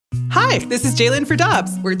Hi, this is Jalen for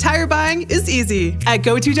Dobbs, where tire buying is easy. At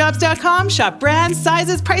GoToDobbs.com, shop brands,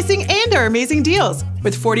 sizes, pricing, and our amazing deals.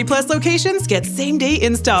 With 40-plus locations, get same-day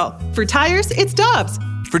install. For tires, it's Dobbs.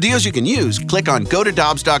 For deals you can use, click on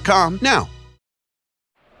GoToDobbs.com now.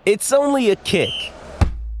 It's only a kick,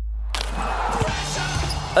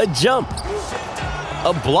 a jump,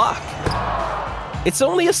 a block. It's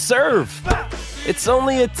only a serve. It's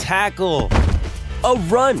only a tackle, a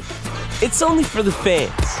run. It's only for the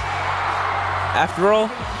fans. After all,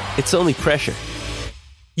 it's only pressure.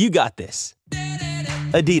 You got this.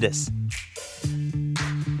 Adidas.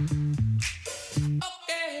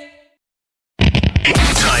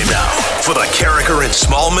 Time now for the Carricker and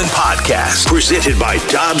Smallman podcast, presented by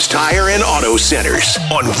Dobbs Tire and Auto Centers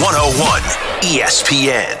on 101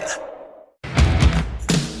 ESPN.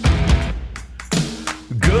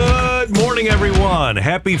 Good morning, everyone.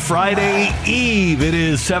 Happy Friday Eve. It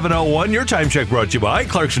is 7:01. Your time check brought to you by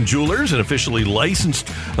Clarkson Jewelers, an officially licensed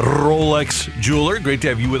Rolex jeweler. Great to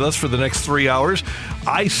have you with us for the next 3 hours.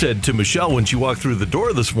 I said to Michelle when she walked through the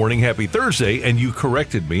door this morning, happy Thursday, and you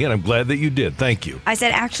corrected me, and I'm glad that you did. Thank you. I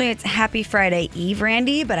said, actually, it's happy Friday Eve,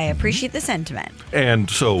 Randy, but I appreciate the sentiment. And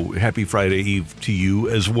so, happy Friday Eve to you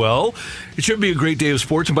as well. It should be a great day of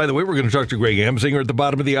sports. And by the way, we're going to talk to Greg Amsinger at the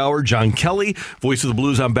bottom of the hour. John Kelly, voice of the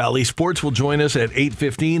Blues on Bally Sports, will join us at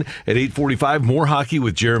 8:15. At 8:45, more hockey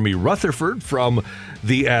with Jeremy Rutherford from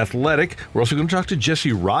The Athletic. We're also going to talk to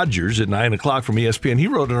Jesse Rogers at 9 o'clock from ESPN. He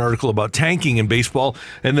wrote an article about tanking in baseball.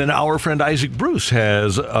 And then our friend Isaac Bruce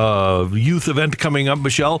has a youth event coming up,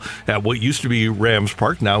 Michelle, at what used to be Rams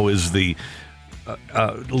Park, now is the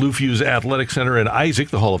Lufuse Athletic Center. And Isaac,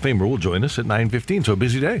 the Hall of Famer, will join us at 9:15. So a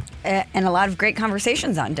busy day. And a lot of great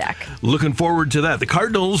conversations on deck. Looking forward to that. The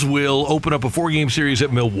Cardinals will open up a 4-game series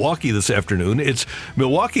at Milwaukee this afternoon. It's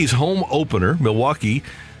Milwaukee's home opener. Milwaukee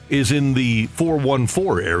is in the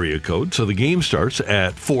 414 area code. So the game starts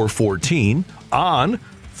at 4:14 on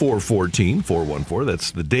 414, that's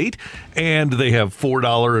the date, and they have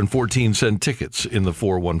 $4.14 tickets in the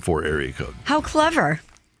 414 area code. How clever.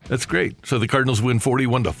 That's great. So the Cardinals win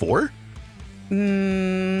 41-4?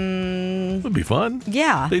 Would be fun.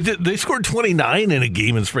 Yeah. They scored 29 in a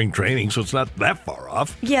game in spring training, so it's not that far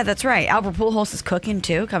off. Yeah, that's right. Albert Pujols is cooking,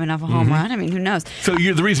 too, coming off a home run. I mean, who knows? So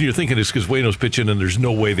the reason you're thinking is because Waino's pitching, and there's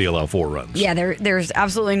no way they allow 4 runs. Yeah, there's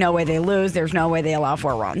absolutely no way they lose. There's no way they allow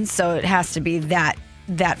 4 runs. So it has to be that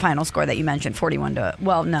final score that you mentioned, 41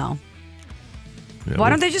 well, no. Yeah, why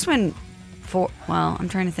don't they just win 4? Well, I'm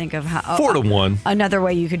trying to think of how 4-1. Another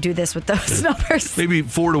way you could do this with those numbers. Maybe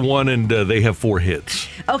 4-1, and they have 4 hits.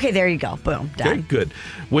 Okay, there you go. Boom, done. Okay, good.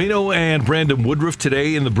 Waino and Brandon Woodruff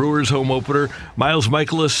today in the Brewers home opener. Miles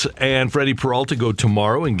Michaelis and Freddie Peralta go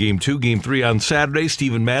tomorrow in Game 2. Game 3 on Saturday.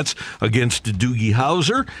 Steven Matz against Doogie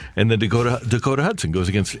Howser. And then Dakota Hudson goes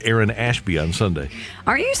against Aaron Ashby on Sunday.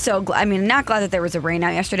 Aren't you so glad? I mean, not glad that there was a rain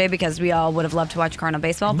out yesterday because we all would have loved to watch Cardinal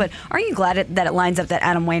baseball, but aren't you glad that it lines up that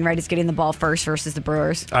Adam Wainwright is getting the ball first versus the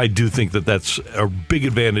Brewers? I do think that that's a big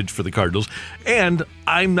advantage for the Cardinals. And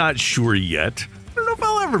I'm not sure yet. I don't know if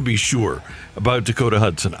I'll ever be sure about Dakota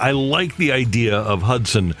Hudson. I like the idea of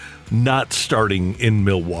Hudson not starting in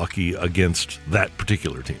Milwaukee against that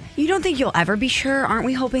particular team. You don't think you'll ever be sure? Aren't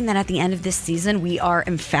we hoping that at the end of this season we are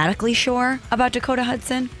emphatically sure about Dakota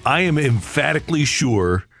Hudson? I am emphatically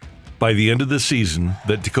sure by the end of the season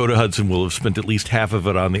that Dakota Hudson will have spent at least half of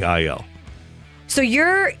it on the IL. So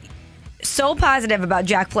you're so positive about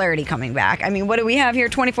Jack Flaherty coming back. I mean, what do we have here?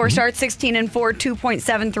 24 starts, 16-4,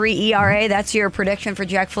 2.73 ERA. That's your prediction for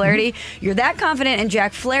Jack Flaherty. You're that confident in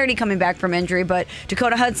Jack Flaherty coming back from injury, but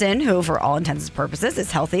Dakota Hudson, who for all intents and purposes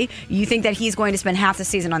is healthy, you think that he's going to spend half the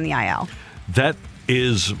season on the IL? That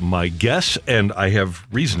is my guess, and I have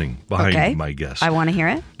reasoning behind my guess. I want to hear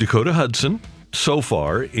it. Dakota Hudson. So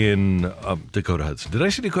far in Dakota Hudson. Did I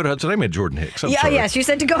say Dakota Hudson? I meant Jordan Hicks. Sorry. Yes, you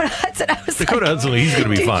said Dakota Hudson. I was Dakota Hudson, he's going to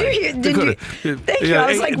be fine. Thank you. I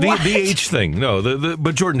was like, what? The H thing. No,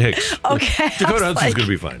 but Jordan Hicks. Okay. Dakota Hudson's going to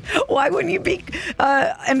be fine. Why wouldn't you be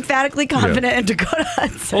emphatically confident in Dakota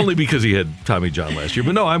Hudson? Only because he had Tommy John last year.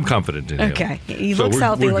 But no, I'm confident in him. Okay. He looks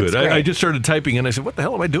healthy. We're looks good. great. I just started typing and I said, what the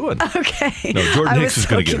hell am I doing? Okay. No, Jordan Hicks is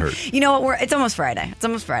going to get hurt. You know what? It's almost Friday.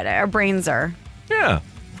 Our brains are... Yeah.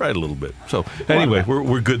 Right, a little bit. So anyway,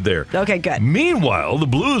 we're good there. Okay, good. Meanwhile, the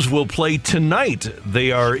Blues will play tonight.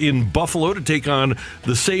 They are in Buffalo to take on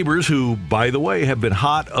the Sabres, who, by the way, have been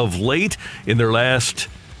hot of late in their last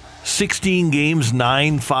 16 games,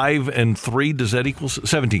 9-5-3. Does that equal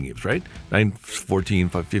 17 games, right?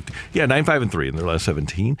 9-14, 5-15. Yeah, 9-5-3 in their last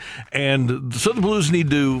 17. And so the Blues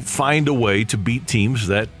need to find a way to beat teams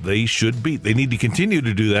that they should beat. They need to continue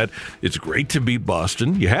to do that. It's great to beat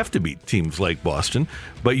Boston. You have to beat teams like Boston.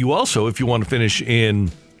 But you also, if you want to finish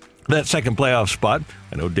in that second playoff spot,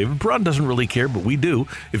 I know David Perron doesn't really care, but we do.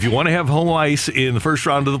 If you want to have home ice in the first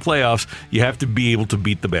round of the playoffs, you have to be able to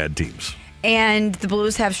beat the bad teams. And the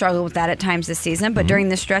Blues have struggled with that at times this season. But during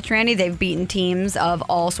this stretch, Randy, they've beaten teams of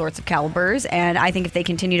all sorts of calibers. And I think if they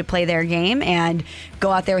continue to play their game and go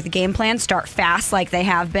out there with a game plan, start fast like they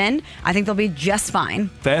have been, I think they'll be just fine.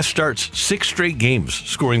 Fast starts, 6 straight games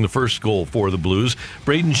scoring the first goal for the Blues.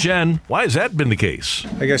 Brayden Schenn, why has that been the case?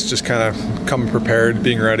 I guess just kind of coming prepared,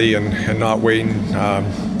 being ready and not waiting,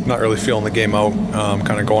 not really feeling the game out,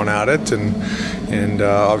 kind of going at it. And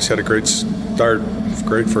obviously had a great start.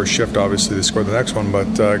 Great first shift, obviously, they scored the next one,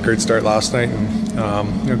 but great start last night.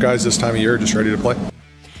 And, guys this time of year are just ready to play.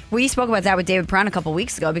 We spoke about that with David Perron a couple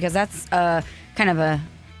weeks ago because that's kind of a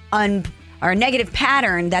negative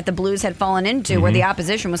pattern that the Blues had fallen into where the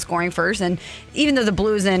opposition was scoring first. And even though the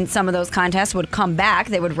Blues in some of those contests would come back,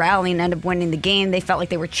 they would rally and end up winning the game. They felt like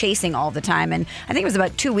they were chasing all the time. And I think it was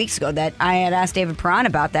about 2 weeks ago that I had asked David Perron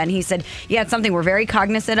about that. And he said, yeah, it's something we're very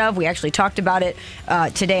cognizant of. We actually talked about it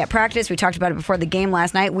today at practice. We talked about it before the game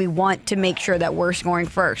last night. We want to make sure that we're scoring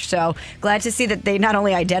first. So glad to see that they not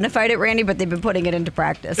only identified it, Randy, but they've been putting it into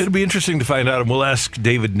practice. It'll be interesting to find out. And we'll ask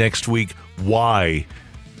David next week why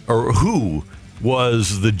or who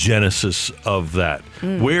was the genesis of that.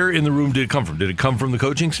 Where in the room did it come from? Did it come from the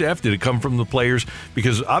coaching staff? Did it come from the players?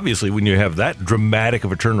 Because obviously when you have that dramatic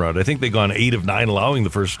of a turnaround, I think they've gone 8 of 9 allowing the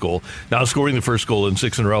first goal, now scoring the first goal in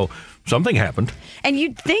 6 in a row. Something happened. And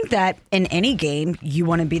you'd think that in any game, you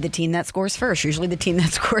want to be the team that scores first. Usually the team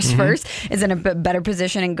that scores first is in a better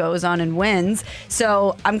position and goes on and wins.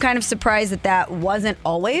 So I'm kind of surprised that that wasn't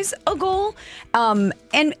always a goal. And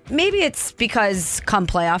maybe it's because come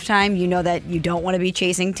playoff time, you know that you don't want to be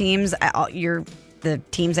chasing teams. The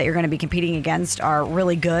teams that you're going to be competing against are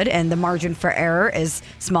really good, and the margin for error is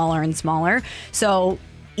smaller and smaller. So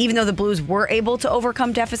even though the Blues were able to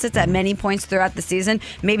overcome deficits at many points throughout the season,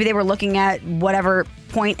 maybe they were looking at whatever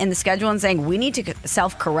point in the schedule and saying, we need to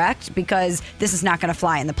self-correct because this is not going to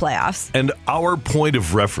fly in the playoffs. And our point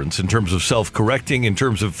of reference in terms of self-correcting, in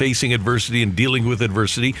terms of facing adversity and dealing with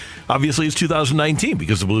adversity, obviously is 2019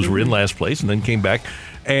 because the Blues were in last place and then came back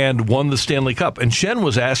and won the Stanley Cup. And Schenn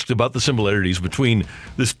was asked about the similarities between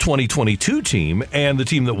this 2022 team and the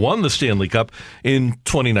team that won the Stanley Cup in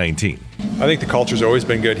 2019. I think the culture's always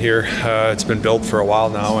been good here. It's been built for a while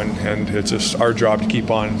now, and it's just our job to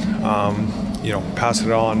keep on, pass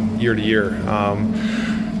it on year to year.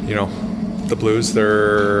 The Blues,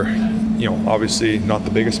 they're, obviously not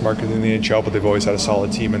the biggest market in the NHL, but they've always had a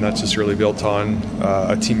solid team, and that's just really built on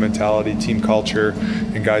a team mentality, team culture,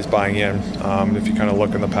 and guys buying in. If you kind of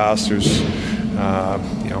look in the past, there's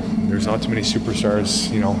not too many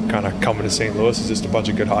superstars, kind of coming to St. Louis. It's just a bunch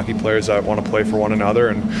of good hockey players that want to play for one another,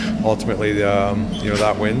 and ultimately,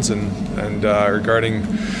 that wins. And regarding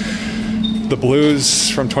the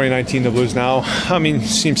Blues from 2019, the Blues now,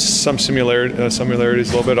 seems some similarities a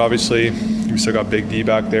little bit. Obviously, we still got Big D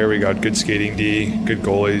back there. We got good skating D, good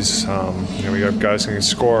goalies. We got guys who can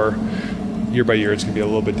score. Year by year, it's going to be a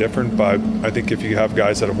little bit different. But I think if you have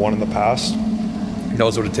guys that have won in the past,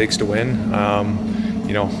 knows what it takes to win.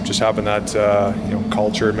 Just having that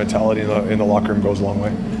culture, mentality in the locker room goes a long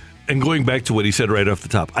way. And going back to what he said right off the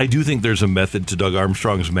top, I do think there's a method to Doug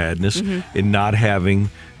Armstrong's madness in not having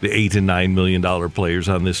the $8 and $9 million players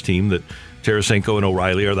on this team. That Tarasenko and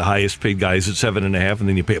O'Reilly are the highest paid guys at 7.5, and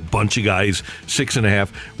then you pay a bunch of guys 6.5,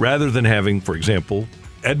 rather than having, for example,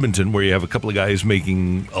 Edmonton, where you have a couple of guys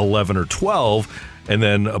making 11 or 12, and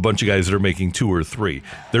then a bunch of guys that are making 2 or 3.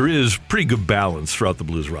 There is pretty good balance throughout the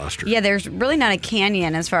Blues roster. Yeah, there's really not a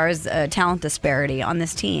canyon as far as talent disparity on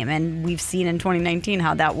this team, and we've seen in 2019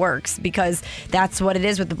 how that works, because that's what it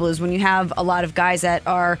is with the Blues. When you have a lot of guys that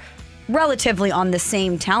are relatively on the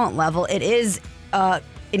same talent level, it is an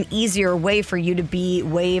easier way for you to be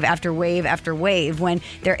wave after wave after wave when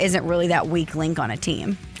there isn't really that weak link on a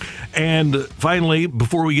team. And finally,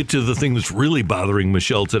 before we get to the thing that's really bothering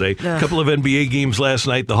Michelle today, a couple of NBA games last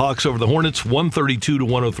night. The Hawks over the Hornets,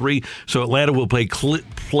 132-103. So Atlanta will play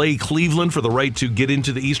Cleveland for the right to get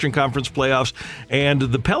into the Eastern Conference playoffs. And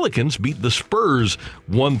the Pelicans beat the Spurs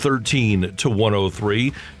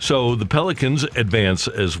 113-103. So the Pelicans advance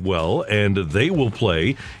as well, and they will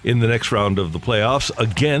play in the next round of the playoffs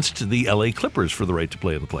against the LA Clippers for the right to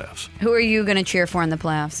play in the playoffs. Who are you going to cheer for in the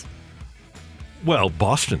playoffs? Well,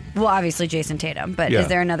 Boston. Well, obviously Jason Tatum, but Yeah. is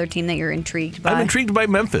there another team that you're intrigued by? I'm intrigued by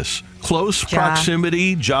Memphis. Close Ja.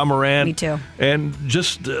 proximity, Ja Morant. Me too. And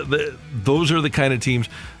just those are the kind of teams.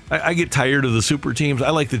 I get tired of the super teams. I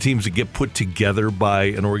like the teams that get put together by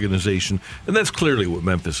an organization, and that's clearly what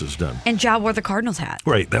Memphis has done. And Ja wore the Cardinals hat.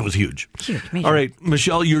 Right, that was huge. Huge, major. All right,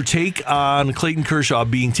 Michelle, your take on Clayton Kershaw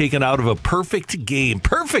being taken out of a perfect game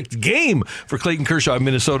for Clayton Kershaw in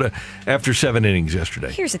Minnesota after 7 innings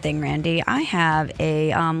yesterday. Here's the thing, Randy. I have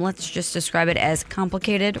a, let's just describe it as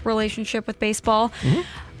complicated relationship with baseball. Mm-hmm.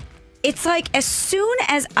 It's like as soon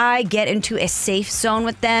as I get into a safe zone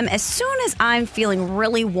with them, as soon as I'm feeling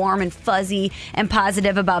really warm and fuzzy and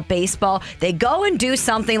positive about baseball, they go and do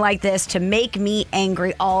something like this to make me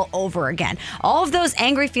angry all over again. All of those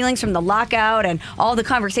angry feelings from the lockout and all the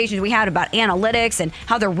conversations we had about analytics and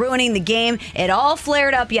how they're ruining the game, it all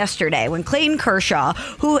flared up yesterday when Clayton Kershaw,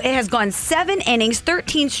 who has gone 7 innings,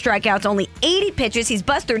 13 strikeouts, only 80 pitches, he's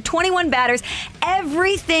busted 21 batters,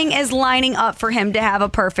 everything is lining up for him to have a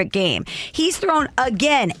perfect game. He's thrown,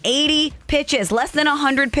 again, 80 pitches, less than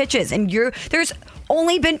 100 pitches, and there's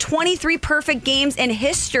only been 23 perfect games in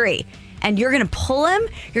history. And you're going to pull him?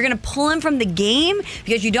 You're going to pull him from the game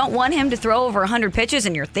because you don't want him to throw over 100 pitches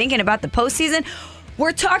and you're thinking about the postseason?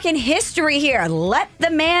 We're talking history here. Let the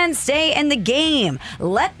man stay in the game.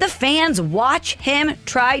 Let the fans watch him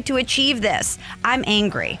try to achieve this. I'm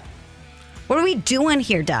angry. What are we doing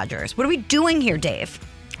here, Dodgers? What are we doing here, Dave?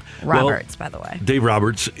 Roberts, by the way. Dave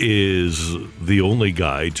Roberts is the only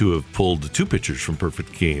guy to have pulled 2 pitchers from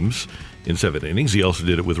perfect games in 7 innings. He also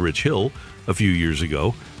did it with Rich Hill a few years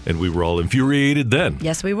ago, and we were all infuriated then.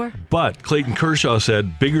 Yes, we were. But Clayton Kershaw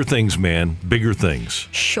said, bigger things, man, bigger things.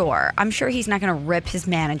 Sure. I'm sure he's not going to rip his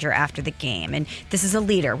manager after the game. And this is a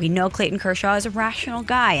leader. We know Clayton Kershaw is a rational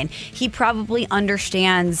guy, and he probably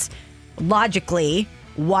understands logically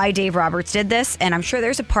why Dave Roberts did this, and I'm sure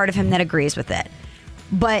there's a part of him that agrees with it.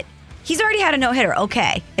 But he's already had a no-hitter.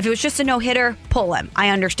 Okay. If it was just a no-hitter, pull him. I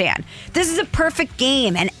understand. This is a perfect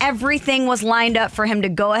game, and everything was lined up for him to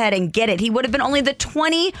go ahead and get it. He would have been only the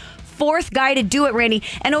 24th guy to do it, Randy.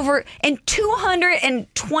 And in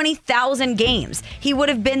 220,000 games, he would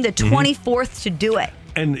have been the 24th to do it.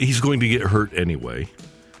 And he's going to get hurt anyway.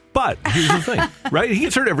 But here's the thing, right? He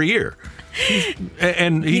gets hurt every year.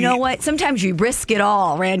 And you know what? Sometimes you risk it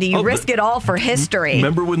all, Randy. You risk it all for history.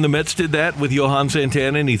 Remember when the Mets did that with Johan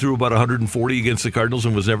Santana and he threw about 140 against the Cardinals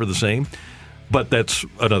and was never the same? But that's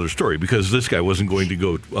another story because this guy wasn't going to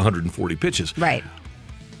go 140 pitches. Right.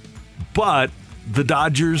 But the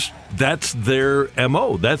Dodgers, that's their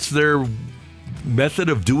MO. That's their method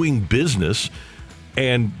of doing business.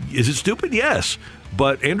 And is it stupid? Yes.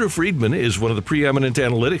 But Andrew Friedman is one of the preeminent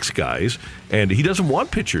analytics guys, and he doesn't want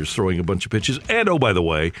pitchers throwing a bunch of pitches. And, oh, by the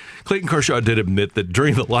way, Clayton Kershaw did admit that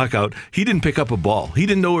during the lockout, he didn't pick up a ball. He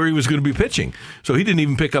didn't know where he was going to be pitching, so he didn't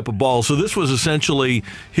even pick up a ball. So this was essentially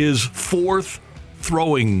his 4th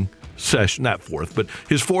throwing session, not 4th, but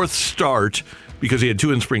his 4th start, because he had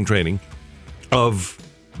 2 in spring training, of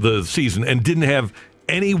the season, and didn't have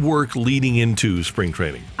any work leading into spring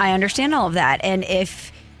training. I understand all of that, and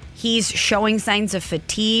if he's showing signs of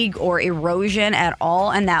fatigue or erosion at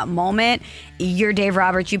all in that moment, you're Dave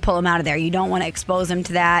Roberts, you pull him out of there. You don't want to expose him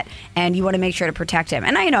to that, and you want to make sure to protect him.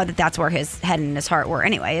 And I know that that's where his head and his heart were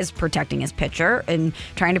anyway, is protecting his pitcher and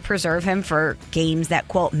trying to preserve him for games that,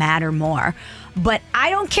 quote, matter more. But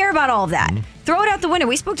I don't care about all of that. Throw it out the window.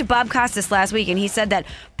 We spoke to Bob Costas last week, and he said that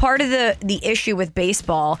part of the issue with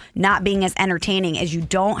baseball not being as entertaining is you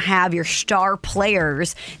don't have your star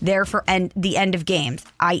players there for the end of games,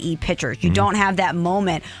 i.e. pitchers. You don't have that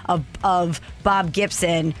moment of Bob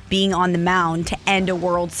Gibson being on the mound to end a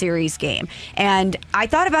World Series game. And I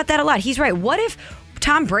thought about that a lot. He's right. What if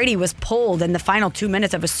Tom Brady was pulled in the final 2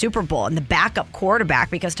 minutes of a Super Bowl and the backup quarterback,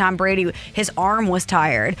 because Tom Brady, his arm was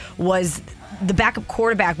tired, the backup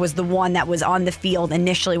quarterback was the one that was on the field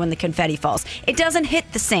initially when the confetti falls. It doesn't hit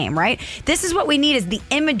the same, right? This is what we need, is the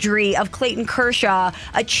imagery of Clayton Kershaw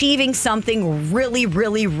achieving something really,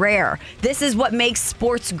 really rare. This is what makes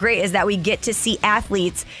sports great, is that we get to see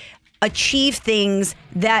athletes achieve things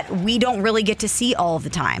that we don't really get to see all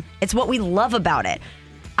the time. It's what we love about it.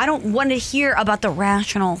 I don't want to hear about the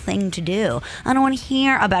rational thing to do. I don't want to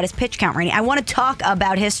hear about his pitch count rating. I want to talk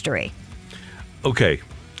about history. Okay.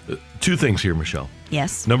 2 things here, Michelle.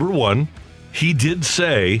 Yes. Number 1, he did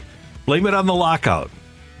say, blame it on the lockout.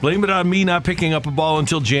 Blame it on me not picking up a ball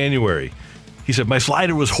until January. He said, my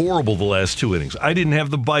slider was horrible the last 2 innings. I didn't have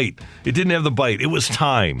the bite. It didn't have the bite. It was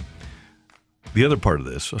time. The other part of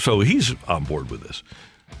this, so he's on board with this.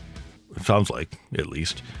 It sounds like, at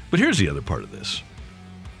least. But here's the other part of this.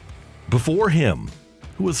 Before him,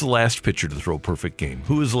 Who was the last pitcher to throw a perfect game?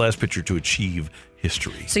 Who was the last pitcher to achieve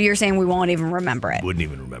history? So you're saying we won't even remember it? Wouldn't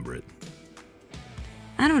even remember it.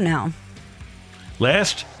 I don't know.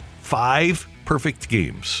 Last 5 perfect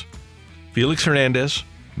games. Felix Hernandez,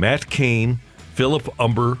 Matt Cain, Philip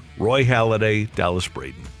Umber, Roy Halladay, Dallas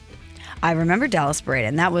Braden. I remember Dallas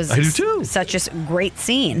Braden. That was I do too. Such a great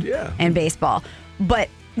scene Yeah. in baseball. But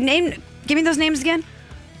give me those names again.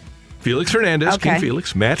 Felix Hernandez, Okay. King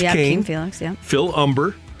Felix, Matt Yeah, Cain, King Felix, yeah. Phil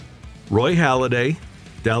Umber, Roy Halladay,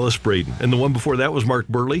 Dallas Braden. And the one before that was Mark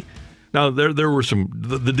Burley. Now, there were some.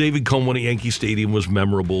 The David Cone one at Yankee Stadium was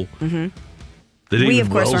memorable. Mm-hmm. We, of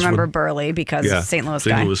course, remember Burley because St. Louis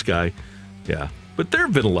guy. St. Louis guy, yeah. But there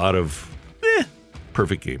have been a lot of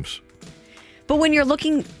perfect games. But when you're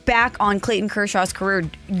looking back on Clayton Kershaw's career,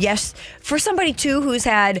 yes, for somebody, too, who's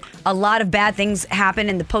had a lot of bad things happen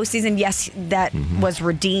in the postseason, yes, that was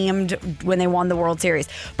redeemed when they won the World Series.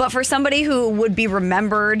 But for somebody who would be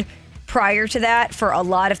remembered prior to that for a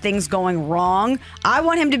lot of things going wrong, I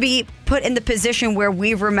want him to be put in the position where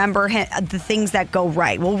we remember the things that go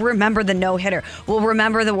right. We'll remember the no-hitter. We'll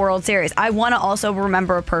remember the World Series. I want to also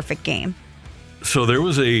remember a perfect game. So there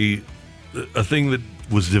was a thing that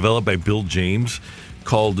was developed by Bill James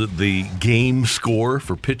called the game score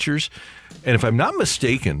for pitchers. And if I'm not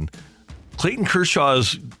mistaken, Clayton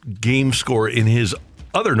Kershaw's game score in his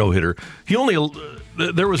other no-hitter,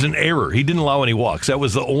 there was an error. He didn't allow any walks. That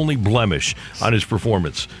was the only blemish on his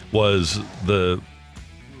performance, was the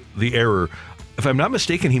error. If I'm not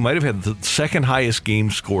mistaken, he might have had the second highest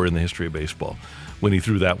game score in the history of baseball when he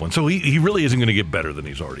threw that one. So he really isn't going to get better than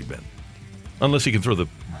he's already been, unless he can throw the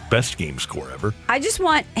best game score ever. I just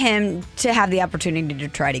want him to have the opportunity to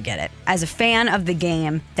try to get it. As a fan of the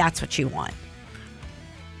game, that's what you want.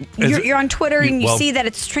 You're on Twitter and you see that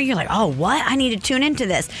it's true. You're like, oh, what? I need to tune into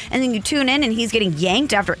this. And then you tune in and he's getting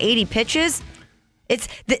yanked after 80 pitches. It's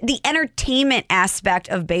the entertainment aspect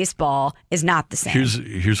of baseball is not the same.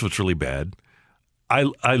 Here's what's really bad.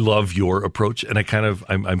 I love your approach, and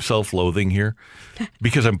I'm self-loathing here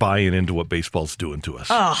because I'm buying into what baseball's doing to us.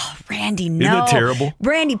 Oh, Randy, no. Isn't it terrible?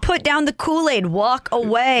 Randy, put down the Kool-Aid. Walk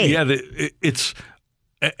away. Yeah,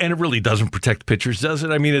 and it really doesn't protect pitchers, does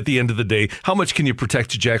it? I mean, at the end of the day, how much can you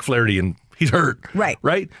protect Jack Flaherty and he's hurt?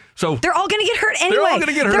 Right. So they're all going to get hurt anyway. They're all going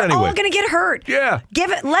to get hurt anyway. They're all going to get hurt. Yeah.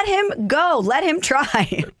 Let him go. Let him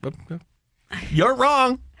try. You're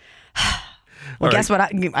wrong. Well, guess what?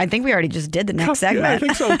 I think we already just did the next segment. Yeah, I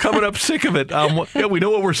think so. Coming up, Sick of It. Yeah, we know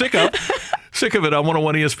what we're sick of. Sick of It on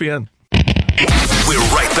 101 ESPN. We're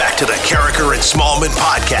right back to the Carricker and Smallman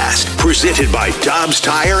podcast, presented by Dobbs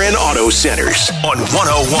Tire and Auto Centers on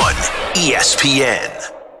 101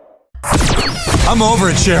 ESPN. I'm over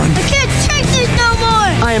it, Sharon. I can't take this no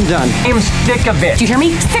more. I am done. I'm sick of it. Do you hear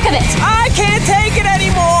me? Sick of it. I can't take it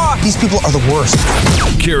anymore. These people are the worst.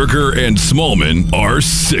 Carricker and Smallman are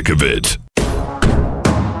sick of it.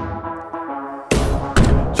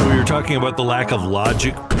 We were talking about the lack of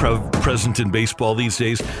logic present in baseball these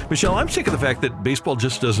days. Michelle, I'm sick of the fact that baseball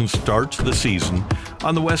just doesn't start the season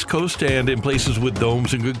on the West Coast and in places with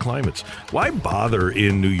domes and good climates. Why bother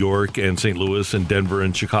in New York and St. Louis and Denver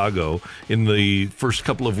and Chicago in the first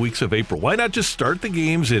couple of weeks of April? Why not just start the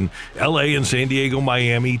games in L.A. and San Diego,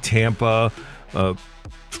 Miami, Tampa,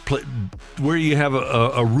 where you have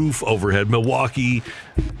a roof overhead, Milwaukee?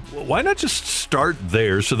 Why not just start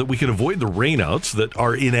there so that we can avoid the rainouts that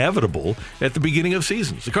are inevitable at the beginning of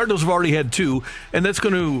seasons? The Cardinals have already had 2, and that's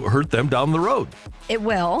going to hurt them down the road. It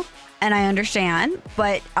will, and I understand,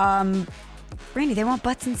 but Randy, they want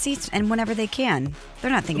butts and seats, and whenever they can,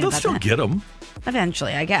 they're not thinking about that. They'll still get them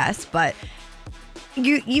eventually, I guess. But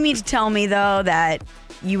you mean to tell me though that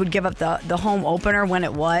you would give up the home opener when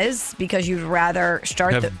it was because you'd rather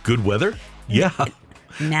start good weather? Yeah.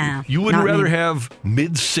 Nah. You wouldn't rather have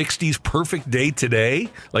mid-60s perfect day today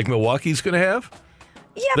like Milwaukee's going to have?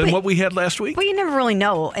 Yeah, than what we had last week? But you never really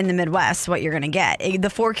know in the Midwest what you're going to get. The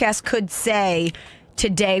forecast could say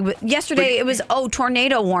today, yesterday it was,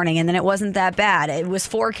 tornado warning, and then it wasn't that bad. It was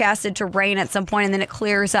forecasted to rain at some point, and then it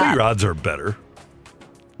clears up. But your odds are better.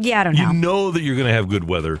 Yeah, I don't know. You know that you're going to have good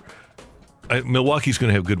weather. Milwaukee's going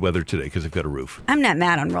to have good weather today because they've got a roof. I'm not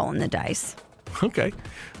mad on rolling the dice. Okay.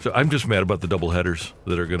 So I'm just mad about the doubleheaders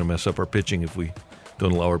that are going to mess up our pitching if we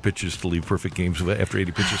don't allow our pitchers to leave perfect games after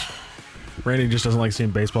 80 pitches. Randy just doesn't like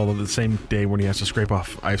seeing baseball the same day when he has to scrape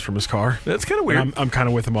off ice from his car. That's kind of weird. I'm kind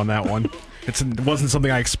of with him on that one. It wasn't something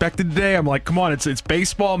I expected today. I'm like, come on, it's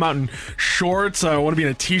baseball. I'm out in shorts. I want to be in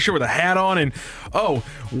a T-shirt with a hat on. And,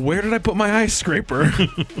 where did I put my ice scraper?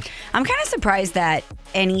 I'm kind of surprised that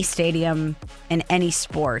any stadium in any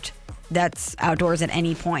sport that's outdoors at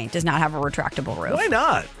any point does not have a retractable roof. Why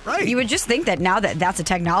not? Right. You would just think that now that that's a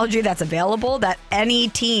technology that's available, that any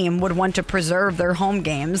team would want to preserve their home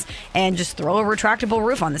games and just throw a retractable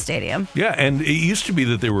roof on the stadium. Yeah, and it used to be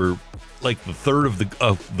that they were like the third of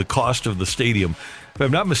the cost of the stadium. If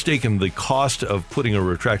I'm not mistaken, the cost of putting a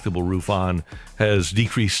retractable roof on has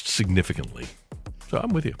decreased significantly. So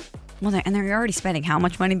I'm with you. Well, and they're already spending how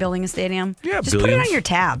much money building a stadium? Yeah, just billions. put it on your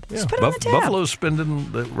tab. Yeah. Just put it on the tab. Buffalo's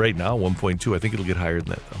spending right now 1.2. I think it'll get higher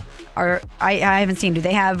than that, though. I haven't seen. Do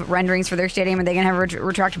they have renderings for their stadium? Are they going to have a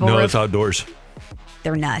retractable No, roof? it's outdoors.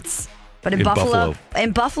 They're nuts. But in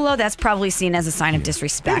In Buffalo, that's probably seen as a sign of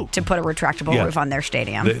disrespect to put a retractable roof on their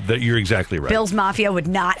stadium. You're exactly right. Bills Mafia would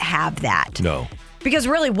not have that. No. Because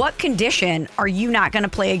really, what condition are you not going to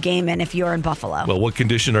play a game in if you're in Buffalo? Well, what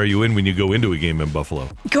condition are you in when you go into a game in Buffalo?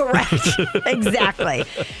 Correct. Exactly.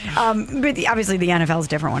 But obviously, the NFL is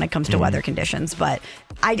different when it comes to weather conditions. But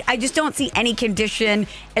I just don't see any condition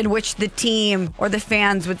in which the team or the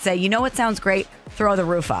fans would say, you know what sounds great? Throw the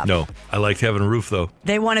roof up. No. I liked having a roof, though.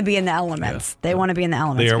 They want to be in the elements. Yeah. They want to be in the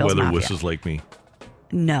elements. They aren't Bills weather Mafia. wusses like me.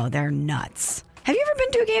 No, they're nuts. Have you ever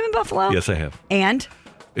been to a game in Buffalo? Yes, I have. And?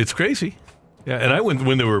 It's crazy. Yeah, and I went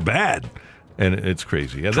when they were bad, and it's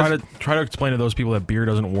crazy. Yeah, Try to explain to those people that beer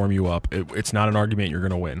doesn't warm you up. It's not an argument you're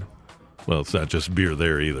going to win. Well, it's not just beer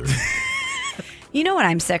there either. You know what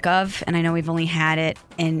I'm sick of? And I know we've only had it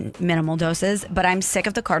in minimal doses, but I'm sick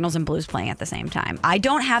of the Cardinals and Blues playing at the same time. I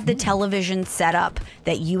don't have the television setup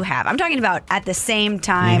that you have. I'm talking about at the same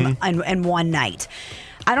time and one night.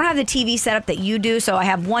 I don't have the TV setup that you do, so I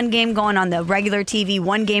have one game going on the regular TV,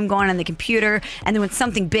 one game going on the computer, and then when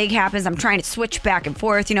something big happens, I'm trying to switch back and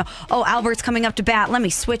forth. You know, oh, Albert's coming up to bat, let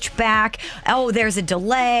me switch back. Oh, there's a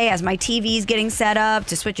delay as my TV's getting set up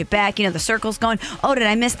to switch it back. You know, the circle's going, oh, did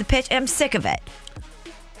I miss the pitch? I'm sick of it.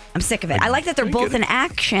 I like that they're both in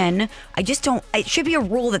action. I just don't. It should be a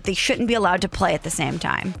rule that they shouldn't be allowed to play at the same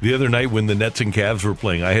time. The other night when the Nets and Cavs were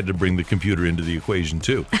playing, I had to bring the computer into the equation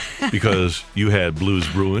too, because you had Blues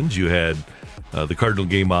Bruins, you had the Cardinal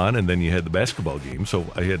game on, and then you had the basketball game. So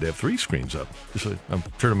I had to have 3 screens up. So I'm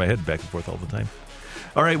turning my head back and forth all the time.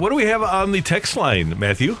 All right, what do we have on the text line,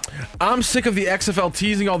 Matthew? I'm sick of the XFL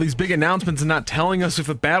teasing all these big announcements and not telling us if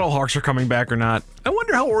the Battlehawks are coming back or not. I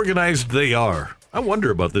wonder how organized they are. I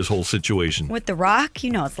wonder about this whole situation. With The Rock,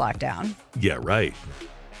 you know it's locked down. Yeah, right.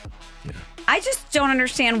 Yeah. I just don't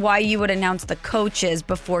understand why you would announce the coaches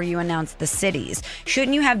before you announce the cities.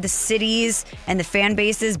 Shouldn't you have the cities and the fan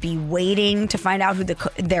bases be waiting to find out who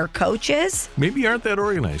their coach is? Maybe you aren't that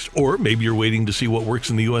organized. Or maybe you're waiting to see what works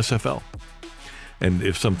in the USFL. And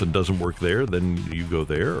if something doesn't work there, then you go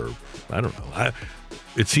there. Or I don't know.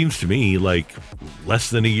 It seems to me like less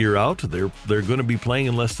than a year out, they're going to be playing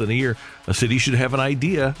in less than a year. A city should have an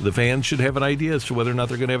idea. The fans should have an idea as to whether or not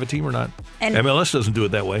they're going to have a team or not. And MLS doesn't do it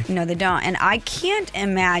that way. No, they don't. And I can't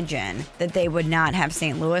imagine that they would not have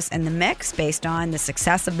St. Louis in the mix based on the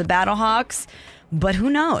success of the Battlehawks. But who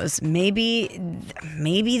knows? Maybe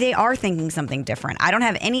they are thinking something different. I don't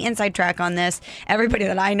have any inside track on this. Everybody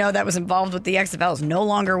that I know that was involved with the XFL is no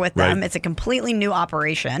longer with them. Right. It's a completely new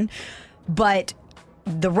operation. But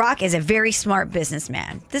The Rock is a very smart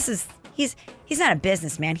businessman. He's not a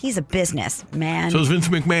businessman. He's a businessman. So is Vince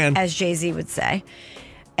McMahon, as Jay-Z would say.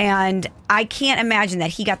 And I can't imagine that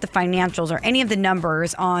he got the financials or any of the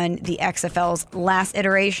numbers on the XFL's last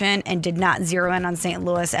iteration and did not zero in on St.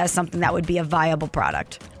 Louis as something that would be a viable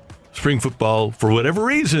product. Spring football, for whatever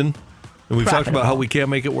reason, and we've talked about how we can't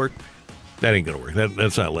make it work, that ain't going to work.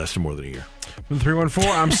 That's not lasting more than a year. 314,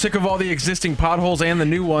 I'm sick of all the existing potholes and the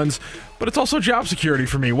new ones, but it's also job security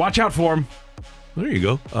for me. Watch out for them. There you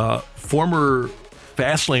go. Former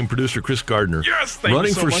Fastlane producer Chris Gardner,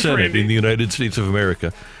 running for Senate in the United States of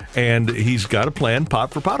America, and he's got a plan,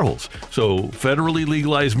 Pot for Potholes. So federally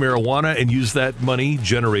legalize marijuana and use that money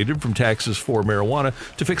generated from taxes for marijuana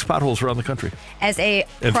to fix potholes around the country.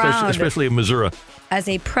 Especially in Missouri. As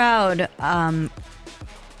a proud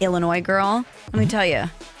Illinois girl, let me tell you,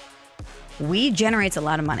 weed generates a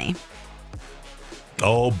lot of money.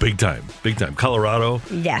 Oh, big time. Big time. Colorado.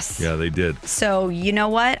 Yes. Yeah, they did. So, you know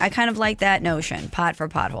what? I kind of like that notion. Pot for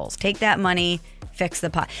potholes. Take that money, fix the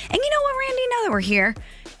pot. And you know what, Randy? Now that we're here,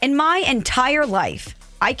 in my entire life,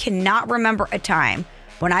 I cannot remember a time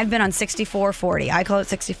when I've been on 64, 40. I call it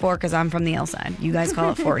 64 because I'm from the L side. You guys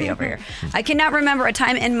call it 40 over here. I cannot remember a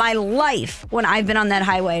time in my life when I've been on that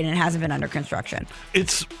highway and it hasn't been under construction.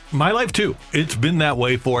 It's my life, too. It's been that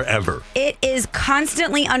way forever. It is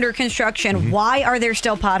constantly under construction. Why are there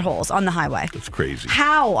still potholes on the highway? It's crazy.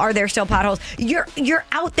 How are there still potholes? You're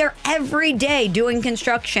out there every day doing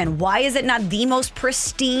construction. Why is it not the most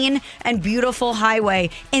pristine and beautiful highway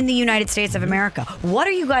in the United States of America? What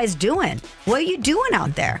are you guys doing? What are you doing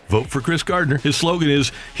out there? Vote for Chris Gardner. His slogan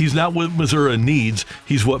is, he's not what Missouri needs,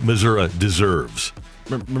 he's what Missouri deserves.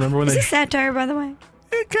 Remember when Is he satire, by the way?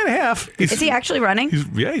 Kind of half. Is he actually running?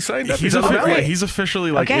 He signed up. He's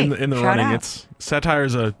officially like Okay, in the shout running. out. It's satire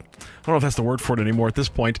is a, I don't know if that's the word for it anymore at this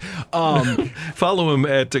point. Follow him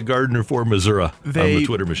at Gardner for Missouri on the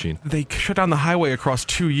Twitter machine. They shut down the highway across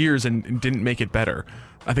 2 years and didn't make it better.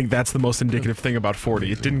 I think that's the most indicative thing about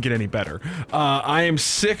 40. It didn't get any better. I am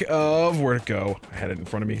sick of, where'd it go? I had it in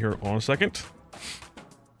front of me here. Hold on a second.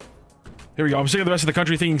 Here we go. I'm sick of the rest of the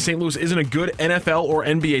country thinking St. Louis isn't a good NFL or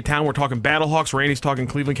NBA town. We're talking Battlehawks. Randy's talking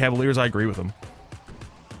Cleveland Cavaliers. I agree with him.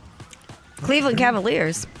 Cleveland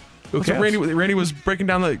Cavaliers. So Randy was breaking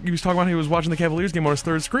down he was talking about he was watching the Cavaliers game on his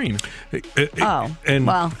third screen. And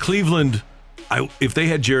Cleveland, if they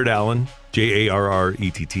had Jared Allen,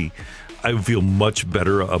 Jarrett, I would feel much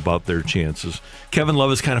better about their chances. Kevin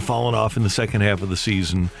Love has kind of fallen off in the second half of the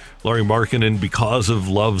season. Lauri Markkanen, because of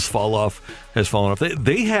Love's fall off, has fallen off.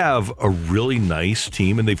 They have a really nice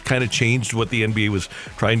team, and they've kind of changed what the NBA was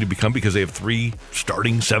trying to become because they have 3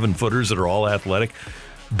 starting 7-footers that are all athletic.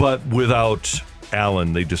 But without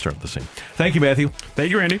Allen, they just aren't the same. Thank you, Matthew.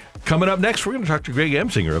 Thank you, Randy. Coming up next, we're going to talk to Greg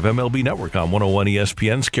Amsinger of MLB Network on 101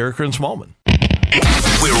 ESPN's Carricker and Smallman.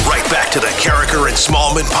 We're right back to the Carricker and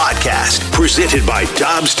Smallman podcast, presented by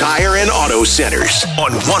Dobbs Tire and Auto Centers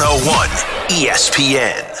on 101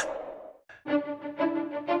 ESPN.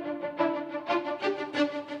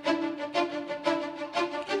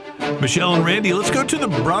 Michelle and Randy, let's go to the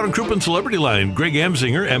Brown and Crouppen Celebrity Line. Greg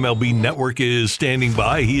Amsinger, MLB Network, is standing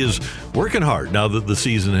by. He is working hard now that the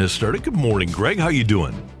season has started. Good morning, Greg. How you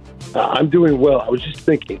doing? I'm doing well. I was just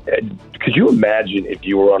thinking, could you imagine if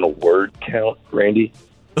you were on a word count, Randy?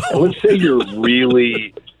 And let's say you're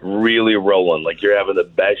really, really rolling, like you're having the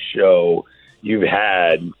best show you've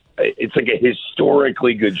had. It's like a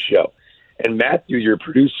historically good show. And Matthew, your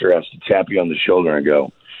producer, has to tap you on the shoulder and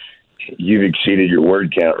go, "You've exceeded your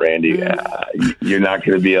word count, Randy. You're not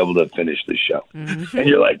going to be able to finish the show." Mm-hmm. And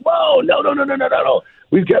you're like, "Whoa, no.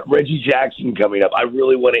 We've got Reggie Jackson coming up. I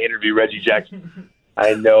really want to interview Reggie Jackson."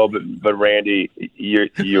 I know, but Randy,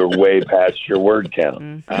 you're way past your word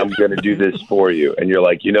count. I'm going to do this for you. And you're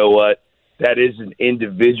like, you know what? That is an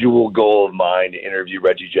individual goal of mine to interview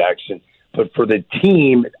Reggie Jackson. But for the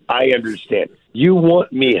team, I understand. You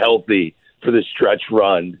want me healthy for the stretch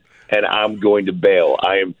run, and I'm going to bail.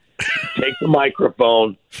 Take the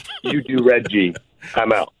microphone. You do Reggie.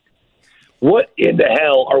 I'm out. What in the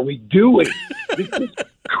hell are we doing? This is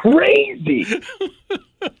crazy.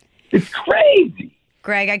 It's crazy.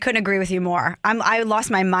 Greg, I couldn't agree with you more. I lost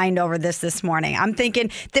my mind over this morning. I'm thinking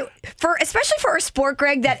that especially for a sport,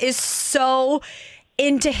 Greg, that is so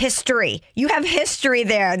into history. You have history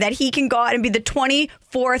there that he can go out and be the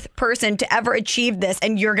 24th person to ever achieve this,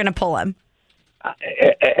 and you're going to pull him.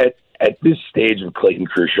 At this stage of Clayton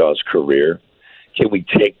Kershaw's career, can we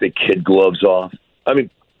take the kid gloves off? I mean,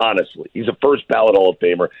 honestly, he's a first ballot Hall of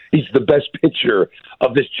Famer. He's the best pitcher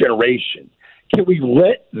of this generation. Can we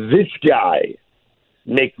let this guy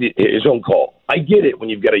make his own call? I get it when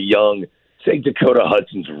you've got a young, say Dakota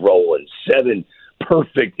Hudson's rolling 7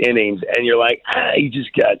 perfect innings, and you're like, he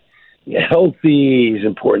just got healthy. He's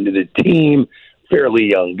important to the team. Fairly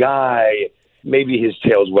young guy. Maybe his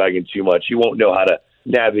tail's wagging too much. He won't know how to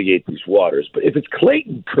navigate these waters. But if it's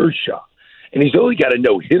Clayton Kershaw, and he's only got a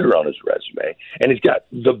no-hitter on his resume, and he's got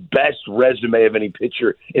the best resume of any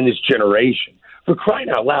pitcher in this generation, for crying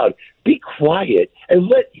out loud, be quiet and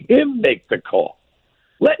let him make the call.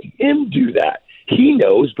 Let him do that. He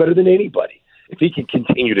knows better than anybody if he can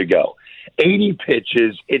continue to go. 80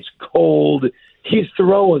 pitches, it's cold, he's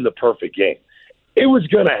throwing the perfect game. It was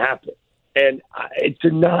going to happen. And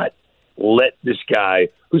to not let this guy,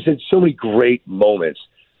 who's had so many great moments,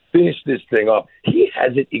 finish this thing off. He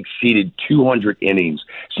hasn't exceeded 200 innings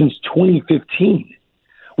since 2015.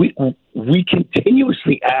 We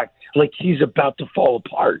continuously act like he's about to fall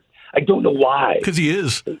apart. I don't know why. Because he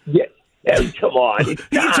is. Yeah, come on. He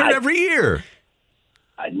gets hurt every year.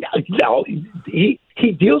 No, he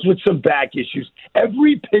deals with some back issues.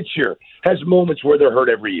 Every pitcher has moments where they're hurt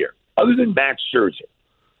every year, other than Max Scherzer.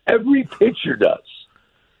 Every pitcher does.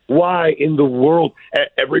 Why in the world?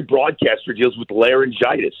 Every broadcaster deals with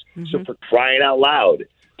laryngitis. So for crying out loud,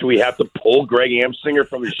 do we have to pull Greg Amsinger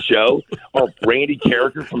from his show or Randy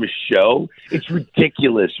Carricker from his show? It's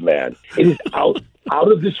ridiculous, man. It is out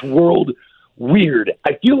of this world weird.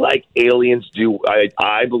 I feel like aliens do.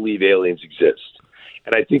 I believe aliens exist.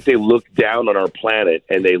 And I think they look down on our planet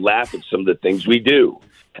and they laugh at some of the things we do.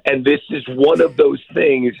 And this is one of those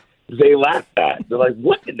things they laugh at. They're like,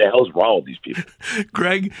 what in the hell is wrong with these people?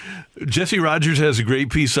 Greg, Jesse Rogers has a great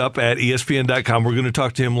piece up at ESPN.com. We're going to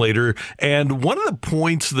talk to him later. And one of the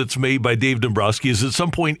points that's made by Dave Dombrowski is at some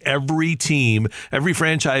point every team, every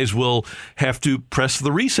franchise will have to press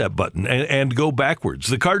the reset button and go backwards.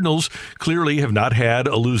 The Cardinals clearly have not had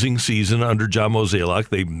a losing season under John Mozeliak.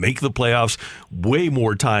 They make the playoffs way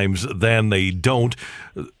more times than they don't.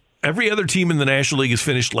 Every other team in the National League has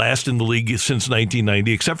finished last in the league since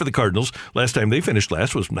 1990, except for the Cardinals. Last time they finished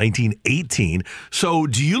last was 1918. So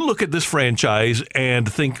do you look at this franchise and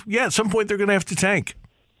think, yeah, at some point they're going to have to tank?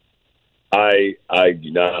 I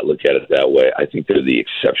do not look at it that way. I think they're the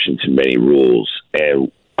exception to many rules,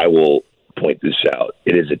 and I will point this out.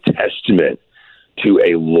 It is a testament to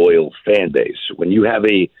a loyal fan base. When you have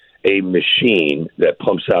a machine that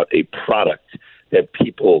pumps out a product that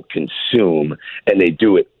people consume, and they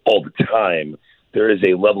do it all the time, there is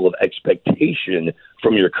a level of expectation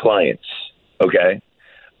from your clients, okay?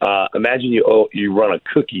 Imagine you run a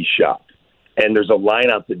cookie shop, and there's a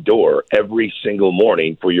line out the door every single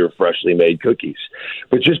morning for your freshly made cookies.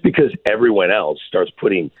 But just because everyone else starts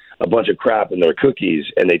putting a bunch of crap in their cookies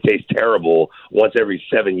and they taste terrible once every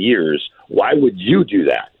 7 years, why would you do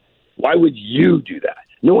that? Why would you do that?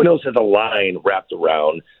 No one else has a line wrapped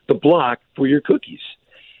around the block for your cookies,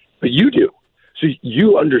 but you do. So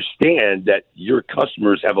you understand that your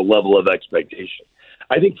customers have a level of expectation.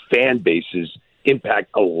 I think fan bases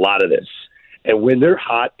impact a lot of this. And when they're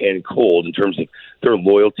hot and cold in terms of their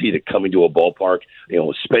loyalty to coming to a ballpark,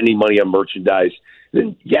 spending money on merchandise,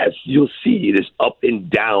 then yes, you'll see this up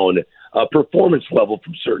and down performance level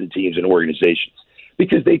from certain teams and organizations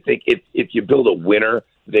because they think if you build a winner,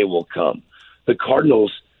 they will come. The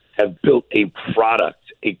Cardinals have built a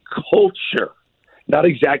product, a culture, not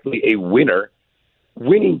exactly a winner.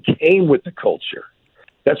 Winning came with the culture.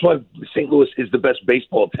 That's why St. Louis is the best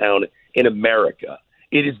baseball town in America.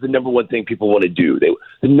 It is the number one thing people want to do.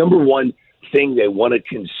 The number one thing they want to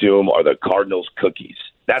consume are the Cardinals cookies.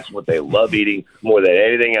 That's what they love eating more than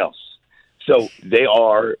anything else. So they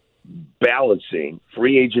are balancing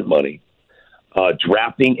free agent money,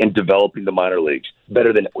 drafting and developing the minor leagues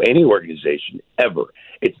better than any organization ever.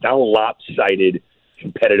 It's not a lopsided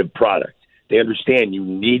competitive product. They understand you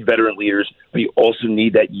need veteran leaders, but you also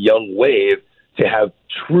need that young wave to have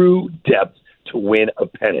true depth to win a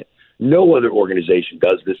pennant. No other organization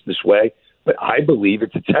does this way, but I believe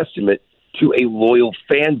it's a testament to a loyal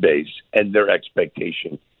fan base and their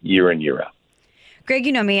expectation year in, year out. Greg,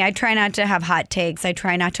 you know me. I try not to have hot takes. I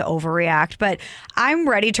try not to overreact, but I'm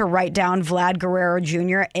ready to write down Vlad Guerrero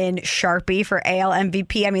Jr. in Sharpie for AL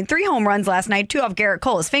MVP. I mean, 3 home runs last night, 2 off Garrett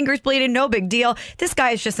Cole. His fingers bleeding, no big deal. This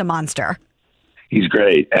guy is just a monster. He's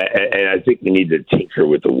great, and I think we need to tinker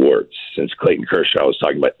with awards since Clayton Kershaw was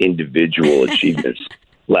talking about individual achievements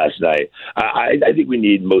last night. I think we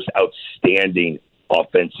need most outstanding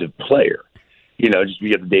offensive player. We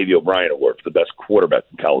get the Davey O'Brien Award for the best quarterback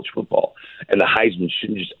in college football. And the Heisman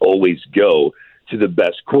shouldn't just always go to the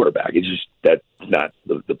best quarterback. It's just that's not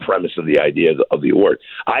the premise of the idea of the award.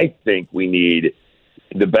 I think we need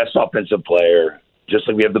the best offensive player, just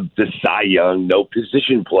like we have the Cy Young. No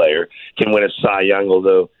position player can win a Cy Young,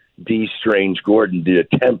 although D. Strange Gordon did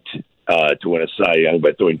attempt to win a Cy Young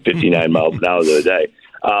by throwing 59 miles an hour the other day.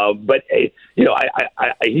 But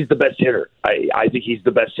he's the best hitter. I think he's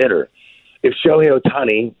the best hitter. If Shohei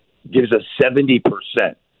Ohtani gives us 70%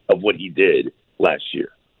 of what he did last year,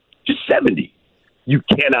 just 70, you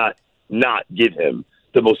cannot not give him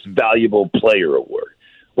the most valuable player award.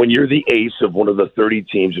 When you're the ace of one of the 30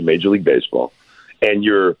 teams in Major League Baseball and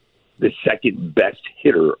you're the second best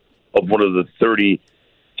hitter of one of the 30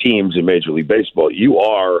 teams in Major League Baseball, you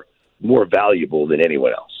are more valuable than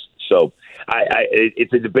anyone else. So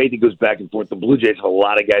it's a debate that goes back and forth. The Blue Jays have a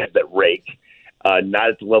lot of guys that rake. Not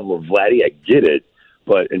at the level of Vladdy, I get it,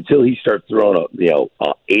 but until he starts throwing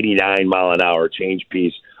a 89 mile an hour change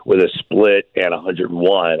piece with a split and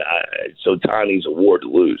 101, it's Ohtani's award to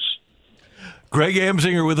lose. Greg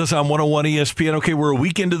Amsinger with us on 101 ESPN. Okay, we're a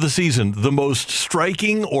week into the season. The most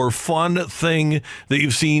striking or fun thing that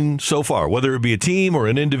you've seen so far, whether it be a team or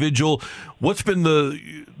an individual, what's been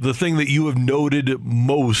the thing that you have noted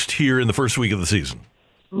most here in the first week of the season?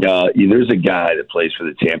 there's a guy that plays for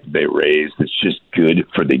the Tampa Bay Rays that's just good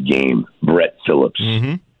for the game, Brett Phillips.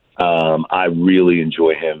 I really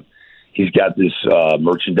enjoy him. He's got this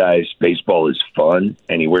merchandise, baseball is fun,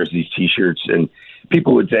 and he wears these T-shirts, and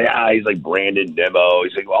people would say, he's like Brandon Nimmo.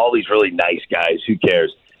 He's like all these really nice guys. Who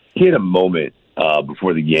cares? He had a moment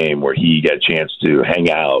before the game where he got a chance to hang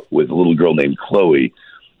out with a little girl named Chloe.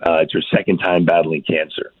 It's her second time battling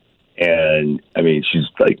cancer. And, I mean, she's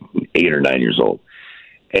like 8 or 9 years old.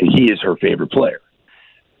 And he is her favorite player.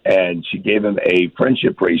 And she gave him a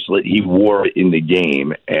friendship bracelet. He wore it in the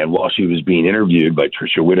game. And while she was being interviewed by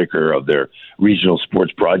Tricia Whitaker of their regional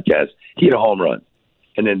sports broadcast, he had a home run.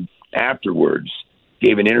 And then afterwards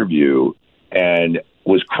gave an interview and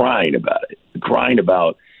was crying about it, crying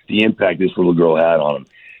about the impact this little girl had on him.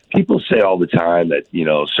 People say all the time that,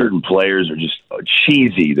 certain players are just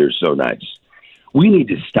cheesy. They're so nice. We need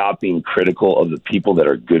to stop being critical of the people that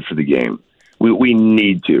are good for the game. We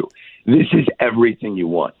need to. This is everything you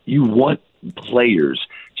want. You want players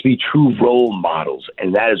to be true role models,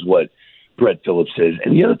 and that is what Brett Phillips is.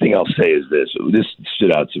 And the other thing I'll say is this. This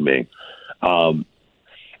stood out to me.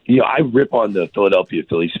 I rip on the Philadelphia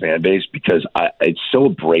Phillies fan base because it's so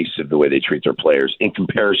abrasive the way they treat their players in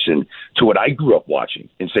comparison to what I grew up watching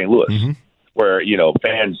in St. Louis, where,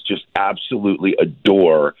 fans just absolutely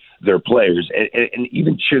adore their players and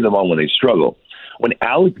even cheer them on when they struggle. When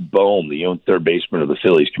Alec Boehm, the young third baseman of the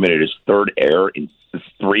Phillies, committed his third error in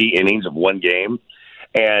 3 innings of one game,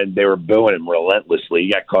 and they were booing him relentlessly,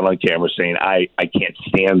 he got caught on camera saying, I can't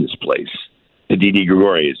stand this place. To Didi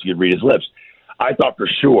Gregorius, you could read his lips. I thought for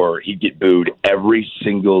sure he'd get booed every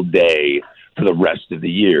single day for the rest of the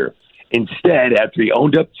year. Instead, after he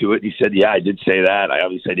owned up to it, he said, I did say that. I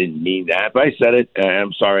obviously didn't mean that, but I said it, and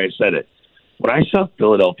I'm sorry I said it. When I saw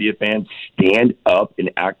Philadelphia fans stand up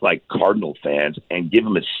and act like Cardinal fans and give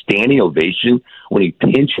him a standing ovation when he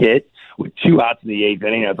pinch hit with 2 outs in the 8th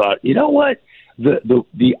inning, I thought, you know what?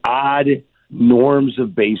 The odd norms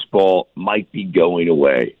of baseball might be going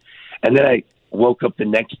away. And then I woke up the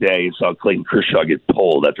next day and saw Clayton Kershaw get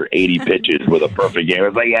pulled after 80 pitches with a perfect game. I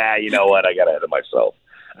was like, you know what? I got ahead of myself.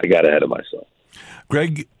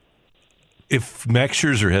 Greg, if Max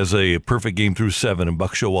Scherzer has a perfect game through 7 and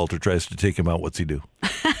Buck Showalter tries to take him out, what's he do?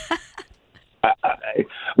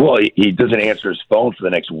 Well, he doesn't answer his phone for the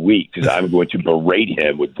next week because I'm going to berate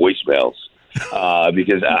him with voicemails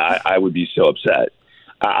because I would be so upset.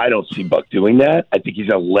 I don't see Buck doing that. I think he's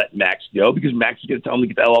going to let Max go because Max is going to tell him to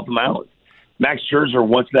get the hell off the mound. Max Scherzer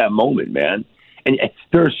wants that moment, man. And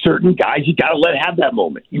there are certain guys you got to let have that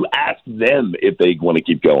moment. You ask them if they want to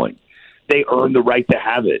keep going. They earn the right to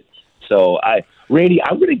have it. So, Randy,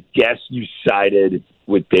 I'm going to guess you sided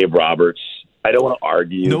with Dave Roberts. I don't want to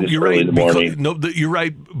argue. No, this you're early right. in the morning. You're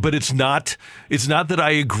right. But it's not that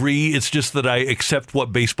I agree. It's just that I accept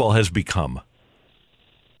what baseball has become.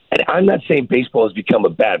 And I'm not saying baseball has become a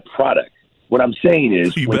bad product. What I'm saying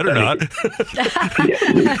is, you better not.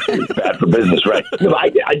 It's bad for business, right? No, I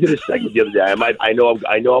did a segment the other day. I know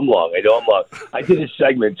I'm long. I did a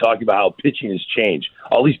segment talking about how pitching has changed.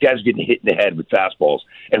 All these guys are getting hit in the head with fastballs,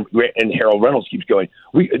 and Harold Reynolds keeps going.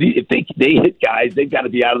 If they hit guys, they've got to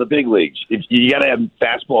be out of the big leagues. You got to have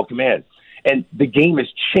fastball command, and the game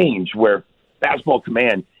has changed where fastball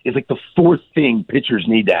command is like the 4th thing pitchers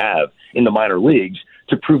need to have in the minor leagues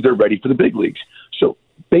to prove they're ready for the big leagues. So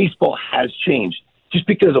baseball has changed. Just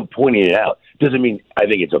because I'm pointing it out doesn't mean I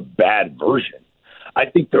think it's a bad version. I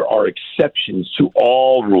think there are exceptions to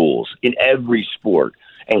all rules in every sport.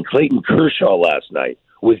 And Clayton Kershaw last night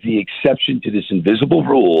was the exception to this invisible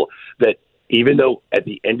rule that even though at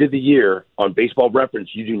the end of the year on Baseball Reference,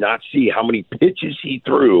 you do not see how many pitches he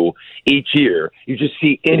threw each year. You just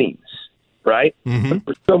see innings, right? Mm-hmm. But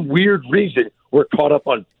for some weird reason, we're caught up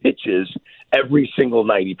on pitches every single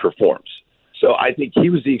night he performs. So I think he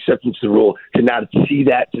was the exception to the rule. To not see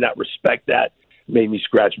that, to not respect that, made me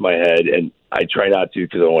scratch my head, and I try not to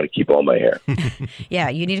because I want to keep all my hair. Yeah,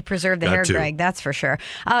 you need to preserve the hair, Greg, that's for sure.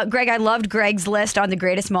 Greg, I loved Greg's list on the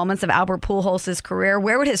greatest moments of Albert Pujols' career.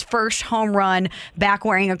 Where would his first home run back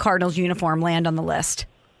wearing a Cardinals uniform land on the list?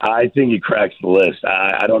 I think he cracks the list.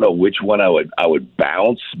 I don't know which one I would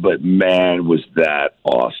bounce, but man, was that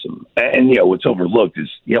awesome. And what's overlooked is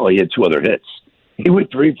he had 2 other hits. He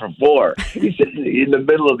went 3 for 4. He's in the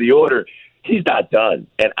middle of the order. He's not done.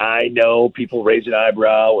 And I know people raise an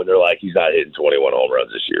eyebrow when they're like, he's not hitting 21 home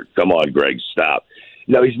runs this year. Come on, Greg, stop.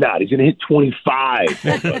 No, he's not. He's going to hit 25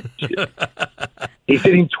 home runs this year. He's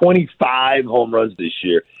hitting 25 home runs this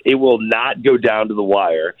year. It will not go down to the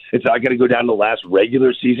wire. It's not going to go down to the last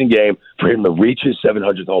regular season game for him to reach his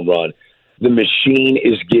 700th home run. The machine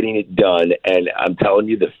is getting it done. And I'm telling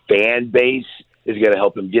you, the fan base is going to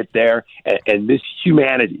help him get there. And this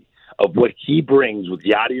humanity of what he brings with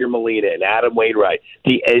Yadier Molina and Adam Wainwright,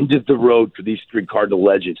 the end of the road for these three Cardinal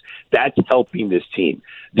legends, that's helping this team.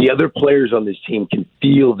 The other players on this team can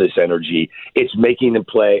feel this energy. It's making them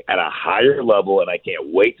play at a higher level, and I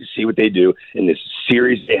can't wait to see what they do in this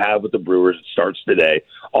series they have with the Brewers. It starts today.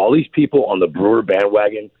 All these people on the Brewer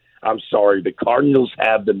bandwagon, I'm sorry, the Cardinals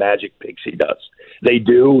have the magic pixie dust. They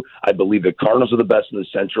do. I believe the Cardinals are the best in the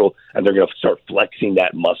Central, and they're going to start flexing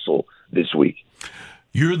that muscle this week.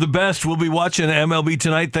 You're the best. We'll be watching MLB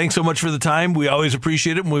tonight. Thanks so much for the time. We always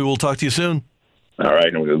appreciate it, and we will talk to you soon. All right,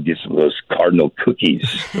 and we'll go get some of those Cardinal cookies.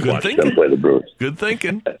 Watch them play the Brewers. Good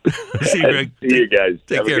thinking. See you, Greg. See you guys.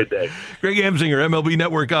 Take care. A good day. Greg Amsinger, MLB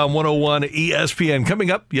Network on 101 ESPN.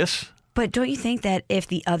 Coming up, yes? But don't you think that if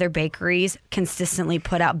the other bakeries consistently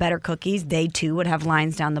put out better cookies, they too would have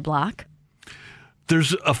lines down the block?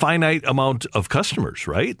 There's a finite amount of customers,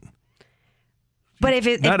 right? But if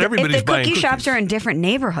the cookie shops are in different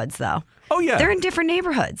neighborhoods, though. Oh, yeah. They're in different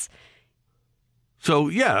neighborhoods. So,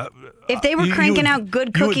 yeah. If they were cranking out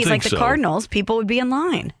good cookies like the Cardinals, people would be in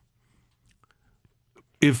line.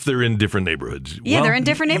 If they're in different neighborhoods. Yeah, well, they're in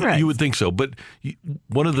different neighborhoods. You would think so. But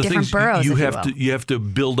one of the different things boroughs, you have to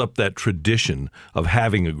build up that tradition of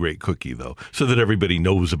having a great cookie, though, so that everybody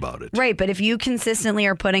knows about it. Right, but if you consistently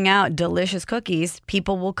are putting out delicious cookies,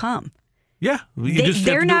 people will come. Yeah.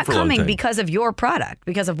 They're not coming because of your product,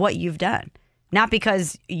 because of what you've done. Not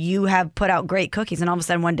because you have put out great cookies and all of a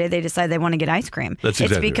sudden one day they decide they want to get ice cream. That's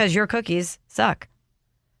exactly It's because right. Your cookies suck.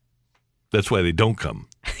 That's why they don't come.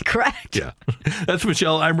 Correct. Yeah. That's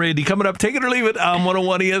Michelle. I'm Randy. Coming up, Take It or Leave It on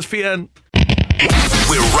 101 ESPN.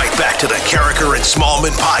 We're right back to the Carricker and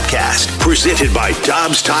Smallman podcast, presented by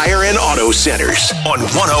Dobbs Tire and Auto Centers on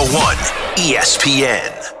 101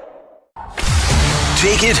 ESPN.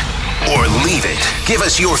 Take it or leave it. Give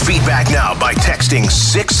us your feedback now by texting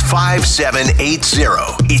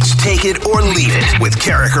 65780. It's Take It or Leave It with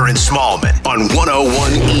Carricker and Smallman on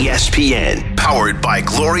 101 ESPN. Powered by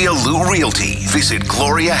Gloria Lou Realty. Visit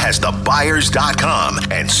GloriaHasTheBuyers.com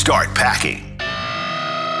and start packing.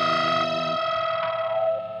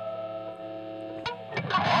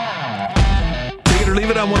 Take it or leave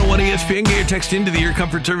it on 101 ESPN. Get your text into the Air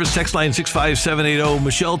Comfort Service text line 65780.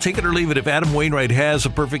 Michelle, take it or leave it. If Adam Wainwright has a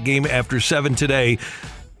perfect game after 7 today,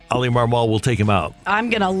 Ali Marmol will take him out. I'm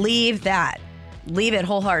going to leave that. Leave it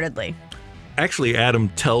wholeheartedly. Actually, Adam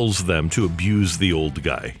tells them to abuse the old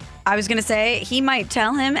guy. I was going to say, he might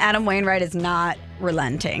tell him Adam Wainwright is not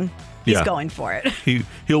relenting. He's going for it.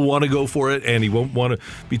 He'll want to go for it, and he won't want to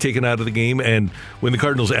be taken out of the game. And when the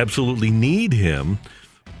Cardinals absolutely need him,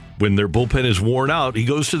 when their bullpen is worn out, he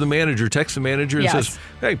goes to the manager, texts the manager, and says,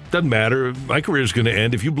 hey, doesn't matter. My career is going to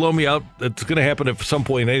end. If you blow me out, it's going to happen at some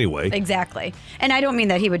point anyway. Exactly. And I don't mean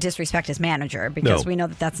that he would disrespect his manager, because we know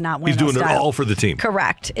that that's not He's doing it all for the team.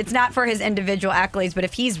 Correct. It's not for his individual accolades, but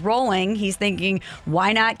if he's rolling, he's thinking,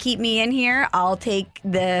 why not keep me in here? I'll take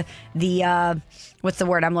the what's the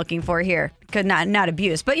word I'm looking for here? Not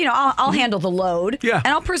abuse, but I'll handle the load. Yeah.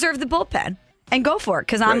 And I'll preserve the bullpen and go for it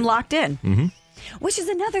because I'm locked in. Mm-hmm. Which is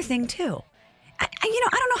another thing, too. I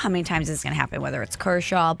don't know how many times this is going to happen, whether it's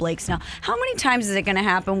Kershaw, Blake Snell. How many times is it going to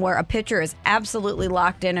happen where a pitcher is absolutely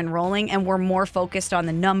locked in and rolling and we're more focused on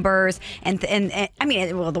the numbers? And I mean,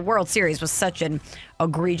 the World Series was such an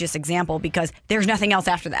egregious example because there's nothing else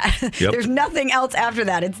after that. Yep. There's nothing else after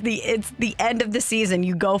that. It's the end of the season.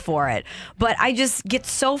 You go for it. But I just get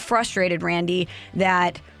so frustrated, Randy,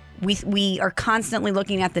 that we are constantly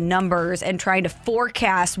looking at the numbers and trying to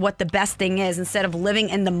forecast what the best thing is instead of living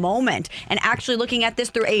in the moment and actually looking at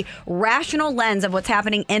this through a rational lens of what's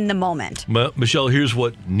happening in the moment. Michelle, here's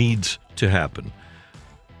what needs to happen.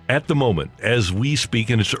 At the moment, as we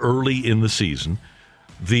speak, and it's early in the season,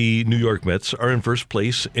 the New York Mets are in first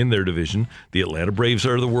place in their division. The Atlanta Braves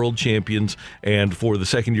are the world champions. And for the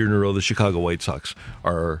second year in a row, the Chicago White Sox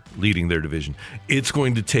are leading their division. It's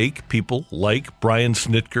going to take people like Brian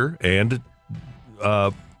Snitker and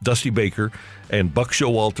Dusty Baker and Buck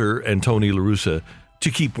Showalter and Tony La Russa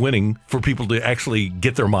to keep winning for people to actually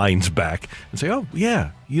get their minds back and say, oh,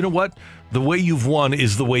 yeah, you know what? The way you've won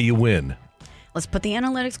is the way you win. Let's put the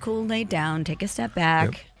analytics Kool-Aid down, take a step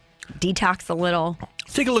back, detox a little.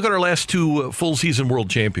 Let's take a look at our last two full season world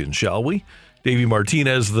champions, shall we? Davey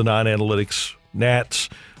Martinez, the non-analytics Nats,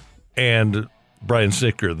 and Brian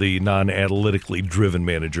Snitker, the non-analytically driven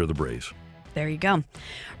manager of the Braves. There you go.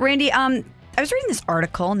 Randy, I was reading this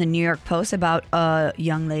article in the New York Post about a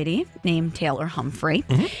young lady named Taylor Humphrey,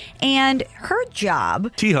 and her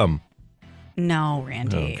job... T-Hum. No,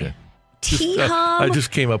 Randy. Okay. T-Hum? I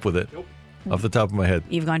just came up with it off the top of my head.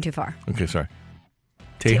 You've gone too far. Okay, sorry.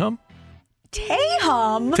 T-Hum?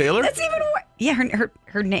 Tahum? Taylor? That's even worse. Yeah,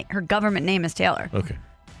 her government name is Taylor. Okay.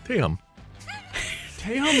 Tahum.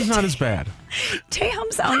 Tahum is not as bad.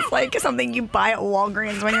 Tahum sounds like something you buy at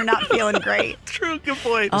Walgreens when you're not feeling great. True, good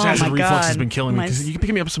point. Oh, This acid my reflux God. has been killing me. You can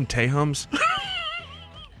pick me up some Tahums.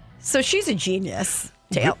 So she's a genius,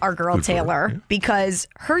 our girl Good for her, Taylor, because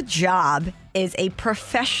her job is a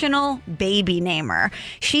professional baby namer.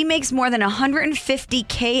 She makes more than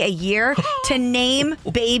 $150K a year to name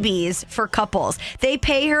babies for couples. They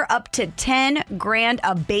pay her up to $10,000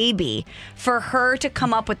 a baby for her to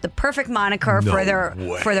come up with the perfect moniker for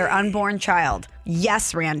their unborn child.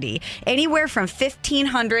 Yes, Randy. Anywhere from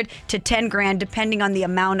 $1,500 to $10,000, depending on the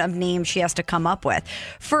amount of names she has to come up with.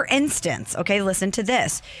 For instance, okay, listen to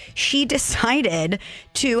this. She decided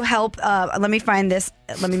to help. Let me find this.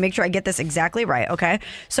 Let me make sure I get this exactly right. Okay,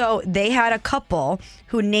 so they had a couple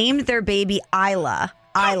who named their baby Isla,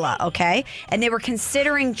 okay? And they were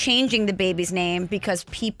considering changing the baby's name because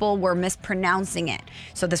people were mispronouncing it.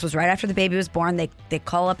 So this was right after the baby was born. They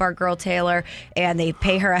call up our girl Taylor and they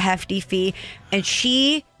pay her a hefty fee. And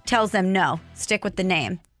she tells them, no, stick with the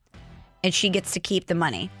name. And she gets to keep the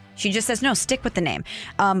money. She just says, no, stick with the name.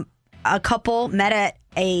 A couple met at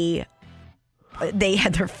they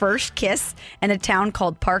had their first kiss in a town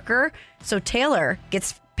called Parker. So Taylor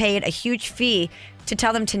gets paid a huge fee to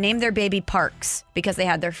tell them to name their baby Parks because they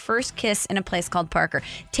had their first kiss in a place called Parker.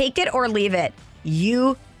 Take it or leave it.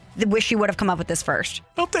 You wish you would have come up with this first.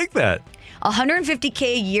 I'll take that.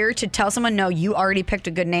 $150K a year to tell someone, no, you already picked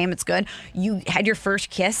a good name. It's good. You had your first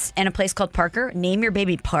kiss in a place called Parker. Name your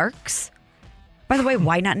baby Parks. By the way,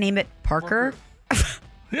 why not name it Parker?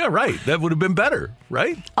 Yeah, right. That would have been better,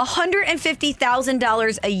 right?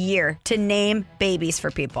 $150,000 a year to name babies for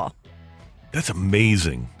people. That's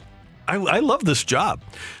amazing. I love this job.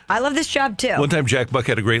 I love this job, too. One time, Jack Buck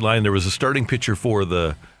had a great line. There was a starting pitcher for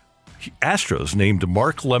the Astros named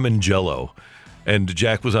Mark Lemongello. And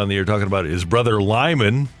Jack was on the air talking about his brother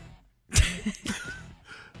Lyman.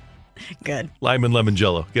 Good. Lyman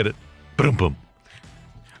Lemongello. Get it? Boom, boom.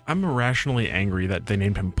 I'm irrationally angry that they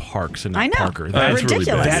named him Parks and I not know. Parker. That's ridiculous.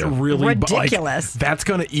 really bad. That really ridiculous. That's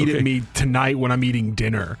going to eat at me tonight when I'm eating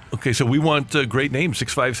dinner. Okay, so we want a great name,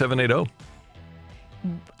 65780.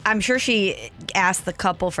 I'm sure she asked the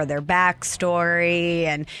couple for their backstory,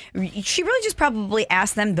 and she really just probably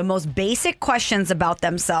asked them the most basic questions about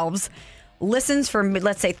themselves, listens for,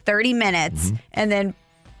 let's say, 30 minutes, and then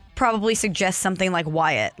probably suggests something like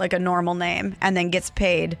Wyatt, like a normal name, and then gets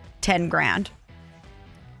paid $10,000.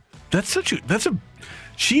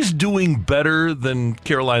 She's doing better than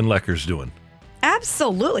Caroline Lecker's doing.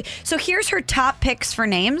 Absolutely. So here's her top picks for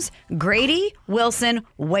names: Grady, Wilson,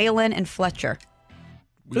 Waylon, and Fletcher.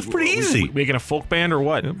 That's pretty easy. Making a folk band or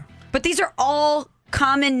what? But these are all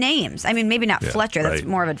common names. I mean, maybe not Fletcher. That's right.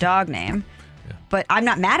 more of a dog name. Yeah. But I'm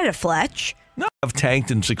not mad at a Fletch. No, have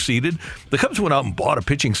tanked and succeeded. The Cubs went out and bought a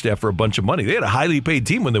pitching staff for a bunch of money. They had a highly paid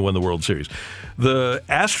team when they won the World Series. The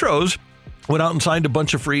Astros went out and signed a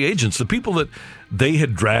bunch of free agents. The people that they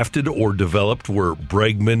had drafted or developed were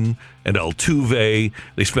Bregman and Altuve.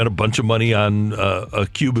 They spent a bunch of money on a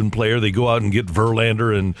Cuban player. They go out and get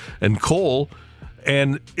Verlander and Cole.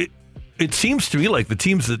 And it seems to me like the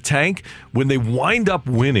teams that tank, when they wind up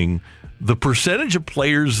winning, the percentage of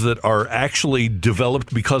players that are actually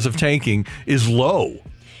developed because of tanking is low.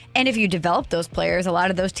 And if you develop those players, a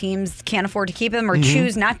lot of those teams can't afford to keep them or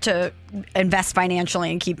choose not to invest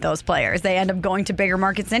financially and keep those players. They end up going to bigger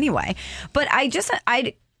markets anyway. But I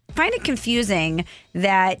find it confusing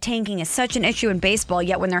that tanking is such an issue in baseball,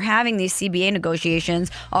 yet when they're having these CBA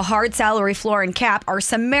negotiations, a hard salary floor and cap are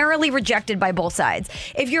summarily rejected by both sides.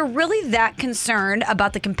 If you're really that concerned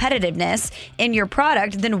about the competitiveness in your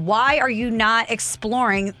product, then why are you not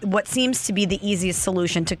exploring what seems to be the easiest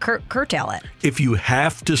solution to curtail it? If you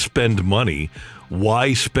have to spend money,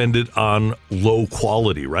 why spend it on low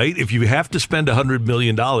quality, right? If you have to spend $100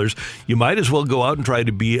 million, you might as well go out and try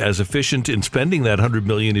to be as efficient in spending that $100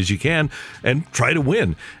 million as you can and try to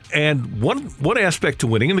win. And one aspect to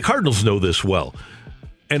winning, and the Cardinals know this well,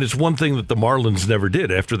 and it's one thing that the Marlins never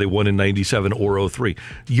did after they won in 97 or 03.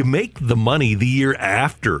 You make the money the year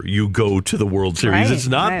after you go to the World Series. Right, it's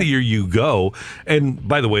not the year you go. And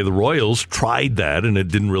by the way, the Royals tried that and it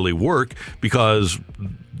didn't really work because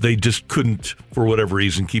they just couldn't, for whatever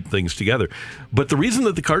reason, keep things together. But the reason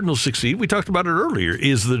that the Cardinals succeed, we talked about it earlier,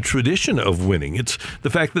 is the tradition of winning. It's the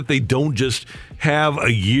fact that they don't just have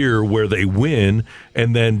a year where they win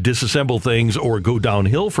and then disassemble things or go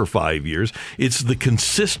downhill for 5 years. It's the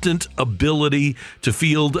consistent ability to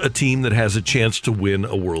field a team that has a chance to win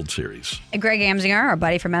a World Series. Greg Amsinger, our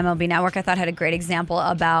buddy from MLB Network, I thought had a great example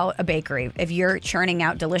about a bakery. If you're churning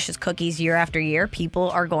out delicious cookies year after year, people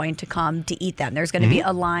are going to come to eat them. There's going to be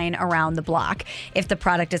a line around the block. If the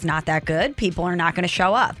product is not that good, people are not going to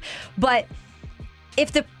show up. But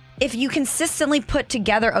if you consistently put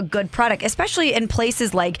together a good product, especially in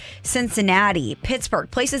places like Cincinnati, Pittsburgh,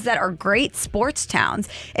 places that are great sports towns,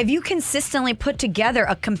 if you consistently put together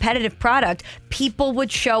a competitive product, people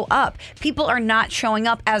would show up. People are not showing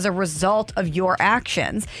up as a result of your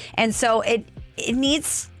actions. And so it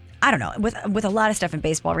needs... I don't know. With a lot of stuff in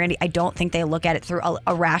baseball, Randy, I don't think they look at it through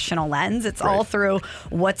a rational lens. It's all through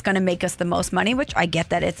what's going to make us the most money, which I get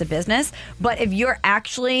that it's a business. But if you're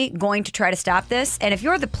actually going to try to stop this, and if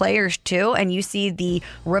you're the players too, and you see the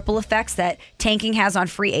ripple effects that tanking has on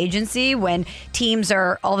free agency when teams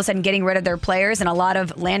are all of a sudden getting rid of their players and a lot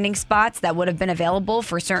of landing spots that would have been available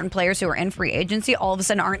for certain players who are in free agency all of a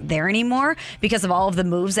sudden aren't there anymore because of all of the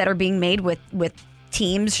moves that are being made with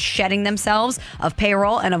teams shedding themselves of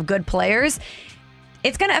payroll and of good players,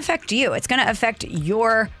 it's going to affect you. It's going to affect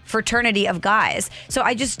your fraternity of guys. So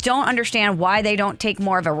I just don't understand why they don't take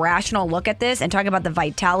more of a rational look at this and talk about the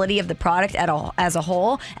vitality of the product as a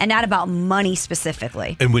whole and not about money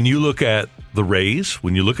specifically. And when you look at the Rays,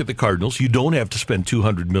 when you look at the Cardinals, you don't have to spend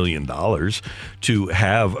 $200 million to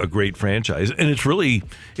have a great franchise. And it's really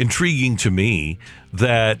intriguing to me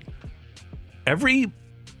that every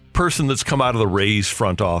person that's come out of the Rays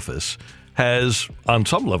front office has, on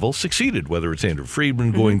some level, succeeded, whether it's Andrew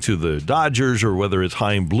Friedman going to the Dodgers or whether it's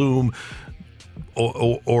Chaim Bloom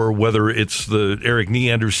or whether it's the Eric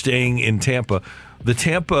Neander staying in Tampa. The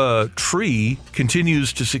Tampa tree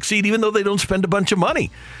continues to succeed even though they don't spend a bunch of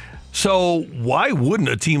money. So why wouldn't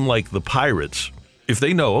a team like the Pirates, if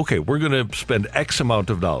they know, okay, we're going to spend X amount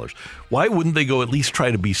of dollars, why wouldn't they go at least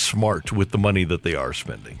try to be smart with the money that they are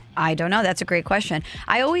spending? I don't know. That's a great question.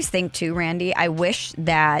 I always think, too, Randy, I wish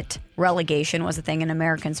that relegation was a thing in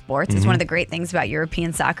American sports. It's one of the great things about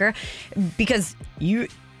European soccer because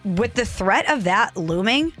with the threat of that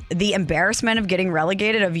looming, the embarrassment of getting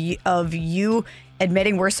relegated, of you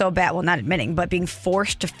admitting we're so bad, well, not admitting, but being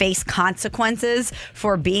forced to face consequences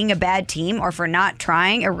for being a bad team or for not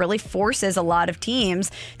trying, it really forces a lot of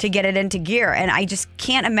teams to get it into gear. And I just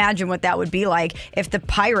can't imagine what that would be like if the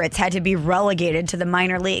Pirates had to be relegated to the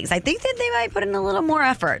minor leagues. I think that they might put in a little more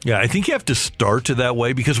effort. Yeah, I think you have to start to that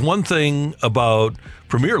way because one thing about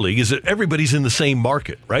Premier League is that everybody's in the same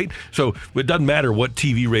market, right? So it doesn't matter what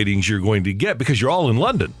TV ratings you're going to get because you're all in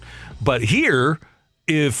London. But here,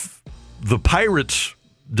 if the Pirates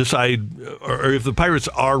decide, or if the Pirates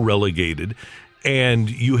are relegated and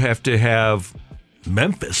you have to have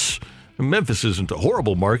Memphis isn't a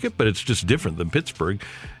horrible market, but it's just different than Pittsburgh.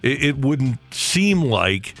 It wouldn't seem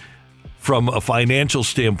like from a financial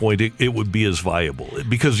standpoint, it would be as viable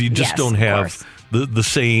because you just don't have the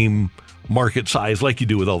same market size like you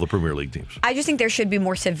do with all the Premier League teams. I just think there should be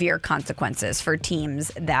more severe consequences for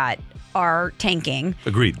teams that are tanking.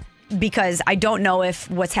 Agreed. Because I don't know if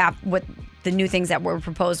what the new things that were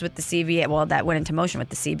proposed with the CBA, well, that went into motion with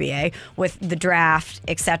the CBA, with the draft,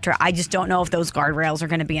 etc. I just don't know if those guardrails are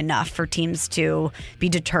going to be enough for teams to be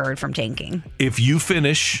deterred from tanking. If you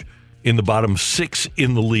finish in the bottom 6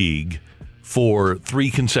 in the league for 3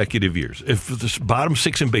 consecutive years, if the bottom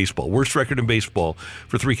 6 in baseball, worst record in baseball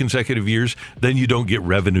for 3 consecutive years, then you don't get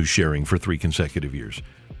revenue sharing for 3 consecutive years.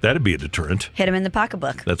 That'd be a deterrent. Hit him in the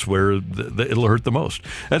pocketbook. That's where it'll hurt the most.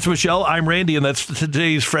 That's Michelle. I'm Randy, and that's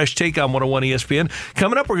today's Fresh Take on 101 ESPN.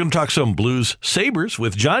 Coming up, we're going to talk some Blues Sabres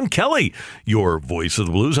with John Kelly, your voice of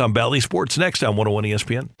the Blues on Bally Sports, next on 101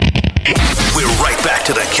 ESPN. We're right back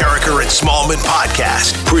to the Carricker and Smallman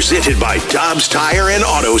podcast, presented by Dobbs Tire and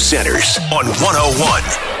Auto Centers on 101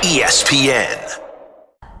 ESPN.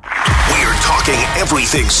 We are talking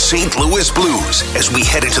everything St. Louis Blues as we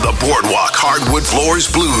head into the Boardwalk Hardwood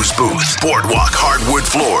Floors Blues booth. Boardwalk Hardwood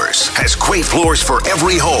Floors has great floors for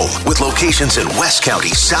every home with locations in West County,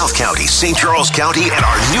 South County, St. Charles County, and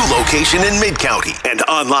our new location in Mid-County. And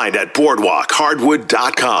online at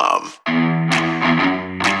boardwalkhardwood.com.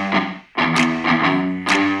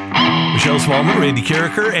 Michelle Smallman, Randy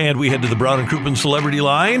Carricker, and we head to the Brown and Crouppen Celebrity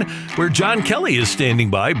Line, where John Kelly is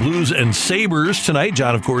standing by. Blues and Sabres tonight.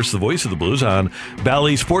 John, of course, the voice of the Blues on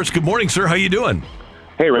Bally Sports. Good morning, sir. How you doing?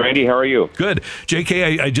 Hey, Randy, how are you? Good.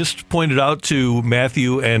 JK, I just pointed out to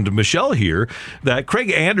Matthew and Michelle here that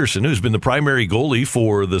Craig Anderson, who's been the primary goalie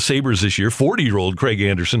for the Sabres this year, 40-year-old Craig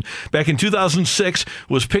Anderson, back in 2006,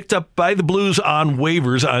 was picked up by the Blues on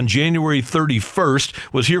waivers on January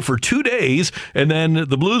 31st, was here for 2 days, and then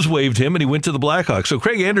the Blues waived him, and he went to the Blackhawks. So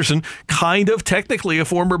Craig Anderson, kind of technically a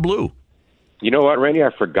former Blue. You know what, Randy?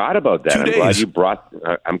 I forgot about that.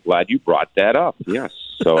 I'm glad you brought that up. Yes.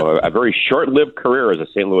 So a very short-lived career as a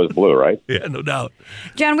St. Louis Blue, right? Yeah, no doubt.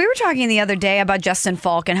 John, we were talking the other day about Justin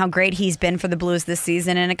Falk and how great he's been for the Blues this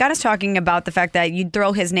season, and it got us talking about the fact that you'd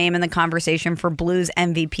throw his name in the conversation for Blues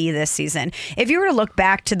MVP this season. If you were to look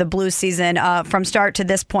back to the Blues season from start to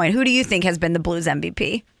this point, who do you think has been the Blues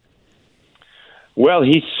MVP? Well,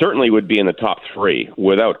 he certainly would be in the top three,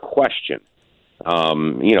 without question.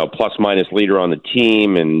 Plus-minus leader on the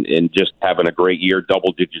team and just having a great year,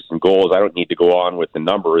 double digits in goals. I don't need to go on with the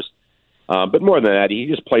numbers. But more than that, he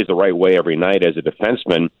just plays the right way every night as a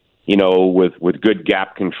defenseman, with good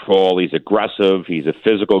gap control. He's aggressive. He's a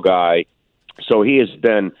physical guy. So he has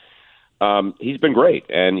been he's been great.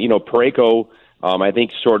 And, Parayko, I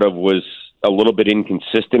think sort of was a little bit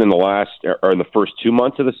inconsistent in the first 2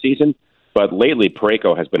 months of the season. But lately,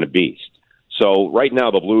 Parayko has been a beast. So right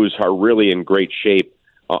now, the Blues are really in great shape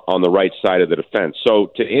on the right side of the defense.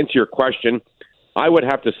 So to answer your question, I would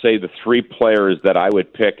have to say the three players that I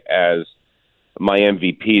would pick as my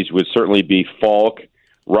MVPs would certainly be Falk,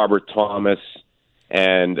 Robert Thomas,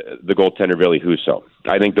 and the goaltender Ville Husso.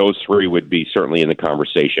 I think those three would be certainly in the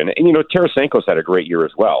conversation. And, Tarasenko's had a great year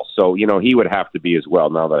as well. So, he would have to be as well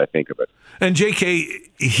now that I think of it. And JK,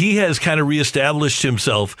 he has kind of reestablished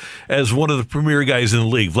himself as one of the premier guys in the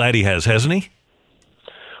league. Vladdy has, hasn't he?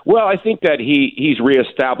 Well, I think that he's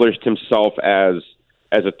reestablished himself as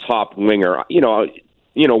a top winger.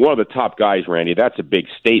 One of the top guys, Randy, that's a big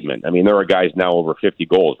statement. I mean, there are guys now over 50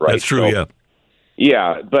 goals, right? That's true, yeah.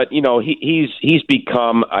 Yeah, but he's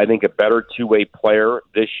become, I think, a better two-way player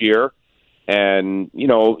this year, and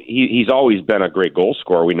he's always been a great goal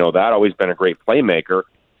scorer. We know that. Always been a great playmaker,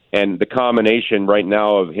 and the combination right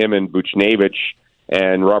now of him and Buchnevich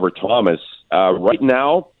and Robert Thomas. Right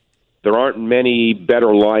now, there aren't many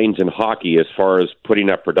better lines in hockey as far as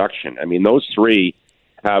putting up production. I mean, those three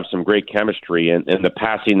have some great chemistry, and the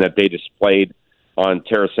passing that they displayed on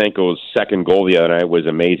Tarasenko's second goal the other night was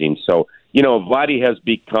amazing. So. Vladdy has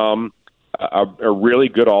become a really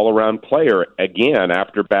good all-around player again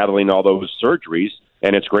after battling all those surgeries,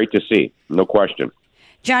 and it's great to see, no question.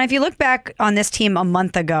 John, if you look back on this team a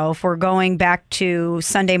month ago, if we're going back to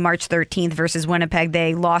Sunday, March 13th versus Winnipeg,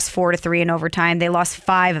 they lost 4-3 in overtime. They lost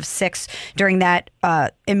 5 of 6 during that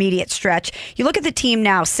immediate stretch. You look at the team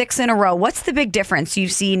now, 6 in a row. What's the big difference you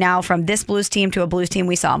see now from this Blues team to a Blues team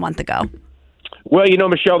we saw a month ago? Well,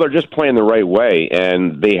 Michelle, they're just playing the right way,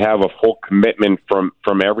 and they have a full commitment from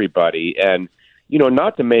everybody. And,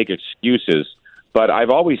 not to make excuses, but I've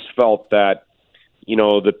always felt that,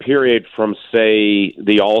 the period from, say,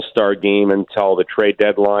 the All-Star game until the trade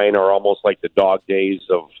deadline are almost like the dog days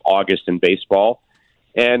of August in baseball.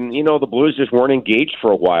 And, the Blues just weren't engaged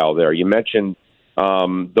for a while there. You mentioned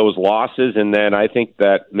those losses, and then I think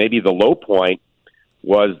that maybe the low point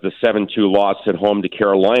was the 7-2 loss at home to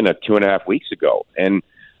Carolina 2.5 weeks ago. And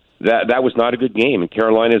that was not a good game. And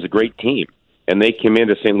Carolina is a great team. And they came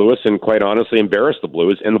into St. Louis and quite honestly embarrassed the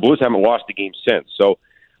Blues. And the Blues haven't lost a game since. So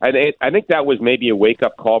I think that was maybe a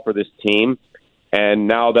wake-up call for this team. And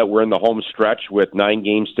now that we're in the home stretch with 9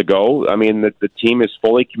 games to go, I mean, the team is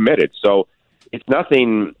fully committed. So it's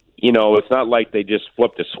nothing, it's not like they just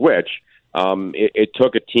flipped a switch. It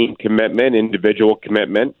took a team commitment, individual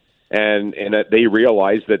commitment. And they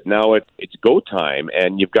realize that now it's go time,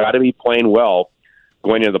 and you've got to be playing well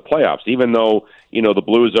going into the playoffs. Even though, the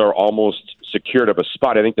Blues are almost secured of a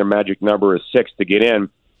spot, I think their magic number is 6 to get in.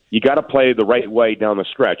 You got to play the right way down the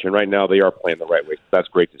stretch, and right now they are playing the right way. That's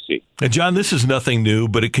great to see. And John, this is nothing new,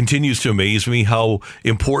 but it continues to amaze me how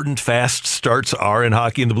important fast starts are in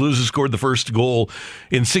hockey. And the Blues have scored the first goal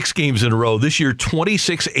in 6 games in a row. This year,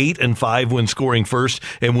 26-8-5 when scoring first,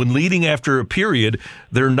 and when leading after a period,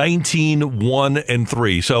 they're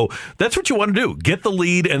 19-1-3. So that's what you want to do. Get the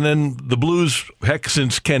lead, and then the Blues, heck,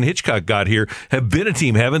 since Ken Hitchcock got here, have been a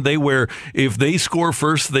team, haven't they, where if they score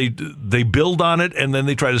first, they build on it, and then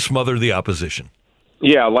they try to smother the opposition.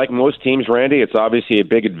 Yeah, like most teams, Randy, it's obviously a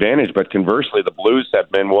big advantage, but conversely, the Blues have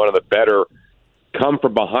been one of the better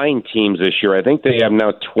come-from-behind teams this year. I think they have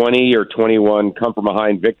now 20 or 21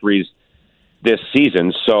 come-from-behind victories this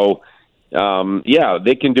season. So,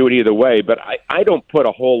 they can do it either way, but I don't put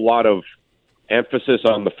a whole lot of emphasis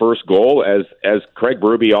on the first goal. As Craig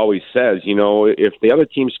Berube always says, if the other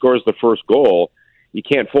team scores the first goal, you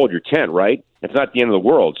can't fold your tent, right? It's not the end of the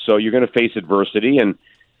world. So you're going to face adversity, and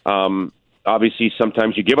obviously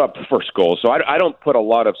sometimes you give up the first goal. So I don't put a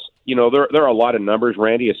lot of, there are a lot of numbers,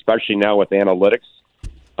 Randy, especially now with analytics.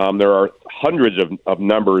 There are hundreds of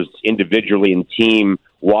numbers individually and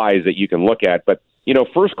team-wise that you can look at. But,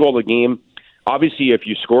 first goal of the game, obviously if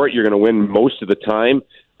you score it, you're going to win most of the time.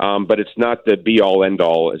 But it's not the be-all,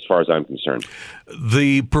 end-all as far as I'm concerned.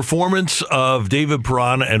 The performance of David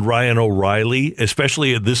Perron and Ryan O'Reilly,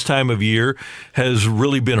 especially at this time of year, has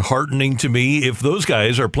really been heartening to me. If those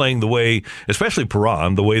guys are playing the way, especially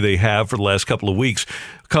Perron, the way they have for the last couple of weeks,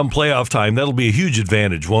 come playoff time, that'll be a huge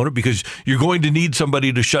advantage, won't it? Because you're going to need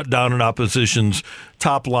somebody to shut down an opposition's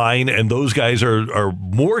top line, and those guys are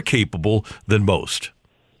more capable than most.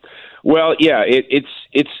 Well, yeah,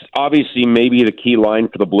 it's obviously maybe the key line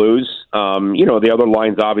for the Blues. The other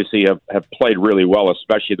lines obviously have played really well,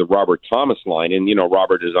 especially the Robert Thomas line. And,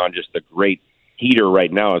 Robert is on just a great heater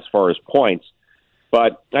right now as far as points.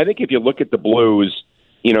 But I think if you look at the Blues,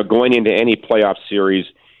 going into any playoff series,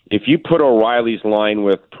 if you put O'Reilly's line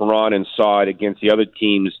with Perron and Saad against the other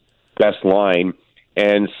team's best line,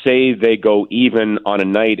 and say they go even on a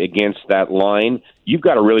night against that line, you've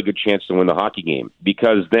got a really good chance to win the hockey game,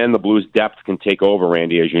 because then the Blues' depth can take over,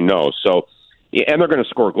 Randy, as you know. So, and they're going to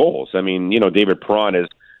score goals. I mean, David Perron is,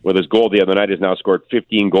 with his goal the other night, has now scored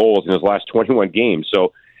 15 goals in his last 21 games.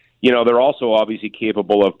 So, they're also obviously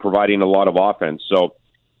capable of providing a lot of offense. So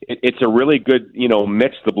it's a really good,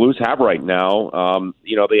 mix the Blues have right now.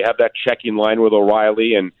 They have that checking line with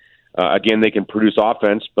O'Reilly, and again, they can produce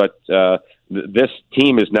offense, but this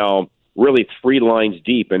team is now really 3 lines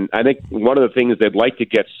deep. And I think one of the things they'd like to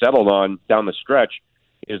get settled on down the stretch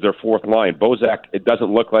is their fourth line. Bozak, it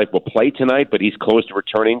doesn't look like will play tonight, but he's close to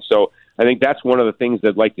returning. So I think that's one of the things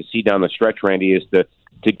they'd like to see down the stretch, Randy, is to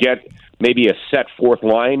get maybe a set fourth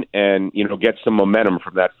line and, get some momentum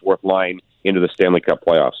from that fourth line into the Stanley Cup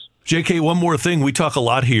playoffs. JK, one more thing. We talk a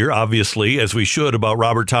lot here, obviously, as we should, about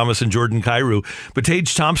Robert Thomas and Jordan Kyrou, but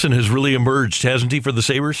Tage Thompson has really emerged, hasn't he, for the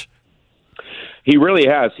Sabres? He really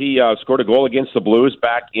has. He scored a goal against the Blues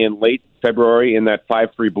back in late February in that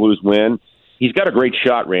 5-3 Blues win. He's got a great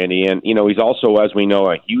shot, Randy, and he's also, as we know,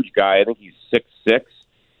 a huge guy. I think he's 6'6".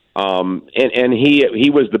 And he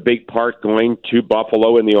was the big part going to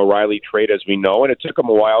Buffalo in the O'Reilly trade, as we know, and it took him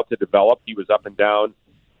a while to develop. He was up and down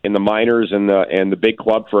in the minors and the big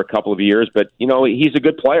club for a couple of years, but he's a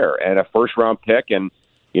good player and a first-round pick, and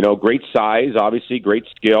great size, obviously, great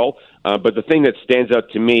skill. But the thing that stands out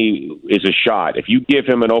to me is a shot. If you give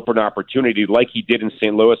him an open opportunity like he did in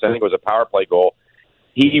St. Louis, I think it was a power play goal,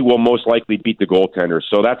 he will most likely beat the goaltender.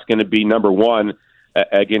 So that's going to be number one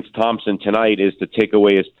against Thompson tonight, is to take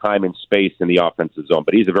away his time and space in the offensive zone.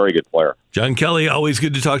 But he's a very good player. John Kelly, always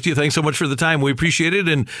good to talk to you. Thanks so much for the time. We appreciate it,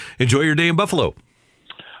 and enjoy your day in Buffalo.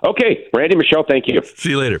 Okay, Randy, Michelle, thank you. See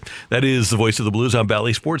you later. That is the voice of the Blues on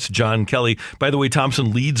Bally Sports, John Kelly. By the way,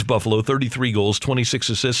 Thompson leads Buffalo, 33 goals, 26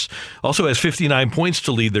 assists, also has 59 points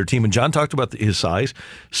to lead their team. And John talked about his size,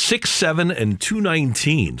 6'7" and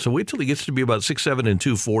 219. So wait till he gets to be about 6'7" and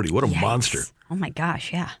 240. What a monster. Oh, my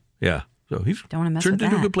gosh, yeah. Yeah, so he's Don't want to mess turned with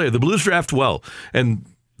into that. a good player. The Blues draft well, and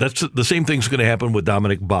that's the same thing's going to happen with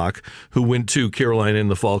Dominic Bach, who went to Carolina in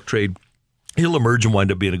the Falk trade. He'll emerge and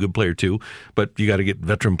wind up being a good player, too. But you got to get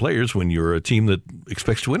veteran players when you're a team that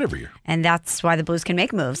expects to win every year. And that's why the Blues can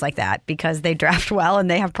make moves like that, because they draft well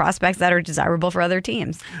and they have prospects that are desirable for other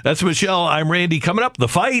teams. That's Michelle. I'm Randy. Coming up, The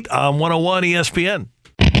Fight on 101 ESPN.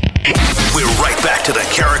 We're right back to the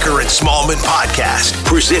Carricker and Smallman podcast,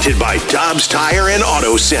 presented by Dobbs Tire and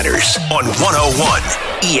Auto Centers on 101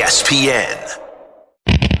 ESPN.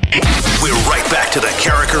 We're right back to the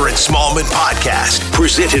Carricker and Smallman podcast,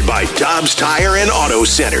 presented by Dobbs Tire and Auto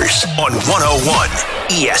Centers on 101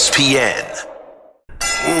 ESPN.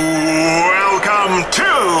 Welcome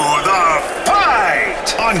to The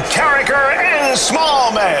Fight on Carricker and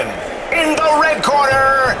Smallman. In the red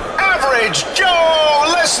corner, Average Joe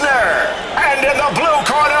Listener. And in the blue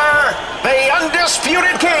corner, the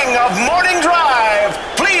undisputed king of morning drive.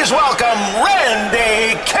 Please welcome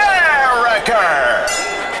Randy Carricker.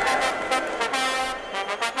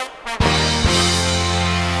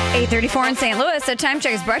 8:34 in St. Louis. A time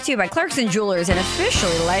check is brought to you by Clarkson Jewelers, an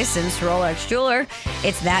officially licensed Rolex jeweler.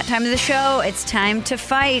 It's that time of the show. It's time to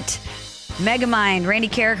fight. Megamind Randy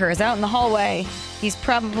Carricker is out in the hallway. He's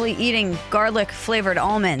probably eating garlic-flavored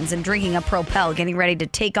almonds and drinking a Propel, getting ready to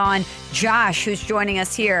take on Josh, who's joining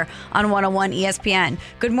us here on 101 ESPN.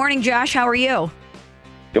 Good morning, Josh. How are you?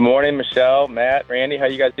 Good morning, Michelle, Matt, Randy. How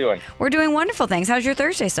you guys doing? We're doing wonderful, thanks. How's your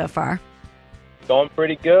Thursday so far? Going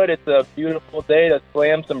pretty good. It's a beautiful day to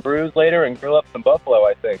slam some brews later and grill up some buffalo,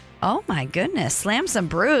 I think. Oh, my goodness. Slam some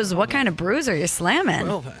brews. What kind of brews are you slamming?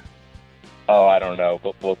 Oh, I don't know.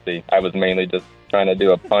 We'll see. I was mainly just trying to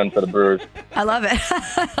do a pun for the Brewers. I love it.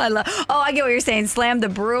 I get what you're saying. Slam the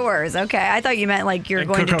Brewers. Okay. I thought you meant like you're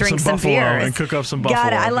going to drink some beers. And cook up some buffalo.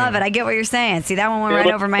 Got it. I love it. I get what you're saying. See, that one went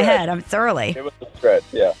right over my head. It's early. It was a stretch,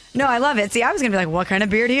 yeah. No, I love it. See, I was going to be like, what kind of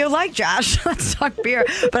beer do you like, Josh? Let's talk beer.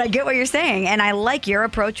 But I get what you're saying, and I like your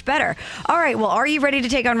approach better. All right. Well, are you ready to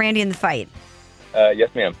take on Randy in the fight?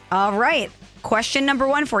 Yes, ma'am. All right. Question number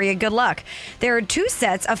 1 for you. Good luck. There are 2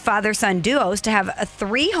 sets of father-son duos to have a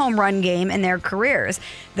 3 home run game in their careers.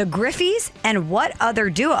 The Griffeys and what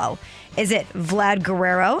other duo? Is it Vlad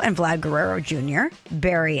Guerrero and Vlad Guerrero Jr.,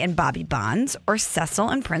 Barry and Bobby Bonds, or Cecil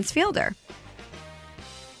and Prince Fielder?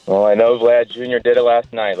 Well, I know Vlad Jr. did it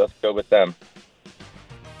last night. Let's go with them.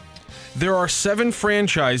 There are 7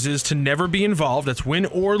 franchises to never be involved, that's win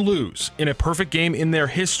or lose, in a perfect game in their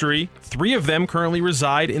history. 3 of them currently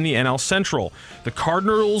reside in the NL Central. The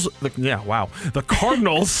Cardinals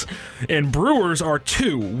and Brewers are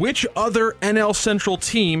 2. Which other NL Central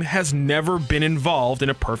team has never been involved in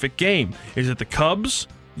a perfect game? Is it the Cubs,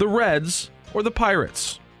 the Reds, or the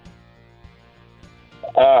Pirates?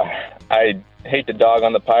 I hate to dog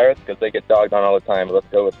on the Pirates because they get dogged on all the time, but let's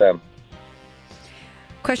go with them.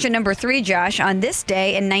 Question number 3, Josh. On this day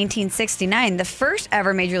in 1969, the first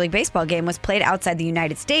ever Major League Baseball game was played outside the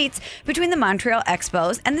United States between the Montreal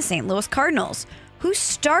Expos and the St. Louis Cardinals. Who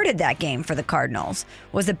started that game for the Cardinals?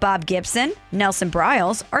 Was it Bob Gibson, Nelson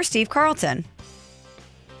Bryles, or Steve Carlton?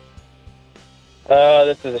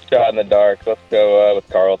 This is a shot in the dark. Let's go with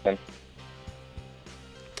Carlton.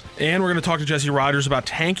 And we're going to talk to Jesse Rogers about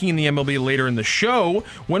tanking in the MLB later in the show.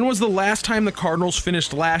 When was the last time the Cardinals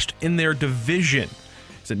finished last in their division?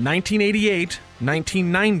 Is it 1988,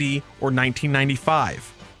 1990, or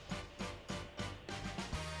 1995?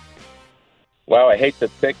 Wow, I hate to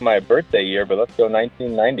pick my birthday year, but let's go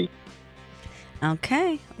 1990.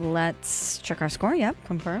 Okay, let's check our score. Yep,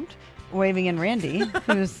 confirmed. Waving in Randy,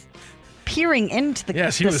 who's peering into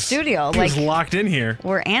the studio. He was locked in here.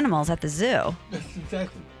 We're animals at the zoo.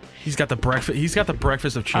 Exactly. He's got the breakfast. He's got the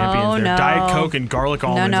breakfast of champions. Oh, there. No. Diet Coke and garlic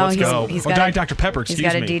almonds. No, Let's go. Diet Dr Pepper. He's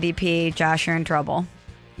got a DDP. Josh, you're in trouble.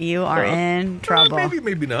 You are in trouble.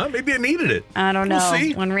 Maybe not. Maybe I needed it. I don't know. We'll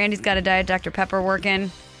see. When Randy's got a Diet Dr Pepper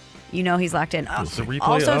working, you know he's locked in. Also,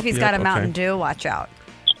 up? if he's got a Mountain Dew, watch out.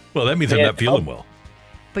 Well, that means I'm not feeling well.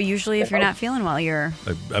 But usually, if you're not feeling well,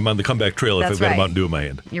 I'm on the comeback trail if I've got a Mountain Dew in my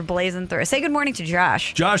hand. You're blazing through. Say good morning to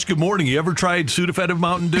Josh. Josh, good morning. You ever tried Sudafed of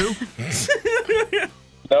Mountain Dew?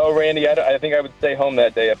 No, Randy, I think I would stay home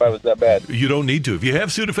that day if I was that bad. You don't need to. If you have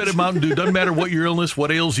Sudafed of Mountain Dew, doesn't matter what your illness, what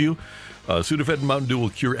ails you, Sudafed of Mountain Dew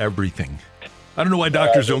will cure everything. I don't know why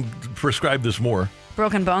doctors don't prescribe this more.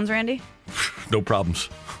 Broken bones, Randy? No problems.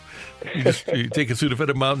 You take a Sudafed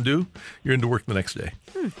of Mountain Dew, you're into work the next day.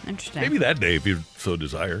 Interesting. Maybe that day if you so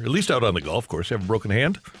desire. At least out on the golf course. You have a broken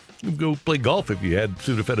hand, you can go play golf if you had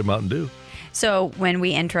Sudafed of Mountain Dew. So when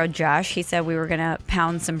we introed Josh, he said we were going to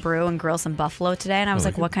pound some brew and grill some buffalo today. And I was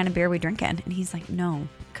like, what kind of beer are we drinking? And he's like, no,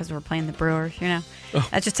 because we're playing the Brewers,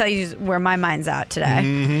 That just tells you where my mind's at today.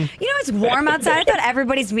 Mm-hmm. It's warm outside. I thought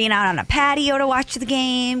everybody's being out on a patio to watch the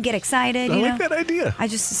game, get excited. I like that idea. I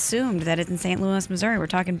just assumed that it's in St. Louis, Missouri. We're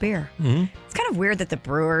talking beer. Mm-hmm. It's kind of weird that the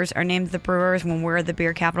Brewers are named the Brewers when we're the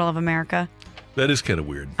beer capital of America. That is kind of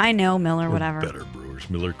weird. I know, Miller, whatever. Better Brewers,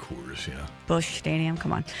 Miller Coors, yeah. Busch Stadium,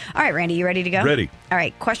 come on. All right, Randy, you ready to go? Ready. All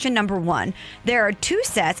right, question number 1. There are 2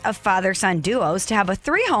 sets of father-son duos to have a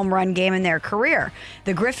 3 home run game in their career.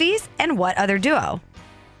 The Griffeys and what other duo?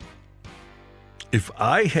 If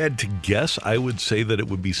I had to guess, I would say that it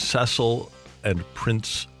would be Cecil and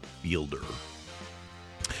Prince Fielder.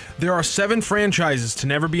 There are 7 franchises to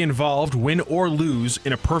never be involved, win or lose,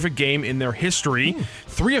 in a perfect game in their history.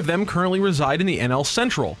 3 of them currently reside in the NL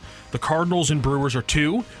Central. The Cardinals and Brewers are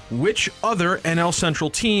 2. Which other NL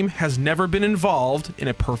Central team has never been involved in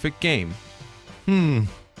a perfect game?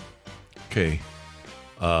 Okay.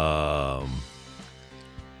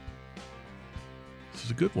 This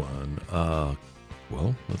is a good one.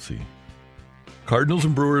 Well, let's see. Cardinals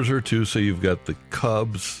and Brewers are 2, so you've got the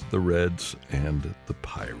Cubs, the Reds, and the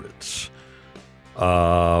Pirates.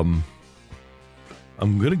 I'm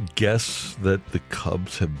going to guess that the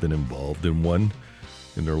Cubs have been involved in one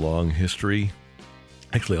in their long history.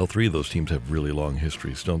 Actually, all 3 of those teams have really long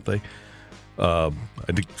histories, don't they? I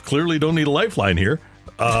clearly don't need a lifeline here.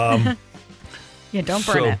 Yeah, don't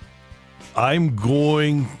burn it. I'm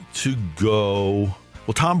going to go...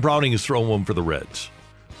 Well, Tom Browning is throwing one for the Reds,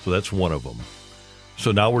 so that's one of them.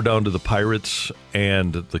 So now we're down to the Pirates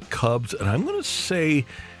and the Cubs. And I'm going to say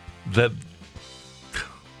that...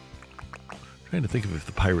 I'm trying to think of if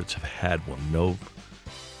the Pirates have had one. No.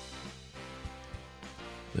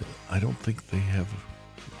 I don't think they have.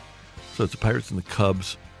 So it's the Pirates and the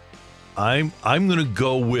Cubs. I'm going to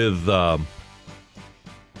go with... I'm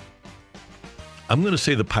going to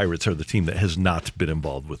say the Pirates are the team that has not been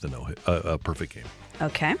involved with a perfect game.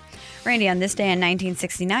 Okay. Randy, on this day in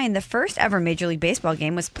 1969, the first ever Major League Baseball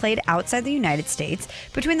game was played outside the United States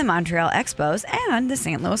between the Montreal Expos and the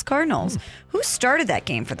St. Louis Cardinals. Who started that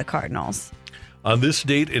game for the Cardinals? On this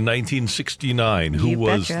date in 1969, who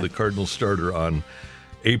was the Cardinals starter on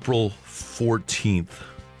April 14th?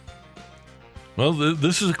 Well,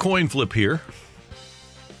 this is a coin flip here.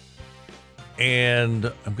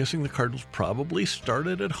 And I'm guessing the Cardinals probably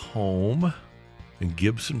started at home, and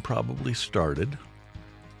Gibson probably started.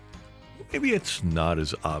 Maybe it's not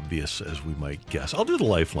as obvious as we might guess. I'll do the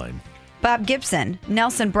lifeline. Bob Gibson,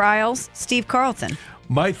 Nelson Briles, Steve Carlton.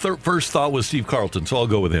 My first thought was Steve Carlton, so I'll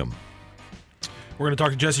go with him. We're going to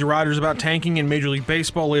talk to Jesse Rogers about tanking in Major League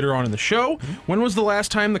Baseball later on in the show. When was the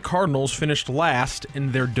last time the Cardinals finished last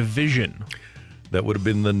in their division? That would have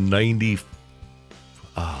been the 90...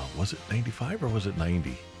 was it 95 or was it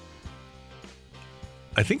 90?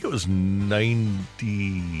 I think it was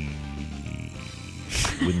 90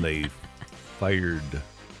 when they fired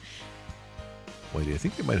Whitey. I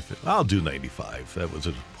think they might have... I'll do 95. That was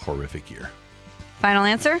a horrific year. Final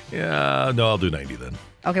answer? Yeah, no, I'll do 90 then.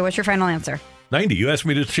 Okay, what's your final answer? 90. You asked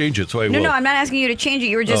me to change it, so I will. No, I'm not asking you to change it.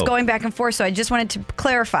 You were just going back and forth, so I just wanted to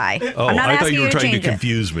clarify. Oh, I'm not I thought asking you were to trying to change it.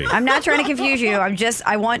 confuse me. I'm not trying to confuse you.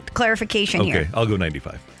 I want clarification here. Okay, I'll go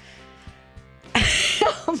 95.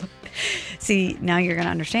 See, now you're going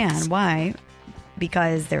to understand why.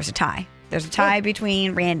 Because there's a tie. There's a tie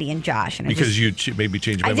between Randy and Josh. And because you made me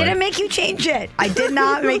change my mind. I didn't make you change it. I did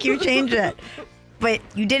not make you change it. But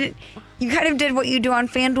you didn't. You kind of did what you do on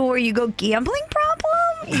FanDuel where you go gambling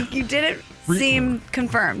problem. You didn't seem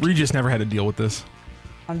confirmed. We just never had to deal with this.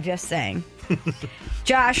 I'm just saying.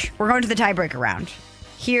 Josh, we're going to the tiebreaker round.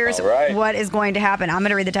 Here's right. what is going to happen. I'm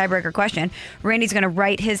going to read the tiebreaker question. Randy's going to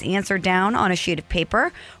write his answer down on a sheet of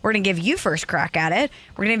paper. We're going to give you first crack at it.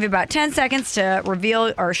 We're going to give you about 10 seconds to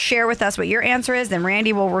reveal or share with us what your answer is. Then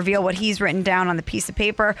Randy will reveal what he's written down on the piece of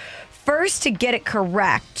paper. First to get it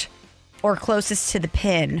correct or closest to the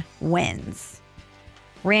pin wins.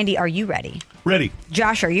 Randy, are you ready? Ready.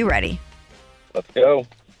 Josh, are you ready? Let's go.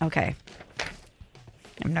 Okay.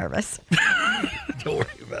 I'm nervous. Don't worry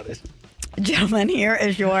about it. Gentlemen, here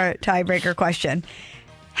is your tiebreaker question.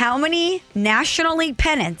 How many National League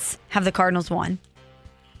pennants have the Cardinals won?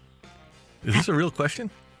 Is this a real question?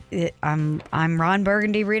 I'm Ron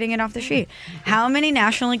Burgundy reading it off the sheet. How many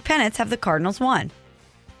National League pennants have the Cardinals won?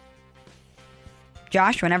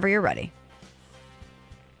 Josh, whenever you're ready.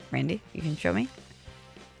 Randy, you can show me.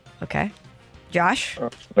 Okay. Josh? Oh,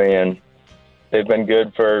 man, they've been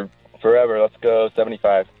good for forever. Let's go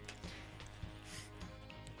 75.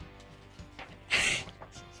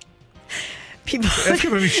 That's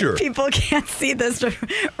gonna be sure. People can't see this.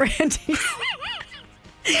 Randy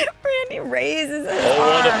raises his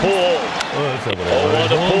arms. The pool. Oh, that's not what I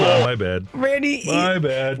wanted. Hold on, my bad. Randy. My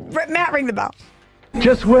bad. Matt, ring the bell.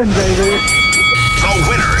 Just win, baby. The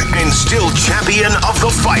winner and still champion of the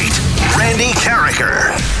fight, Randy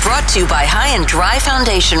Carricker. Brought to you by High and Dry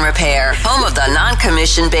Foundation Repair, home of the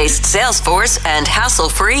non-commission-based sales force and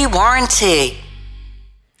hassle-free warranty.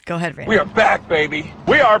 Go ahead, Randy. We are back, baby.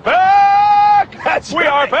 We are back. We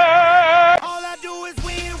are back. All I do is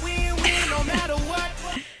win, no matter what.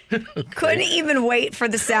 Couldn't even wait for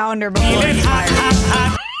the sounder before he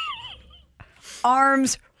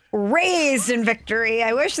arms raised in victory.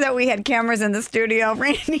 I wish that we had cameras in the studio.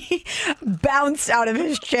 Randy bounced out of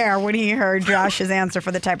his chair when he heard Josh's answer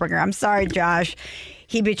for the tiebreaker. I'm sorry, Josh.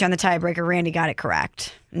 He beat you on the tiebreaker. Randy got it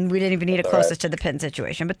correct. And we didn't even need it closest to the pin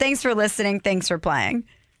situation. But thanks for listening. Thanks for playing.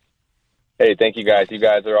 Hey, thank you guys. You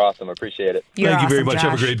guys are awesome. Appreciate it. Thank you very awesome, much. Josh.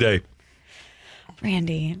 Have a great day.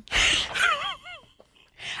 Randy.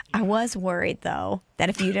 I was worried, though, that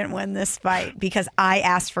if you didn't win this fight, because I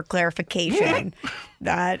asked for clarification,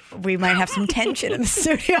 that we might have some tension in the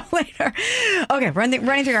studio later. Okay, running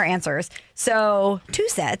through our answers. So 2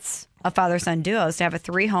 sets of father-son duos to have a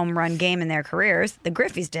 3-home run game in their careers. The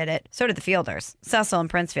Griffeys did it. So did the Fielders, Cecil and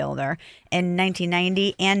Prince Fielder, in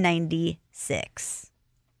 1990 and 96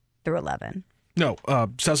 through 11. No,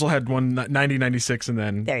 Cecil had one 90, 96, and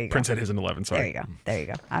then There you go. Prince had his in 11. Sorry. There you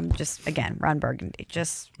go. I'm just, again, Ron Burgundy,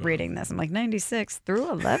 just reading this. I'm like, 96 through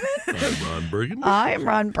 11? Ron Burgundy? I'm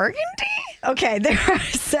Ron Burgundy? Okay, there are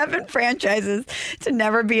 7 franchises to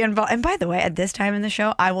never be involved. And by the way, at this time in the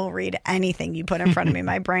show, I will read anything you put in front of me.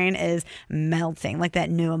 My brain is melting, like that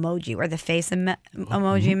new emoji where the face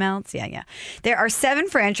emoji melts. Yeah. There are 7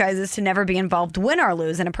 franchises to never be involved, win or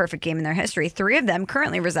lose, in a perfect game in their history. 3 of them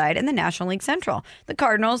currently reside in the National League Central. The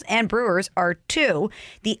Cardinals and Brewers are 2.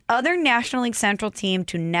 The other National League Central team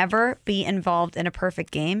to never be involved in a perfect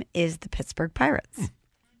game is the Pittsburgh Pirates.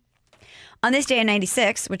 On this day in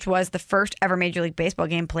 96, which was the first ever Major League Baseball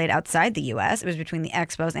game played outside the U.S., it was between the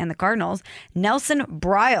Expos and the Cardinals. Nelson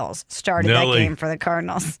Bryles started that game for the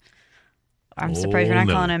Cardinals. I'm surprised you're not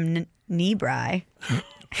calling him Nebry.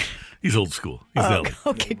 He's old school. He's Nelly.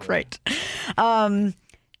 Okay, great. The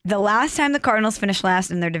last time the Cardinals finished last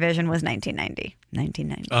in their division was 1990.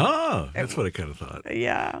 1990. Ah, that's what I kind of thought.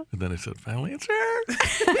 Yeah. And then I said, final answer.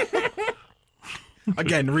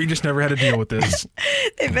 Again, Regis never had to deal with this.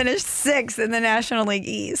 They finished 6th in the National League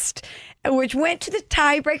East, which went to the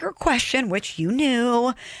tiebreaker question, which you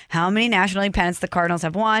knew. How many National League pennants the Cardinals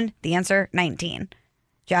have won? The answer, 19.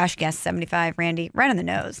 Josh guessed 75. Randy, right on the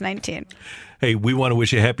nose, 19. Hey, we want to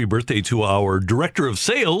wish a happy birthday to our director of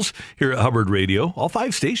sales here at Hubbard Radio. All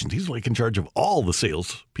 5 stations. He's like in charge of all the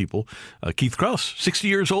sales people. Keith Krause, 60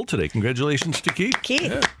 years old today. Congratulations to Keith.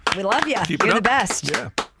 Keith, we love you. Keep You're it the up. best. Yeah.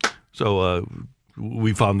 So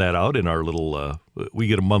we found that out in our little, we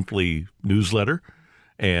get a monthly newsletter,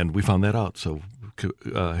 and we found that out. So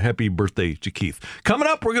happy birthday to Keith. Coming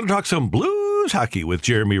up, we're going to talk some Blues hockey with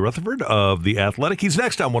Jeremy Rutherford of The Athletic. He's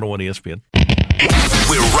next on 101 ESPN.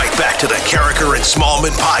 We're right back to the Carricker and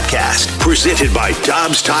Smallman podcast, presented by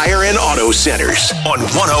Dobbs Tire and Auto Centers on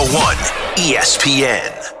 101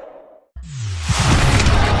 ESPN.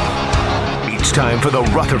 It's time for the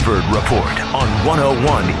Rutherford Report on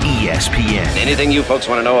 101 ESPN. Anything you folks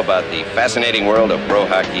want to know about the fascinating world of pro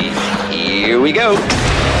hockey, here we go.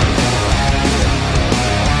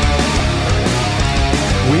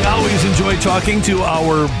 We always enjoy talking to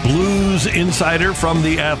our Blues insider from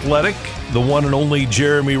The Athletic, the one and only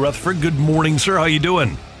Jeremy Rutherford. Good morning, sir. How you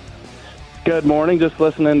doing? Good morning. Just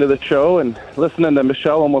listening to the show and listening to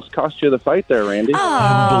Michelle almost cost you the fight there, Randy.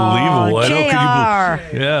 Unbelievable. I know.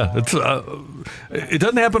 JR. Yeah, it's it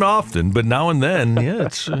doesn't happen often, but now and then, yeah,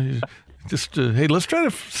 it's just hey, let's try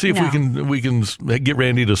to see if we can get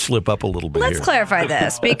Randy to slip up a little bit. Let's here. clarify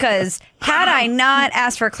this, because had I not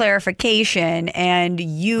asked for clarification and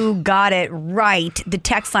you got it right, the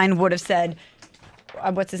text line would have said,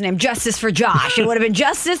 what's his name? Justice for Josh. It would have been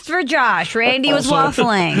justice for Josh. Randy was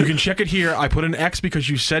waffling. You can check it here. I put an X because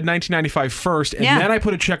you said 1995 first, and then I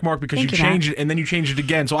put a check mark because you changed it, and then you changed it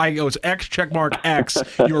again. So I go, it's X, check mark, X.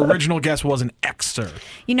 Your original guess was an X, sir.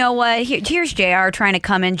 You know what? Here's JR trying to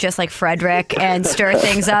come in just like Frederick and stir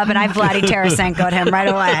things up, and I Vladdy Tarasenko'd him right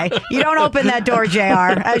away. You don't open that door,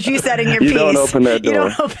 JR, as you said in your piece. You don't open that door. You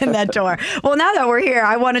don't open that door. Well, now that we're here,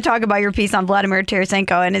 I want to talk about your piece on Vladimir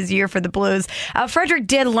Tarasenko and his year for the Blues. Frederick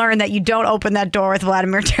did learn that you don't open that door with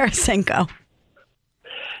Vladimir Tarasenko.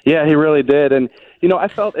 Yeah, he really did. And, I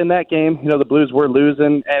felt in that game, the Blues were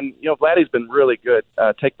losing. And, Vladdy's been really good.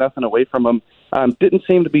 Take nothing away from him. Didn't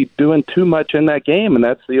seem to be doing too much in that game. And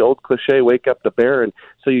that's the old cliche, wake up the bear. And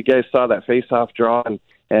so you guys saw that face-off draw.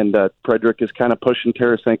 And Frederick is kind of pushing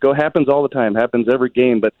Tarasenko. Happens all the time. Happens every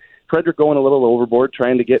game. But Frederick going a little overboard,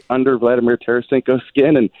 trying to get under Vladimir Tarasenko's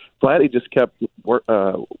skin, and Vladdy just kept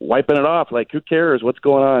wiping it off, like, who cares, what's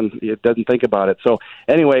going on? He doesn't think about it. So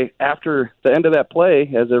anyway, after the end of that play,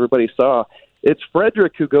 as everybody saw, it's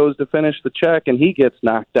Frederick who goes to finish the check, and he gets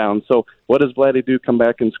knocked down. So what does Vladdy do? Come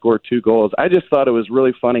back and score 2 goals. I just thought it was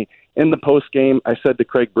really funny. In the postgame, I said to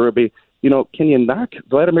Craig Berube, can you knock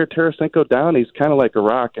Vladimir Tarasenko down? He's kind of like a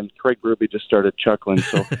rock. And Craig Berube just started chuckling.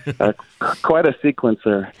 So quite a sequence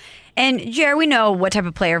there. And, Jerry, we know what type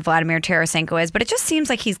of player Vladimir Tarasenko is, but it just seems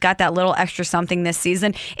like he's got that little extra something this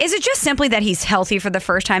season. Is it just simply that he's healthy for the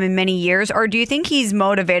first time in many years, or do you think he's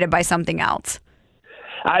motivated by something else?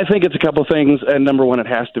 I think it's a couple things, and number one, it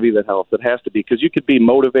has to be the health. It has to be, because you could be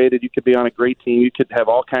motivated, you could be on a great team, you could have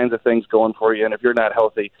all kinds of things going for you, and if you're not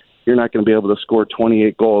healthy, you're not going to be able to score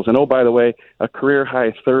 28 goals. And, oh, by the way, a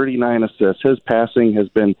career-high 39 assists. His passing has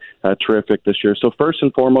been terrific this year. So first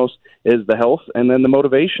and foremost is the health, and then the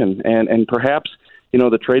motivation. And perhaps,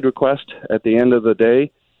 the trade request at the end of the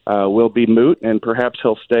day will be moot, and perhaps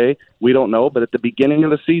he'll stay. We don't know. But at the beginning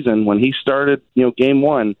of the season, when he started, game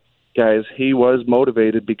 1, guys, he was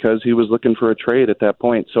motivated because he was looking for a trade at that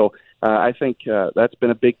point. So I think that's been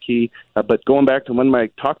a big key. But going back to when I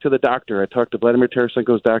talked to the doctor, I talked to Vladimir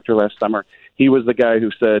Tarasenko's doctor last summer. He was the guy who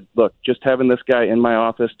said, look, just having this guy in my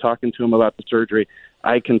office, talking to him about the surgery,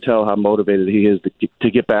 I can tell how motivated he is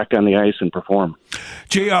to get back on the ice and perform.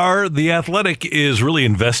 JR, The Athletic is really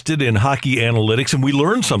invested in hockey analytics, and we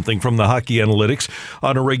learn something from the hockey analytics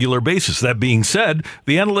on a regular basis. That being said,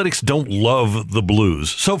 the analytics don't love the Blues.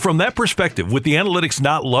 So from that perspective, with the analytics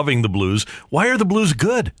not loving the Blues, why are the Blues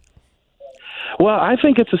good? Well, I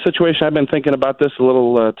think it's a situation. I've been thinking about this a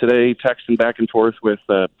little today, texting back and forth with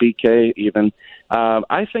BK even.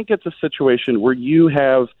 I think it's a situation where you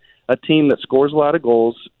have a team that scores a lot of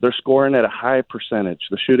goals. They're scoring at a high percentage.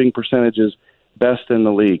 The shooting percentage is best in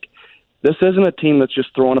the league. This isn't a team that's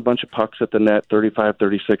just throwing a bunch of pucks at the net, 35,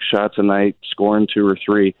 36 shots a night, scoring 2 or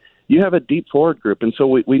 3. You have a deep forward group. And so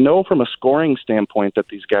we know from a scoring standpoint that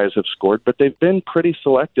these guys have scored, but they've been pretty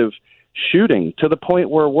selective shooting to the point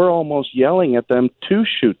where we're almost yelling at them to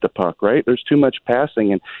shoot the puck, right? There's too much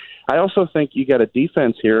passing. And I also think you got a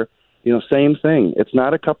defense here. Same thing. It's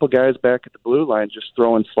not a couple guys back at the blue line just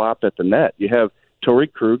throwing slop at the net. You have Torrey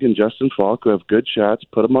Krug and Justin Falk who have good shots,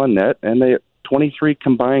 put them on net, and they have 23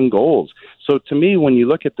 combined goals. So to me, when you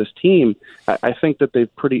look at this team, I think that they've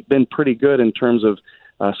been pretty good in terms of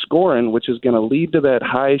scoring, which is going to lead to that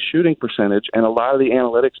high shooting percentage. And a lot of the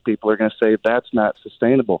analytics people are going to say that's not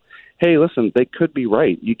sustainable. Hey, listen, they could be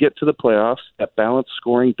right. You get to the playoffs, that balanced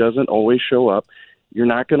scoring doesn't always show up. You're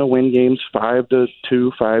not going to win games 5-2,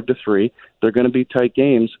 5-3. They're going to be tight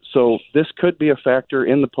games. So this could be a factor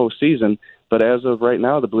in the postseason. But as of right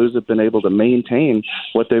now, the Blues have been able to maintain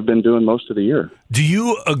what they've been doing most of the year. Do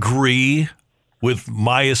you agree with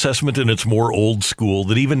my assessment, and it's more old school,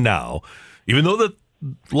 that even now, even though the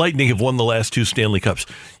Lightning have won the last 2 Stanley Cups,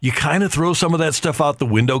 you kind of throw some of that stuff out the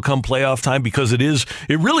window come playoff time because it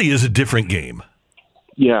really is a different game?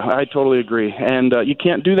 Yeah, I totally agree. And you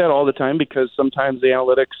can't do that all the time because sometimes the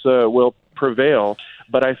analytics will prevail.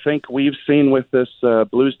 But I think we've seen with this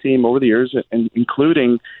Blues team over the years, and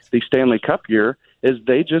including the Stanley Cup year, is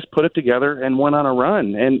they just put it together and went on a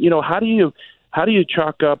run. And, how do you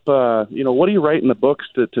chalk up, what do you write in the books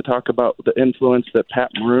to talk about the influence that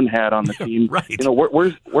Pat Maroon had on the team? Right.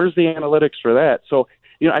 Where's the analytics for that? So,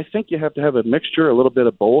 I think you have to have a mixture, a little bit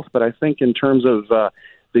of both. But I think in terms of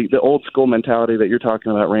the old school mentality that you're talking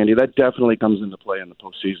about, Randy, that definitely comes into play in the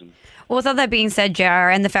postseason. Well, with all that being said, JR,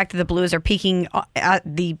 and the fact that the Blues are peaking at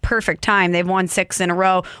the perfect time, they've won 6 in a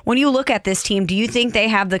row. When you look at this team, do you think they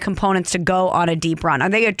have the components to go on a deep run? Are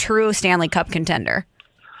they a true Stanley Cup contender?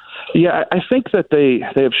 Yeah, I think that they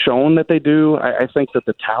have shown that they do. I think that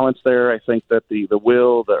the talent's there. I think that the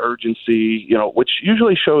will, the urgency, which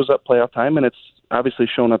usually shows up playoff time, and it's obviously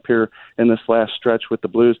shown up here in this last stretch with the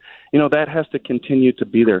Blues, that has to continue to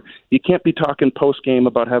be there. You can't be talking post-game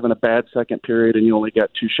about having a bad second period and you only got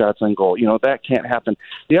 2 shots on goal. That can't happen.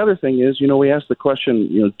 The other thing is, we asked the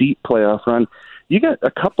question, deep playoff run. You got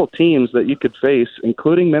a couple teams that you could face,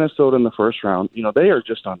 including Minnesota in the first round. They are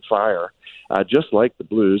just on fire. Just like the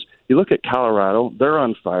Blues. You look at Colorado, they're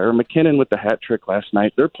on fire. McKinnon with the hat trick last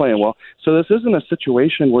night, they're playing well. So this isn't a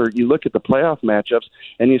situation where you look at the playoff matchups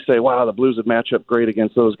and you say, wow, the Blues would match up great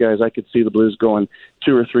against those guys. I could see the Blues going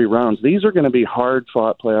 2 or 3 rounds. These are going to be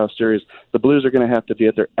hard-fought playoff series. The Blues are going to have to be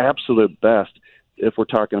at their absolute best if we're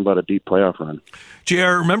talking about a deep playoff run.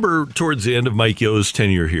 JR, remember towards the end of Mike Yo's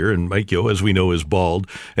tenure here, and Mike Yo, as we know, is bald,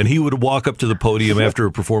 and he would walk up to the podium after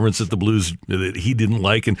a performance that the Blues that he didn't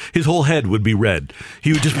like, and his whole head would be red.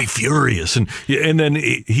 He would just be furious, and then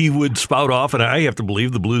he would spout off, and I have to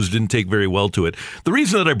believe the Blues didn't take very well to it. The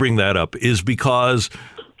reason that I bring that up is because,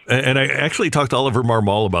 and I actually talked to Oliver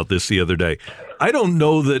Marmol about this the other day, I don't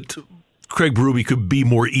know that Craig Berube could be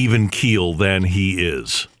more even keel than he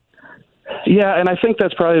is. Yeah, and I think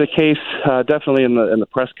that's probably the case. Definitely in the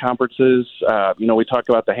press conferences. We talk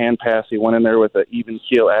about the hand pass. He went in there with an even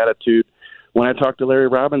keel attitude. When I talked to Larry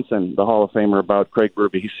Robinson, the Hall of Famer, about Craig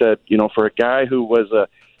Berube, he said, for a guy who was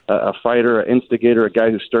a fighter, an instigator, a guy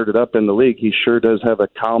who stirred it up in the league, he sure does have a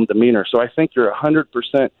calm demeanor. So I think you're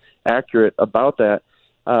 100% accurate about that.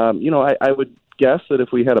 I would guess that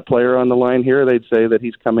if we had a player on the line here, they'd say that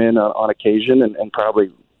he's come in on occasion and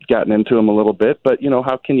probably gotten into him a little bit, but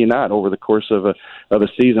how can you not over the course of a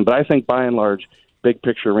season? But I think by and large, big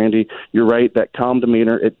picture, Randy, you're right. That calm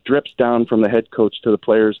demeanor, it drips down from the head coach to the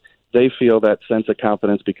players. They feel that sense of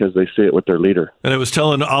confidence because they see it with their leader. And I was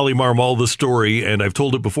telling Ollie Marmol the story, and I've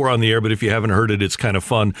told it before on the air, but if you haven't heard it, it's kind of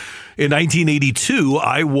fun. In 1982,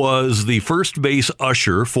 I was the first base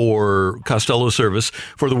usher for Costello Service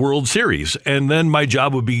for the World Series. And then my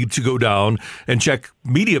job would be to go down and check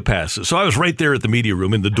media passes. So I was right there at the media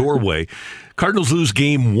room in the doorway. Cardinals lose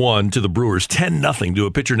game 1 to the Brewers, 10-0 to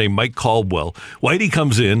a pitcher named Mike Caldwell. Whitey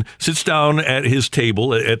comes in, sits down at his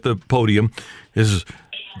table at the podium, is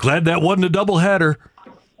glad that wasn't a doubleheader.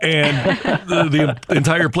 and the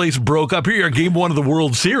entire place broke up. Here, game one of the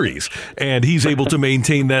World Series, and he's able to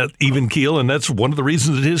maintain that even keel, and that's one of the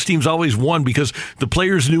reasons that his team's always won, because the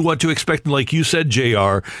players knew what to expect, and like you said,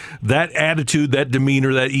 JR, that attitude, that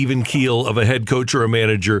demeanor, that even keel of a head coach or a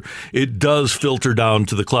manager, it does filter down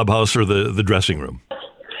to the clubhouse or the dressing room.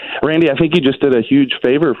 Randy, I think you just did a huge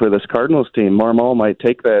favor for this Cardinals team. Marmol might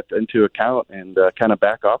take that into account and kind of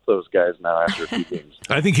back off those guys now after a few games.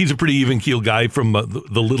 I think he's a pretty even-keel guy from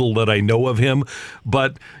the little that I know of him,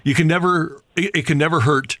 but it can never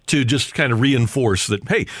hurt to just kind of reinforce that,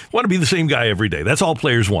 hey, I want to be the same guy every day. That's all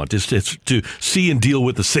players want, is to see and deal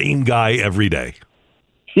with the same guy every day.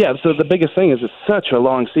 Yeah, so the biggest thing is it's such a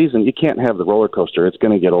long season. You can't have the roller coaster. It's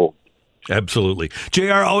going to get old. Absolutely.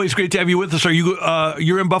 JR, always great to have you with us. Are you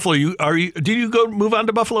you're in Buffalo? Did you move on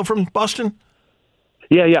to Buffalo from Boston?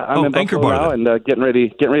 Yeah. I'm in Anchor Buffalo Bar, now and getting ready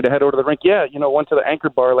to head over to the rink. Yeah, went to the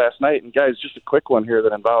Anchor Bar last night. And guys, just a quick one here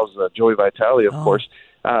that involves Joey Vitale, of course.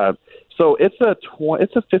 So it's a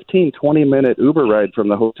 15-20 minute Uber ride from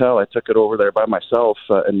the hotel. I took it over there by myself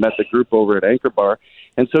and met the group over at Anchor Bar.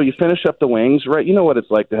 And so you finish up the wings, right? You know what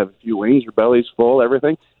it's like to have a few wings, your belly's full,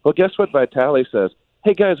 everything. Well, guess what Vitale says?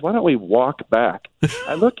 Hey guys, why don't we walk back?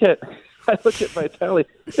 I look at Vitale.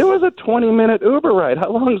 It was a 20-minute Uber ride. How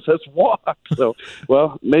long is this walk? So,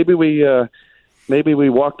 well, maybe we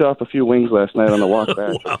walked off a few wings last night on the walk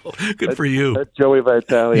back. Wow, good for you. That's Joey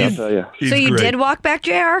Vitale, I'll tell you. So you did walk back,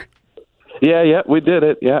 JR? Yeah, we did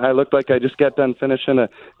it. Yeah, I looked like I just got done finishing a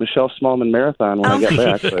Michelle Smallman marathon when I got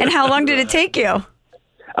back. But. And how long did it take you?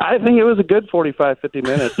 I think it was a good 45, 50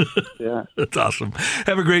 minutes. Yeah. That's awesome.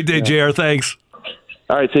 Have a great day, JR. Thanks.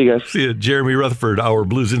 All right, see you guys. See you. Jeremy Rutherford, our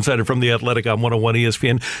Blues insider from The Athletic on 101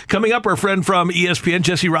 ESPN. Coming up, our friend from ESPN,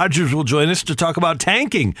 Jesse Rogers, will join us to talk about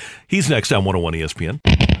tanking. He's next on 101 ESPN.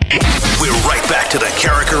 We're right back to the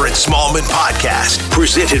Carricker and Smallman podcast,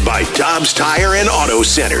 presented by Dobbs Tire and Auto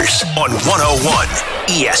Centers on 101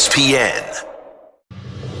 ESPN.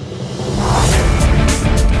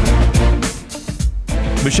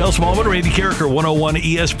 Michelle Smallman, Randy Carricker, 101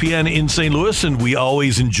 ESPN in St. Louis, and we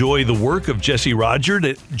always enjoy the work of Jesse Rogers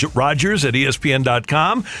at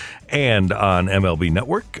ESPN.com and on MLB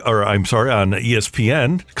Network, on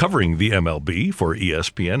ESPN, covering the MLB for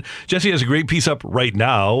ESPN. Jesse has a great piece up right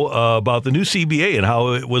now about the new CBA and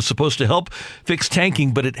how it was supposed to help fix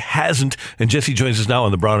tanking, but it hasn't. And Jesse joins us now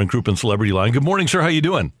on the Brown and Crouppen Celebrity Line. Good morning, sir. How you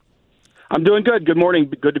doing? I'm doing good. Good morning.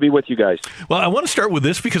 Good to be with you guys. Well, I want to start with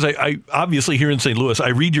this because I obviously here in St. Louis, I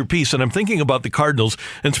read your piece and I'm thinking about the Cardinals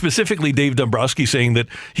and specifically Dave Dombrowski saying that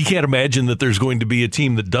he can't imagine that there's going to be a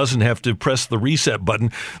team that doesn't have to press the reset button.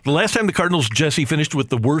 The last time the Cardinals, Jesse, finished with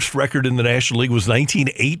the worst record in the National League was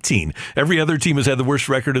 1918. Every other team has had the worst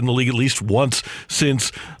record in the league at least once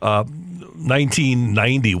since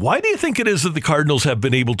 1990. Why do you think it is that the Cardinals have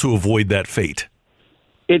been able to avoid that fate?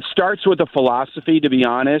 It starts with a philosophy, to be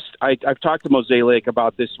honest. I've talked to Mosaic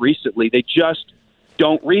about this recently. They just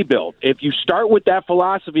don't rebuild. If you start with that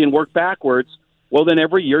philosophy and work backwards, well, then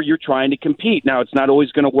every year you're trying to compete. Now, it's not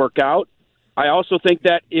always going to work out. I also think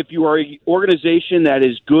that if you are an organization that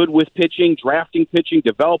is good with pitching, drafting pitching,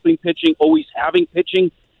 developing pitching, always having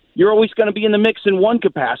pitching, you're always going to be in the mix in one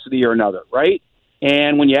capacity or another, right?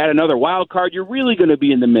 And when you add another wild card, you're really going to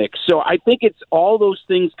be in the mix. So I think it's all those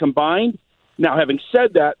things combined. Now, having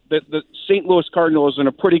said that, the St. Louis Cardinals are in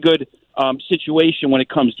a pretty good situation when it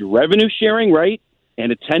comes to revenue sharing, right,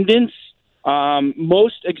 and attendance.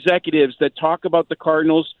 Most executives that talk about the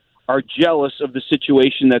Cardinals are jealous of the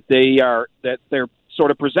situation that they're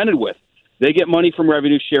sort of presented with. They get money from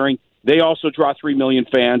revenue sharing. They also draw 3 million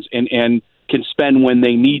fans and can spend when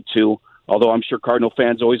they need to, although I'm sure Cardinal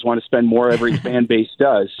fans always want to spend more. Every fan base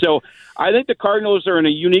does. So I think the Cardinals are in a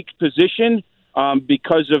unique position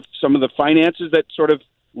because of some of the finances that sort of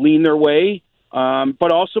lean their way, but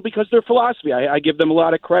also because their philosophy. I give them a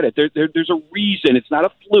lot of credit. There's a reason. It's not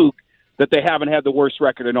a fluke that they haven't had the worst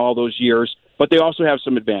record in all those years, but they also have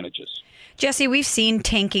some advantages. Jesse, we've seen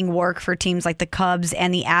tanking work for teams like the Cubs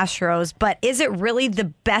and the Astros, but is it really the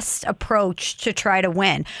best approach to try to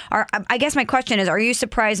win? I guess my question is, are you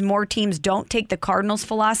surprised more teams don't take the Cardinals'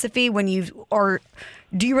 philosophy or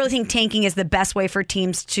do you really think tanking is the best way for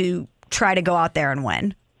teams to try to go out there and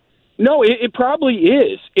win? No, it probably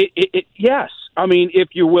is. Yes. I mean, if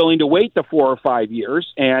you're willing to wait the 4 or 5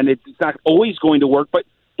 years, and it's not always going to work, but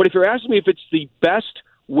if you're asking me if it's the best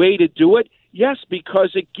way to do it, yes,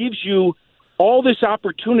 because it gives you all this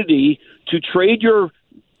opportunity to trade your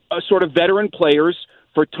sort of veteran players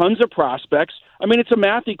for tons of prospects. I mean, it's a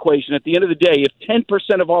math equation. At the end of the day, if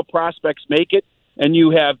 10% of all prospects make it and you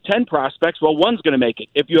have 10 prospects, well, one's going to make it.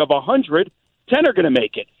 If you have 100, 10 are going to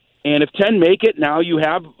make it. And if 10 make it, now you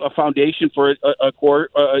have a foundation for a core,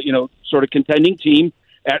 sort of contending team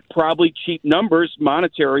at probably cheap numbers,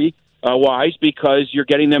 monetary wise, because you're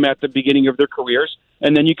getting them at the beginning of their careers,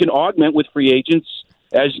 and then you can augment with free agents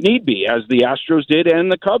as need be, as the Astros did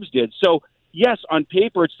and the Cubs did. So, yes, on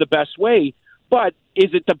paper it's the best way, but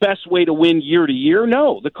is it the best way to win year to year?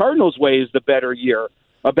 No, the Cardinals' way is the better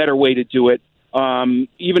way to do it.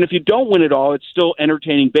 Even if you don't win it all, it's still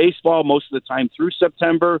entertaining baseball most of the time through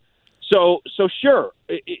September. So sure,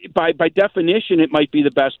 by definition, it might be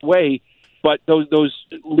the best way, but those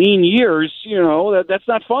lean years, that's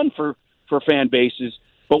not fun for fan bases.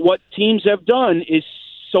 But what teams have done is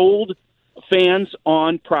sold fans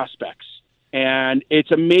on prospects, and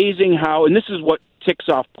it's amazing how, and this is what ticks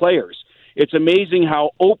off players, it's amazing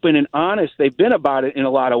how open and honest they've been about it in a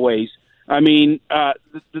lot of ways. I mean,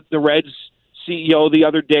 the Reds CEO the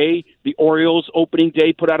other day, the Orioles opening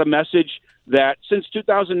day, put out a message that since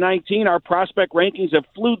 2019, our prospect rankings have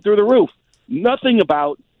flew through the roof. Nothing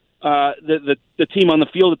about the team on the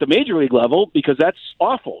field at the major league level, because that's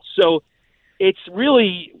awful. So it's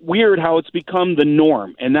really weird how it's become the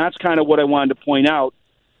norm, and that's kind of what I wanted to point out.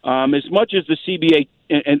 As much as the CBA,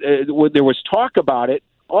 and there was talk about it,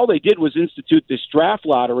 all they did was institute this draft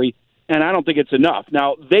lottery, and I don't think it's enough.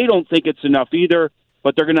 Now, they don't think it's enough either,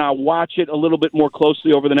 but they're going to watch it a little bit more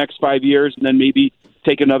closely over the next 5 years, and then maybe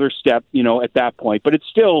take another step, at that point. But it's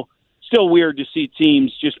still weird to see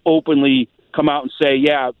teams just openly come out and say,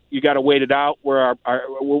 yeah, you got to wait it out. We're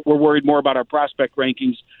worried more about our prospect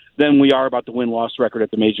rankings than we are about the win-loss record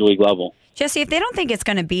at the major league level. Jesse, if they don't think it's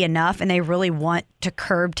going to be enough and they really want to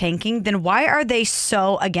curb tanking, then why are they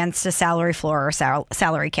so against a salary floor or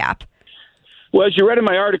salary cap? Well, as you read in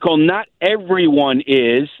my article, not everyone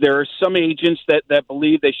is. There are some agents that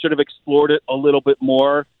believe they should have explored it a little bit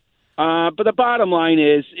more. But the bottom line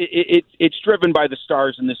is it's driven by the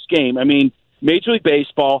stars in this game. I mean, Major League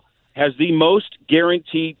Baseball has the most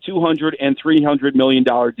guaranteed $200 and $300 million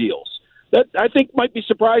deals. That I think might be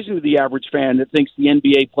surprising to the average fan that thinks the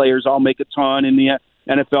NBA players all make a ton and the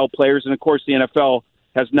NFL players, and of course the NFL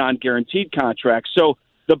has non-guaranteed contracts. So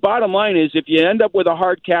the bottom line is if you end up with a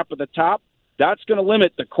hard cap at the top, that's going to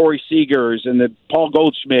limit the Corey Seagers and the Paul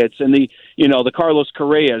Goldschmidts and the Carlos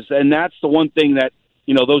Correas, and that's the one thing that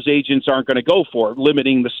those agents aren't going to go for,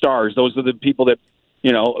 limiting the stars. Those are the people that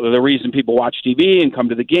the reason people watch TV and come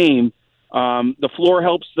to the game. The floor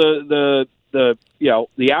helps the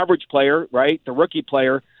average player, right, the rookie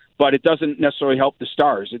player, but it doesn't necessarily help the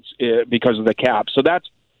stars. It's because of the cap. So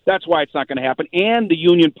that's why it's not going to happen. And the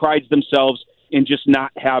union prides themselves in just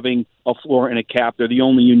not having a floor and a cap. They're the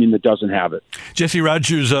only union that doesn't have it. Jesse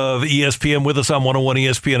Rogers of ESPN with us on 101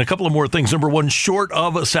 ESPN. A couple of more things. Number one, short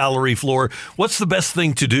of a salary floor, what's the best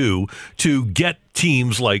thing to do to get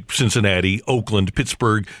teams like Cincinnati, Oakland,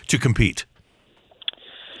 Pittsburgh to compete?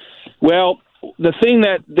 Well, the thing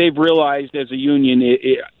that they've realized as a union,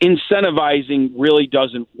 incentivizing really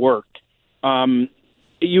doesn't work.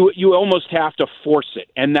 You almost have to force it,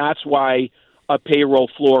 and that's why a payroll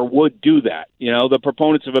floor would do that. The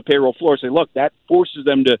proponents of a payroll floor say, look, that forces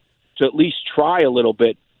them to at least try a little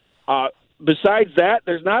bit. Besides that,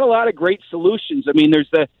 there's not a lot of great solutions. I mean, there's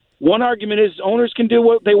the one argument is owners can do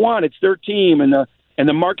what they want. It's their team, and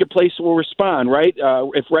the marketplace will respond, right?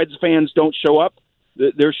 If Reds fans don't show up,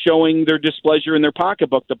 they're showing their displeasure in their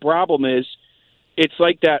pocketbook. The problem is, it's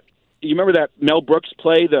like that. You remember that Mel Brooks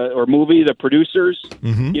play or movie, The Producers?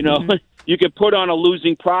 Mm-hmm. You could put on a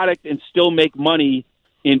losing product and still make money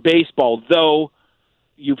in baseball, though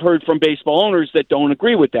you've heard from baseball owners that don't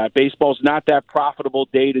agree with that. Baseball's not that profitable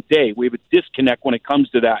day to day. We have a disconnect when it comes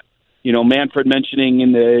to that. Manfred mentioning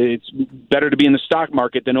it's better to be in the stock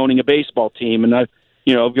market than owning a baseball team. And,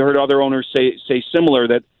 you heard other owners say similar,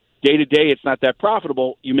 that day to day it's not that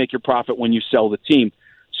profitable. You make your profit when you sell the team.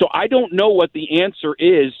 So I don't know what the answer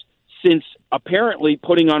is, since apparently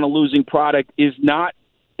putting on a losing product is not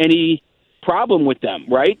any problem with them,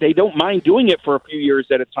 right? They don't mind doing it for a few years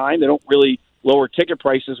at a time. They don't really lower ticket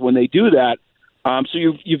prices when they do that. So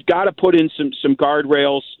you've got to put in some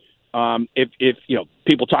guardrails. If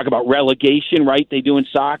people talk about relegation, right? They do in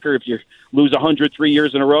soccer. If you lose 103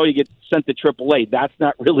 years in a row, you get sent to AAA. That's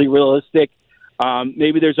not really realistic.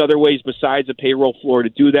 Maybe there's other ways besides a payroll floor to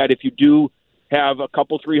do that. If you do have a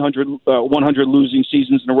couple 100 losing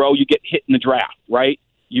seasons in a row, you get hit in the draft, right?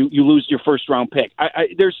 You lose your first round pick.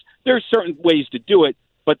 There's certain ways to do it,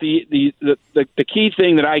 but the key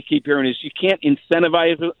thing that I keep hearing is you can't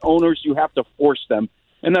incentivize owners. You have to force them,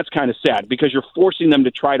 and that's kind of sad because you're forcing them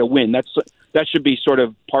to try to win. That should be sort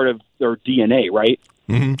of part of their DNA, right?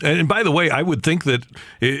 Mm-hmm. And by the way, I would think that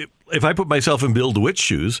if I put myself in Bill DeWitt's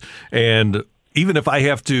shoes and even if I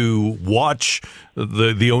have to watch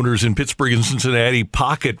the owners in Pittsburgh and Cincinnati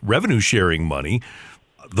pocket revenue sharing money,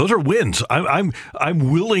 those are wins. I'm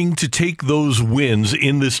willing to take those wins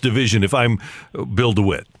in this division if I'm Bill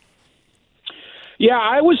DeWitt. Yeah,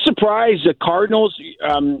 I was surprised the Cardinals,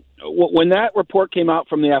 when that report came out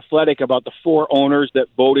from The Athletic about the 4 owners that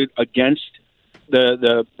voted against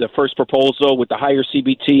the first proposal with the higher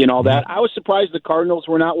CBT and all that, I was surprised the Cardinals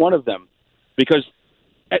were not one of them, because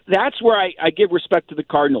that's where I give respect to the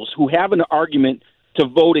Cardinals, who have an argument to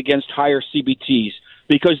vote against higher CBTs,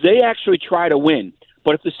 because they actually try to win.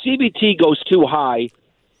 But if the CBT goes too high,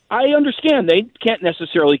 I understand they can't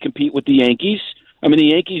necessarily compete with the Yankees. I mean,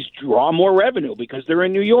 the Yankees draw more revenue because they're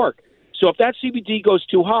in New York. So if that CBT goes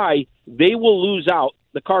too high, they will lose out.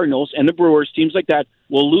 The Cardinals and the Brewers, teams like that,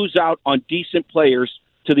 will lose out on decent players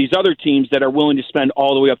to these other teams that are willing to spend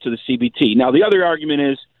all the way up to the CBT. Now, the other argument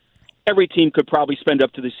is every team could probably spend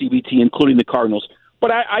up to the CBT, including the Cardinals.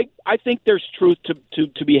 But I think there's truth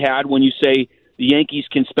to be had when you say the Yankees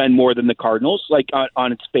can spend more than the Cardinals, like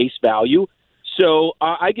on its face value. So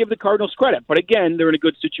I give the Cardinals credit. But again, they're in a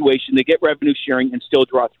good situation. They get revenue sharing and still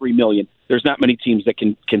draw $3 million. There's not many teams that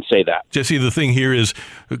can say that. Jesse, the thing here is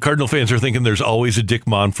Cardinal fans are thinking there's always a Dick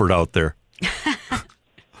Monfort out there.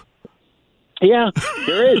 Yeah,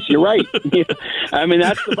 there is. You're right. I mean,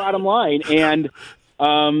 that's the bottom line. And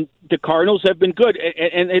the Cardinals have been good.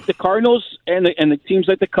 And the Cardinals and the teams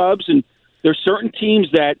like the Cubs, and there's certain teams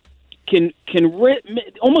that can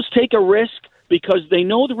almost take a risk because they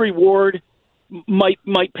know the reward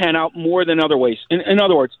might pan out more than other ways. In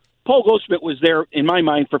other words, Paul Goldschmidt was there, in my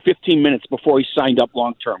mind, for 15 minutes before he signed up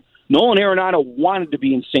long-term. Nolan Arenado wanted to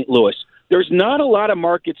be in St. Louis. There's not a lot of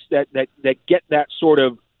markets that get that sort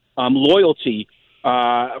of loyalty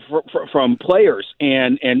from players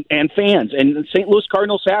and fans. And St. Louis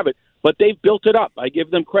Cardinals have it, but they've built it up. I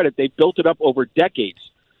give them credit. They've built it up over decades,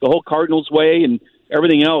 the whole Cardinals way and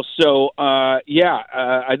everything else. So, I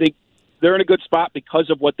think they're in a good spot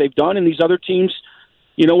because of what they've done. And these other teams,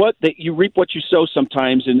 you know what? You reap what you sow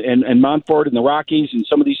sometimes. And Montfort and the Rockies and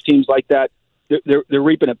some of these teams like that, they're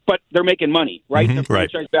reaping it, but they're making money, right? Mm-hmm, Their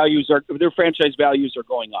franchise values are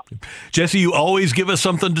going up. Jesse, you always give us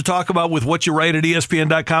something to talk about with what you write at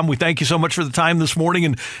ESPN.com. We thank you so much for the time this morning,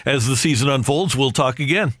 and as the season unfolds, we'll talk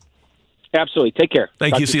again. Absolutely. Take care.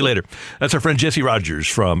 Thank you. See you later. That's our friend Jesse Rogers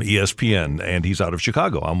from ESPN, and he's out of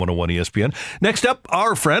Chicago on 101 ESPN. Next up,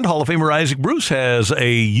 our friend, Hall of Famer Isaac Bruce, has a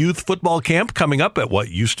youth football camp coming up at what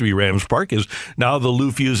used to be Rams Park, is now the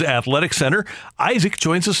Lou Fuse Athletic Center. Isaac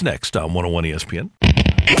joins us next on 101 ESPN.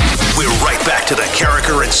 We're right back to the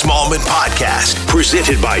Carricker and Smallman podcast,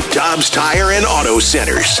 presented by Dobbs Tire and Auto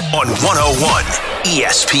Centers on 101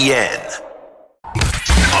 ESPN.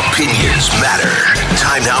 Opinions matter.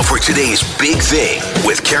 Time now for today's big thing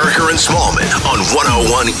with Carricker and Smallman on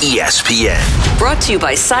 101 ESPN. Brought to you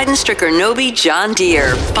by Seidenstricker Nobe John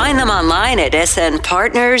Deere. Find them online at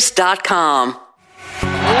snpartners.com.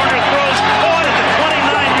 Warner throws caught at the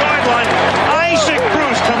 29-yard line. Isaac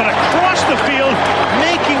Bruce coming across the field,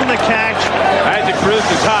 making the catch. Isaac Bruce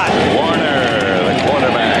is hot. Warner, the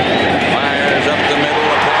quarterback, fires up the middle.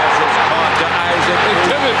 The pass is caught to Isaac. They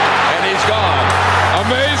pivot, and he's gone.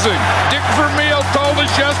 Amazing. Dick Vermeil told us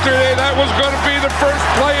yesterday that was going to be the first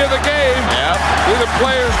play of the game. Yep. See the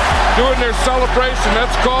players doing their celebration.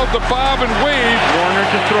 That's called the bob and weave. Warner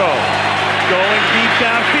to throw. Going deep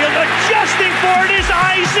downfield. Adjusting for it is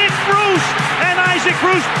Isaac Bruce. And Isaac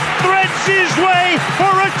Bruce threads his way for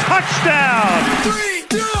a touchdown.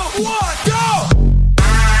 3, 2, 1, go!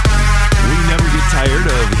 We never get tired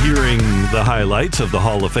of hearing the highlights of the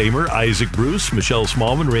Hall of Famer, Isaac Bruce, Michelle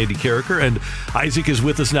Smallman, Randy Carricker, and Isaac is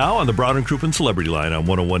with us now on the Brown and Crouppen Celebrity Line on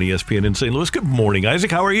 101 ESPN in St. Louis. Good morning, Isaac.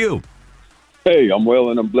 How are you? Hey, I'm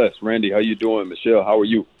well and I'm blessed. Randy, how you doing? Michelle, how are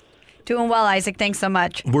you? Doing well, Isaac. Thanks so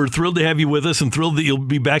much. We're thrilled to have you with us and thrilled that you'll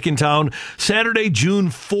be back in town Saturday, June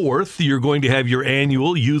 4th. You're going to have your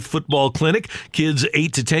annual youth football clinic. Kids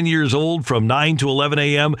 8 to 10 years old from 9 to 11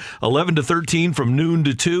 a.m., 11 to 13 from noon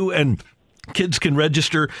to 2, and kids can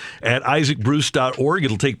register at isaacbruce.org.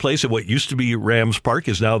 It'll take place at what used to be Rams Park,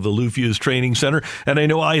 is now the Lou Fuse Training Center. And I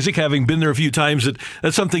know, Isaac, having been there a few times,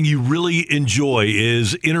 that's something you really enjoy,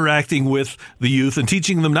 is interacting with the youth and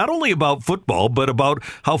teaching them not only about football, but about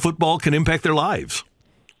how football can impact their lives.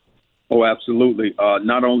 Oh, absolutely.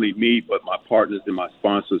 Not only me, but my partners and my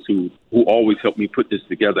sponsors who always help me put this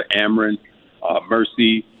together. Ameren,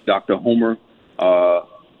 Mercy, Dr. Homer,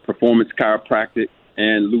 Performance Chiropractic,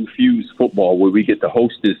 and Lou Fuse Football, where we get to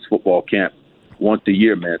host this football camp once a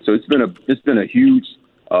year, man. So it's been a huge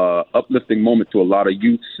uplifting moment to a lot of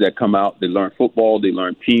youths that come out. They learn football, they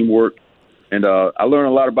learn teamwork, And I learn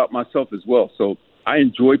a lot about myself as well. So I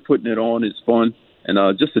enjoy putting it on. It's fun.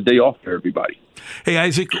 And just a day off for everybody. Hey,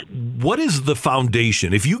 Isaac, what is the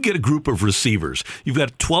foundation? If you get a group of receivers, you've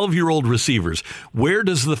got 12-year-old receivers, where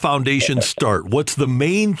does the foundation start? What's the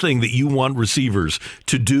main thing that you want receivers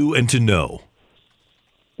to do and to know?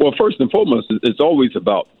 Well, first and foremost, it's always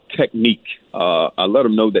about technique. I let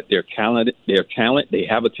them know that they're talented. They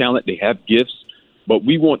have a talent, they have gifts, but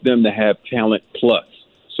we want them to have talent plus.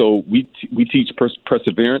 So we teach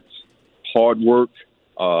perseverance, hard work,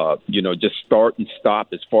 just start and stop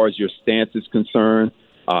as far as your stance is concerned,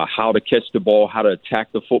 how to catch the ball, how to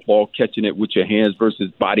attack the football, catching it with your hands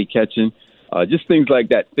versus body catching, just things like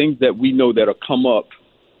that, things that we know that'll come up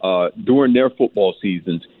during their football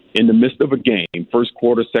seasons in the midst of a game, first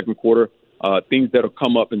quarter, second quarter, things that'll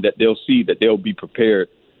come up and that they'll see that they'll be prepared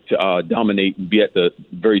to dominate and be at the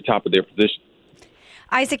very top of their position.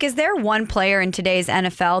 Isaac, is there one player in today's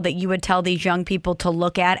NFL that you would tell these young people to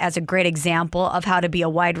look at as a great example of how to be a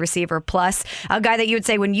wide receiver plus? A guy that you would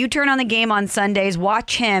say, when you turn on the game on Sundays,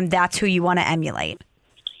 watch him, that's who you want to emulate.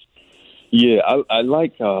 Yeah, I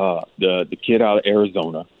like the kid out of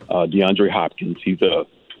Arizona, DeAndre Hopkins. He's a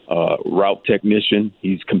route technician.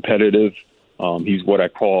 He's competitive. He's what I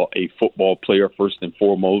call a football player first and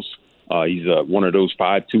foremost. He's one of those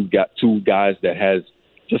 5'2" guys that has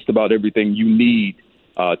just about everything you need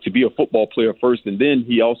to be a football player first, and then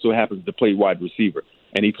he also happens to play wide receiver,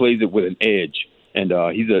 and he plays it with an edge. And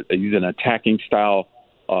he's an attacking style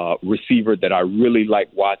receiver that I really like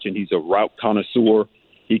watching. He's a route connoisseur.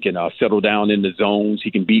 He can settle down in the zones.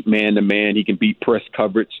 He can beat man to man. He can beat press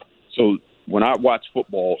coverage. So when I watch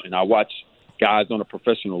football and I watch guys on a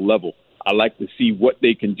professional level, I like to see what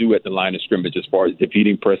they can do at the line of scrimmage as far as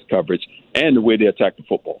defeating press coverage and the way they attack the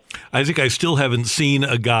football. Isaac, I still haven't seen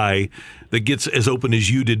a guy that gets as open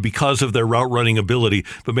as you did because of their route running ability.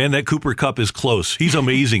 But, man, that Cooper Kupp is close. He's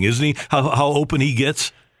amazing, isn't he? How open he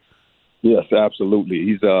gets? Yes, absolutely.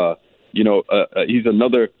 He's he's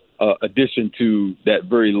another addition to that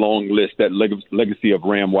very long list, that legacy of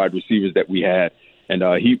Ram wide receivers that we had. And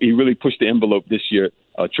he really pushed the envelope this year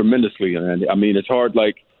tremendously. And, I mean, it's hard,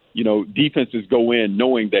 defenses go in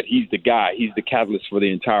knowing that he's the guy, he's the catalyst for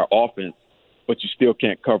the entire offense, but you still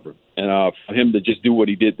can't cover him. And for him to just do what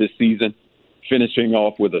he did this season, finishing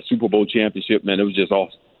off with a Super Bowl championship, man, it was just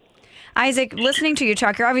awesome. Isaac, listening to you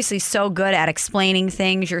talk, you're obviously so good at explaining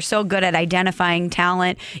things. You're so good at identifying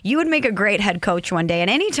talent. You would make a great head coach one day. And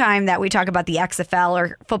anytime that we talk about the XFL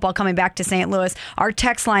or football coming back to St. Louis, our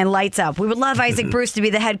text line lights up. We would love Isaac Bruce to be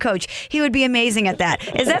the head coach. He would be amazing at that.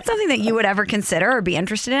 Is that something that you would ever consider or be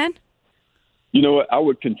interested in? You know what? I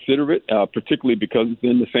would consider it, particularly because it's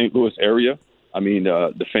in the St. Louis area. I mean,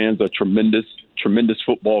 the fans are tremendous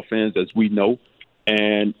football fans, as we know,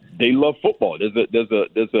 and they love football. There's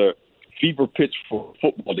a fever pitch for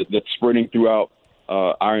football that's spreading throughout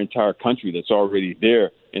our entire country that's already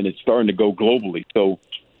there, and it's starting to go globally. So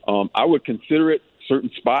I would consider it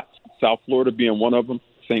certain spots, South Florida being one of them,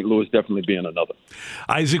 St. Louis definitely being another.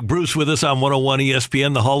 Isaac Bruce with us on 101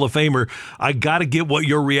 ESPN, the Hall of Famer. I got to get what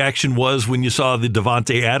your reaction was when you saw the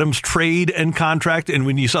Davante Adams trade and contract and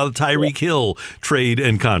when you saw the Tyreek Hill trade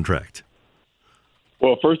and contract.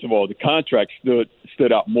 Well, first of all, the contract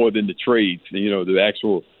stood out more than the trades, the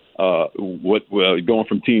actual going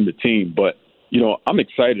from team to team. But, I'm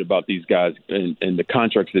excited about these guys and the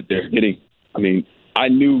contracts that they're getting. I mean, I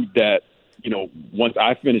knew that, once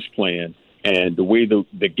I finished playing and the way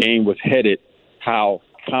the game was headed, how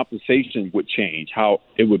compensation would change, how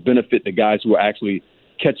it would benefit the guys who are actually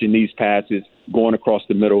catching these passes, going across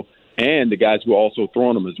the middle, and the guys who are also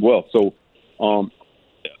throwing them as well. So,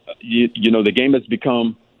 the game has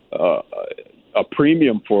become a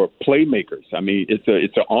premium for playmakers. I mean,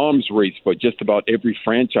 it's an arms race for just about every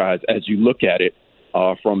franchise as you look at it,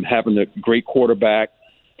 from having a great quarterback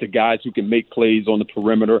to guys who can make plays on the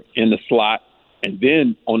perimeter, in the slot, and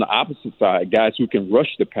then on the opposite side, guys who can rush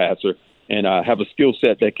the passer and have a skill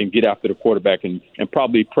set that can get after the quarterback and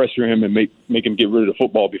probably pressure him and make him get rid of the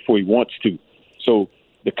football before he wants to. So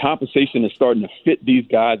the compensation is starting to fit these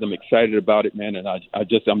guys. I'm excited about it, man, and I'm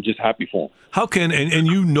just happy for them. How can and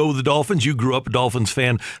you know the Dolphins? You grew up a Dolphins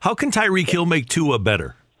fan. How can Tyreek Hill make Tua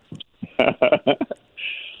better?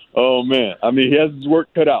 Oh man, I mean, he has his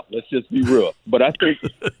work cut out. Let's just be real. But I think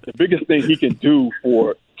the biggest thing he can do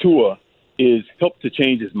for Tua is help to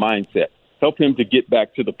change his mindset, help him to get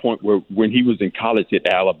back to the point where when he was in college at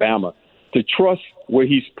Alabama, to trust where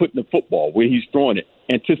he's putting the football, where he's throwing it,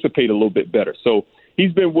 anticipate a little bit better. So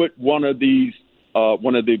he's been with one of the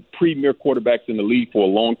premier quarterbacks in the league for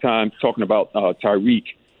a long time, talking about Tyreek.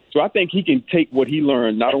 So I think he can take what he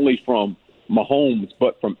learned not only from Mahomes,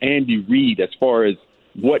 but from Andy Reid as far as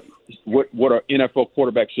what our NFL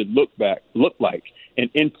quarterback should look like, and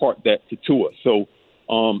impart that to Tua. So,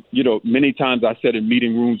 many times I sat in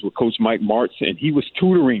meeting rooms with Coach Mike Martz, and he was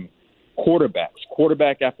tutoring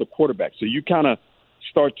quarterback after quarterback. So you kind of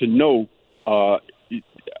start to know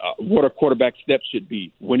what a quarterback steps should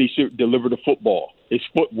be, when he should deliver the football, his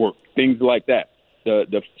footwork, things like that.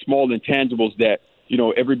 The small intangibles that,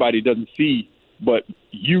 everybody doesn't see, but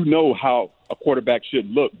how a quarterback should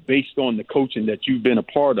look based on the coaching that you've been a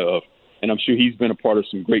part of. And I'm sure he's been a part of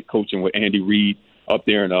some great coaching with Andy Reid up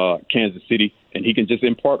there in Kansas City, and he can just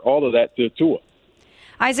impart all of that to Tua.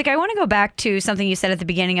 Isaac, I want to go back to something you said at the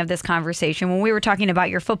beginning of this conversation when we were talking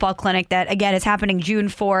about your football clinic that, again, is happening June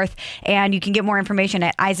 4th, and you can get more information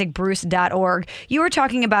at isaacbruce.org. You were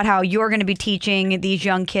talking about how you're going to be teaching these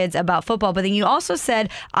young kids about football, but then you also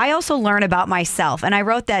said, I also learn about myself, and I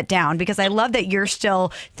wrote that down because I love that you're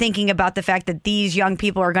still thinking about the fact that these young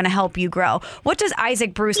people are going to help you grow. What does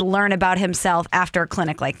Isaac Bruce learn about himself after a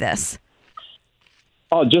clinic like this?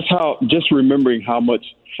 Just remembering how much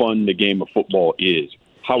fun the game of football is.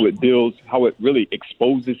 How it builds, how it really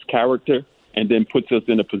exposes character, and then puts us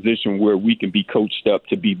in a position where we can be coached up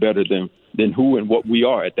to be better than who and what we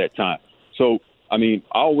are at that time. So, I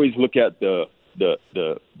always look at the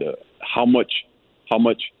how much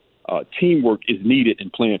teamwork is needed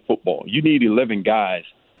in playing football. You need 11 guys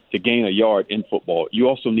to gain a yard in football. You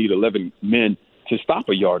also need 11 men to stop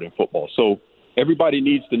a yard in football. So everybody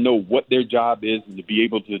needs to know what their job is and to be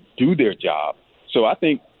able to do their job. So I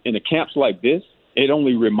think in the camps like this, it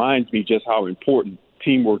only reminds me just how important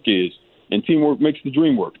teamwork is. And teamwork makes the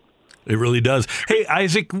dream work. It really does. Hey,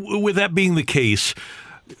 Isaac, with that being the case,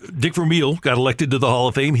 Dick Vermeil got elected to the Hall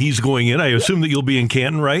of Fame. He's going in. I assume that you'll be in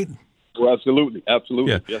Canton, right? Well, absolutely.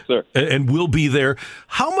 Yeah. Yes, sir. And we'll be there.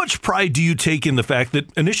 How much pride do you take in the fact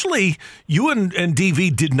that initially you and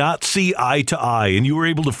DV did not see eye to eye, and you were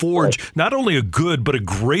able to forge not only a good but a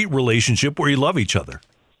great relationship where you love each other?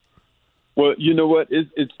 Well, you know what?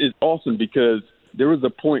 It's awesome because there was a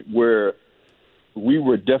point where we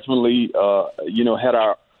were definitely, had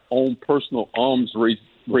our own personal arms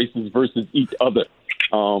races versus each other.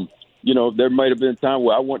 There might have been a time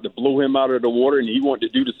where I wanted to blow him out of the water and he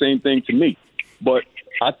wanted to do the same thing to me. But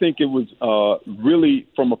I think it was really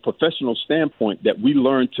from a professional standpoint that we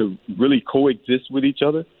learned to really coexist with each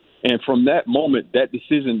other. And from that moment, that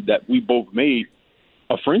decision that we both made,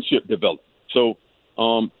 a friendship developed. So,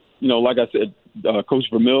 like I said, Coach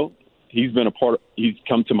Vermeil, he's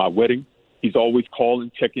come to my wedding. He's always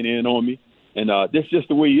calling, checking in on me. And that's just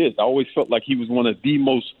the way he is. I always felt like he was one of the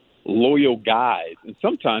most loyal guys, and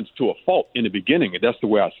sometimes to a fault in the beginning, and that's the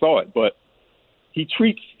way I saw it. But he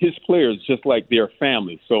treats his players just like their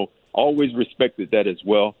family. So I always respected that as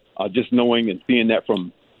well, just knowing and seeing that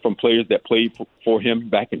from players that played for him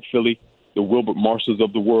back in Philly, the Wilbert Marshalls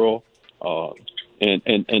of the world, and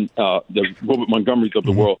the Wilbert Montgomerys of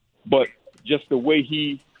the world. But just the way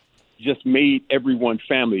he just made everyone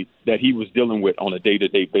family that he was dealing with on a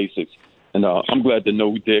day-to-day basis. And I'm glad to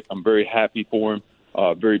know Dick. I'm very happy for him,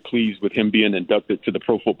 very pleased with him being inducted to the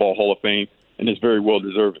Pro Football Hall of Fame, and it's very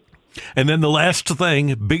well-deserved. And then the last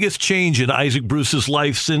thing, biggest change in Isaac Bruce's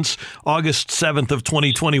life since August 7th of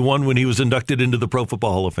 2021 when he was inducted into the Pro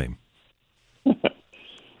Football Hall of Fame.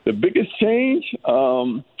 The biggest change?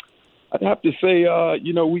 I'd have to say,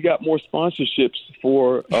 we got more sponsorships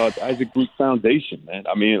for the Isaac Bruce Foundation, man.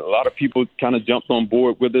 A lot of people kind of jumped on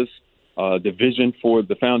board with us. The vision for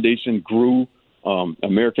the foundation grew.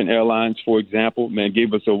 American Airlines, for example,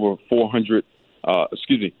 gave us over 4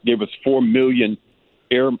 million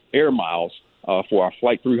air miles for our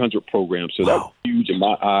Flight 300 program. So that was huge in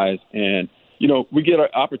my eyes. And, we get an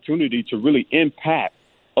opportunity to really impact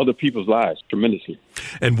other people's lives tremendously.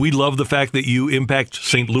 And we love the fact that you impact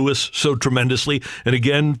St. Louis so tremendously. And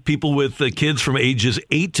again, people with kids from ages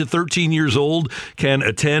 8 to 13 years old can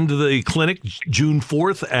attend the clinic June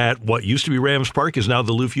 4th at what used to be Rams Park, is now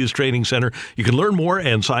the Lou Fuse Training Center. You can learn more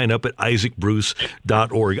and sign up at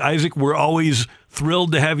isaacbruce.org. Isaac, we're always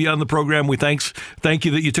thrilled to have you on the program. We thank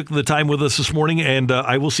you that you took the time with us this morning, and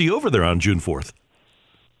I will see you over there on June 4th.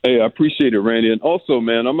 Hey, I appreciate it, Randy. And also,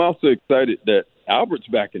 man, I'm also excited that Albert's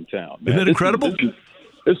back in town. Man. Isn't that incredible?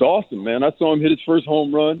 It's awesome, man. I saw him hit his first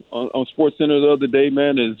home run on SportsCenter the other day,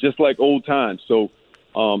 man. It's just like old times. So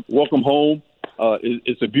welcome home.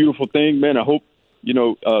 It's a beautiful thing, man. I hope,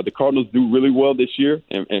 the Cardinals do really well this year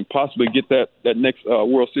and possibly get that next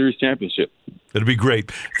World Series championship. It'll be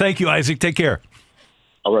great. Thank you, Isaac. Take care.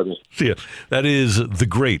 All right, man. See ya. That is the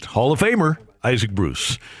great Hall of Famer, Isaac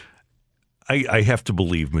Bruce. I have to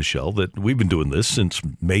believe, Michelle, that we've been doing this since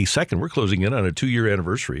May 2nd. We're closing in on a 2-year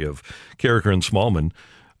anniversary of Carriker and Smallman.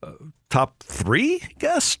 Top 3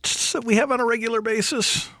 guests that we have on a regular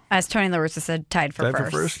basis. As Tony La Russa said, tied for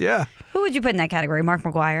first. Yeah. Who would you put in that category? Mark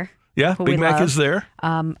McGuire? Yeah, Big Mac is there.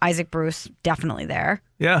 Isaac Bruce, definitely there.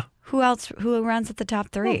 Yeah. Who else? Who runs at the top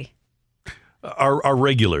 3? Our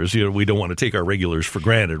regulars. We don't want to take our regulars for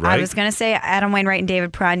granted, right? I was going to say Adam Wainwright and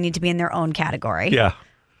David Perron need to be in their own category. Yeah.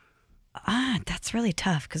 That's really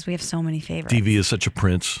tough because we have so many favorites. DV is such a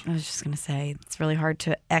prince. I was just going to say it's really hard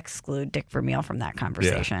to exclude Dick Vermeil from that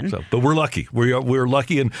conversation. Yeah, but we're lucky. We're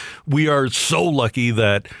lucky, and we are so lucky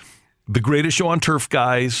that the Greatest Show on Turf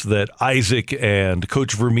guys, that Isaac and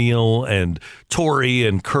Coach Vermeil and Tori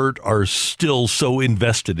and Kurt are still so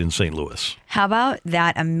invested in St. Louis. How about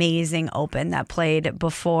that amazing open that played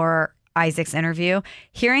before Isaac's interview?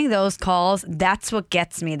 Hearing those calls, that's what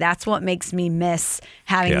gets me. That's what makes me miss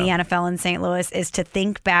having the NFL in St. Louis, is to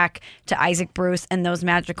think back to Isaac Bruce and those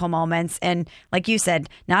magical moments. And like you said,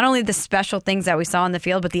 not only the special things that we saw on the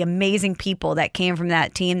field, but the amazing people that came from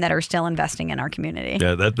that team that are still investing in our community.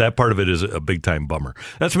 Yeah, that part of it is a big time bummer.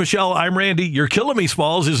 That's Michelle. I'm Randy. You're Killing Me,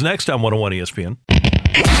 Smalls is next on 101 ESPN.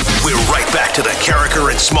 We're right back to the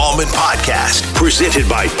Carriker and Smallman podcast, presented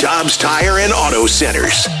by Dobbs Tire and Auto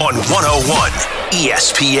Centers on 101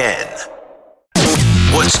 ESPN.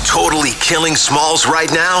 What's totally killing Smalls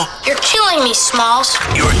right now? You're killing me, Smalls.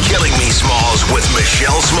 You're Killing Me, Smalls with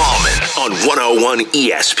Michelle Smallman on 101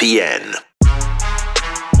 ESPN.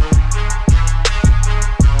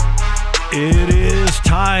 It is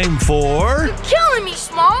time for... You're killing me,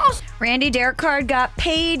 Smalls. Randy, Derek Carr got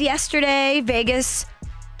paid yesterday. Vegas...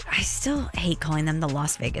 I still hate calling them the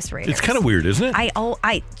Las Vegas Raiders. It's kind of weird, isn't it?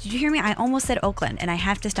 Did you hear me? I almost said Oakland, and I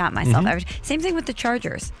have to stop myself. Same thing with the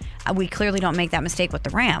Chargers. We clearly don't make that mistake with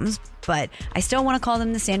the Rams, but I still want to call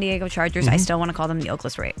them the San Diego Chargers. I still want to call them the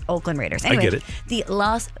Oakland Raiders. Anyway, I get it. The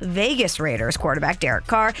Las Vegas Raiders quarterback, Derek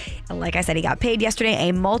Carr, like I said, he got paid yesterday,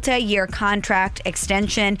 a multi-year contract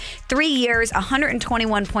extension, 3 years,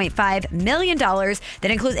 $121.5 million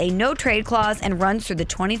that includes a no-trade clause and runs through the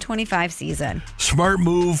 2025 season. Smart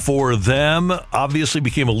move for them. Obviously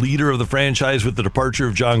became a leader of the franchise with the departure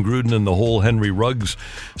of John Gruden and the whole Henry Ruggs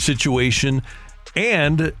situation.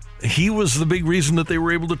 And he was the big reason that they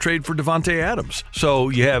were able to trade for Devontae Adams. So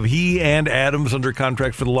you have he and Adams under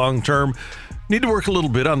contract for the long term. Need to work a little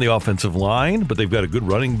bit on the offensive line, but they've got a good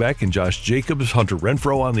running back in Josh Jacobs. Hunter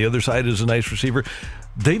Renfrow on the other side is a nice receiver.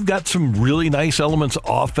 They've got some really nice elements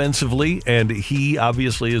offensively, and he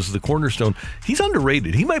obviously is the cornerstone. He's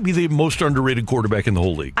underrated. He might be the most underrated quarterback in the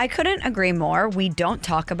whole league. I couldn't agree more. We don't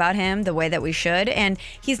talk about him the way that we should, and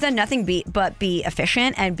he's done nothing but be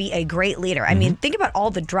efficient and be a great leader. I mean, think about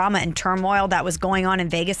all the drama and turmoil that was going on in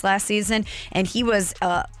Vegas last season, and he was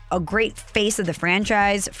a great face of the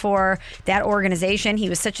franchise for that organization. He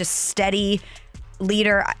was such a steady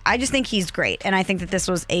leader. I just think he's great, and I think that this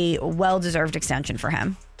was a well-deserved extension for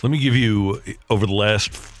him. Let me give you, over the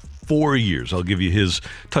last 4 years, I'll give you his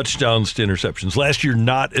touchdowns to interceptions. Last year,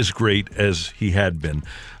 not as great as he had been.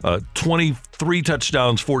 23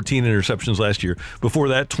 touchdowns, 14 interceptions last year. Before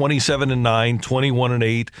that, 27-9,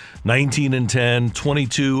 21-8, 19-10,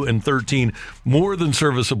 22-13. More than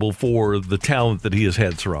serviceable for the talent that he has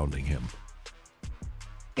had surrounding him.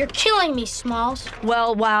 You're killing me, Smalls.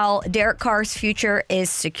 Well, while Derek Carr's future is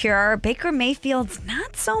secure, Baker Mayfield's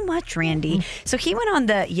not so much, Randy. So he went on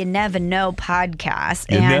the You Never Know podcast.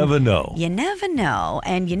 You never know. You never know.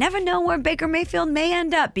 And you never know where Baker Mayfield may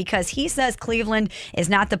end up, because he says Cleveland is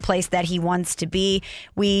not the place that he wants to be.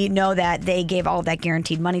 We know that they gave all of that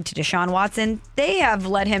guaranteed money to Deshaun Watson. They have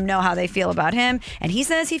let him know how they feel about him, and he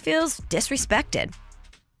says he feels disrespected.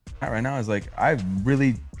 Right now is like, I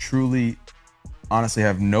really, truly, honestly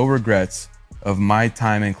have no regrets of my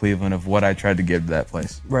time in Cleveland, of what I tried to give to that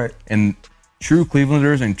place. Right. And true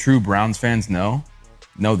Clevelanders and true Browns fans know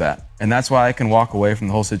that. And that's why I can walk away from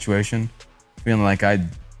the whole situation feeling like I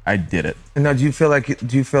did it. And now do you feel like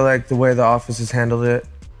the way the office has handled it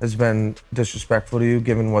has been disrespectful to you,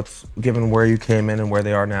 given where you came in and where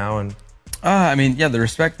they are now? And I mean, yeah, the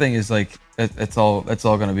respect thing is like, it's all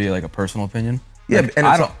going to be like a personal opinion. Yeah, like, and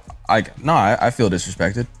I feel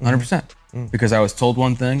disrespected 100%. Because I was told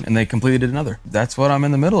one thing and they completely did another. That's what I'm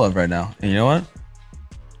in the middle of right now. And you know what?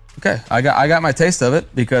 Okay, I got my taste of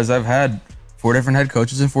it, because I've had 4 different head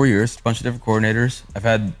coaches in 4 years, a bunch of different coordinators. I've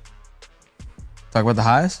had, talk about the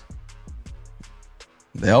highs.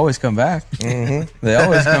 They always come back. They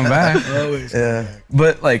always come back.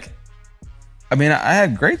 But like, I mean, I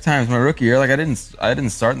had great times my rookie year. Like I didn't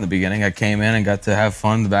start in the beginning. I came in and got to have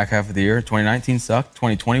fun the back half of the year. 2019 sucked.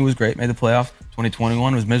 2020 was great. Made the playoffs.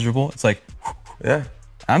 2021 was miserable. It's like, yeah,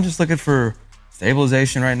 I'm just looking for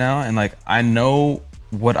stabilization right now, and like I know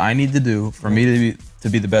what I need to do for me to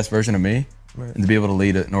be the best version of me, Right. and to be able to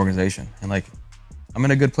lead an organization. And like, I'm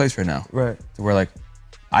in a good place right now. Right. To where like,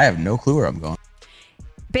 I have no clue where I'm going.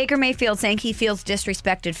 Baker Mayfield saying he feels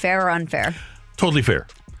disrespected, fair or unfair? Totally fair.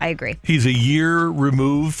 I agree. He's a year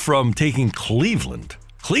removed from taking Cleveland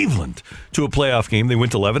to a playoff game. They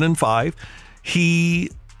went 11-5.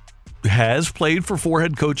 He has played for 4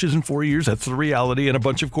 head coaches in 4 years. That's the reality, and a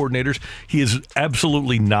bunch of coordinators. He is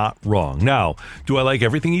absolutely not wrong. Now, do I like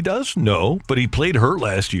everything he does? No, but he played hurt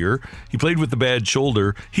last year. He played with the bad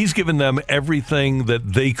shoulder. He's given them everything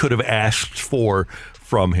that they could have asked for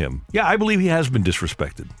from him. Yeah, I believe he has been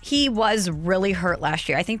disrespected. He was really hurt last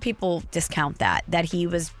year. I think people discount that he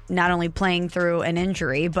was not only playing through an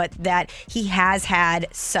injury, but that he has had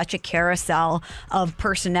such a carousel of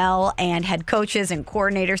personnel and head coaches and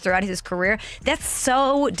coordinators throughout his career. That's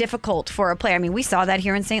so difficult for a player. I mean, we saw that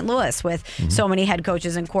here in St. Louis with so many head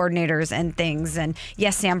coaches and coordinators and things. And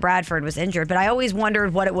yes, Sam Bradford was injured, but I always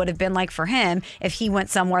wondered what it would have been like for him if he went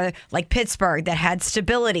somewhere like Pittsburgh that had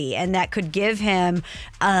stability and that could give him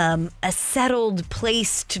a settled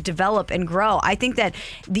place to develop and grow. I think that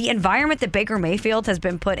the environment that Baker Mayfield has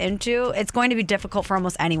been put into, it's going to be difficult for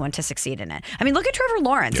almost anyone to succeed in it. I mean, look at Trevor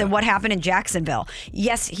Lawrence and what happened in Jacksonville.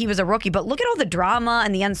 Yes, he was a rookie, but look at all the drama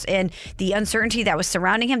and the uncertainty that was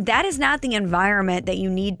surrounding him. That is not the environment that you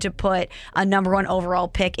need to put a number 1 overall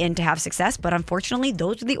pick in to have success. But unfortunately,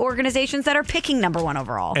 those are the organizations that are picking number 1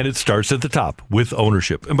 overall. And it starts at the top with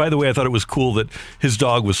ownership. And by the way, I thought it was cool that his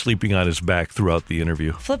dog was sleeping on his back throughout the interview.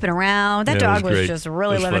 Flipping around. That dog was just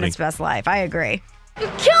really living its best life. I agree. You're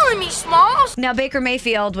killing me, Smalls. Now, Baker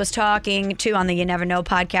Mayfield was talking, too, on the You Never Know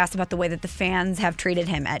podcast about the way that the fans have treated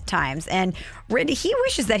him at times. And he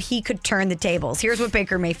wishes that he could turn the tables. Here's what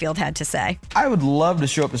Baker Mayfield had to say. I would love to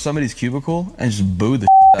show up to somebody's cubicle and just boo the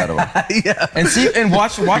out of them. And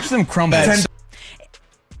watch them crumble.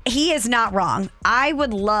 He is not wrong. I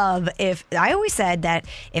would love I always said that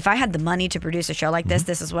if I had the money to produce a show like this,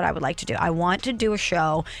 this is what I would like to do. I want to do a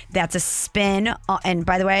show that's a spin. And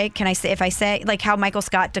by the way, can I say, if I say like how Michael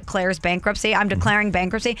Scott declares bankruptcy, I'm declaring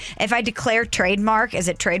bankruptcy. If I declare trademark, is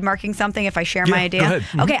it trademarking something if I share my idea? Go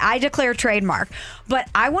ahead. Okay, I declare trademark. But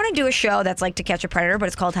I want to do a show that's like To Catch a Predator, but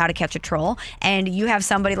it's called How to Catch a Troll. And you have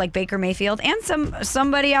somebody like Baker Mayfield and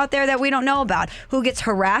somebody out there that we don't know about who gets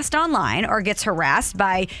harassed online or gets harassed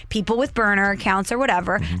by people with burner accounts or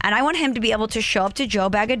whatever. And I want him to be able to show up to Joe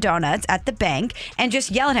Bag of Donuts at the bank and just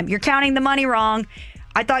yell at him, "You're counting the money wrong.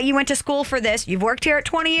 I thought you went to school for this. You've worked here at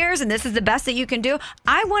 20 years and this is the best that you can do."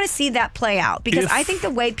 I want to see that play out because I think the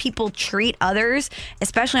way people treat others,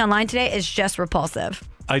 especially online today, is just repulsive.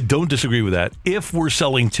 I don't disagree with that. If we're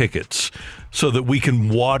selling tickets so that we can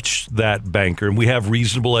watch that banker and we have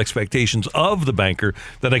reasonable expectations of the banker,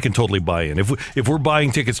 then I can totally buy in. If we're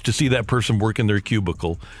buying tickets to see that person work in their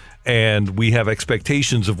cubicle and we have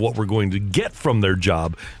expectations of what we're going to get from their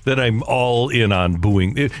job, then I'm all in on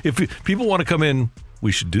booing. If people want to come in,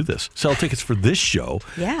 we should do this. Sell tickets for this show.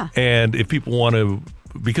 Yeah. And if people want to,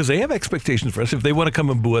 because they have expectations for us, if they want to come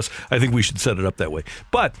and boo us, I think we should set it up that way.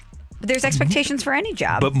 But there's expectations for any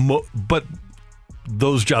job. But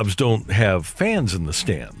those jobs don't have fans in the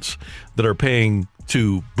stands that are paying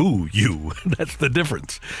to boo you. That's the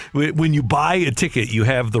difference. When you buy a ticket, you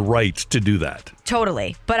have the right to do that.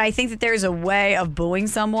 Totally. But I think that there's a way of booing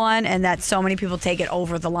someone and that so many people take it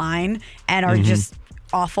over the line and are just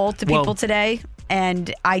awful to people today.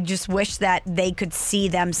 And I just wish that they could see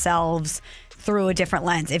themselves through a different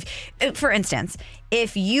lens. If, for instance,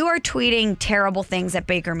 if you are tweeting terrible things at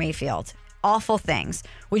Baker Mayfield, awful things,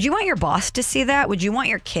 would you want your boss to see that? Would you want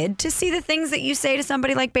your kid to see the things that you say to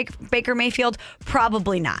somebody like Baker Mayfield?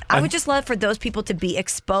 Probably not. I would just love for those people to be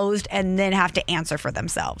exposed and then have to answer for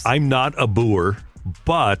themselves. I'm not a booer,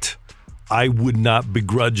 but I would not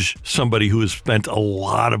begrudge somebody who has spent a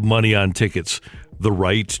lot of money on tickets the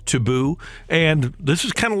right to boo. And this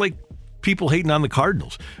is kind of like people hating on the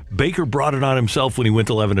Cardinals. Baker brought it on himself when he went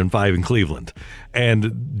 11-5 in Cleveland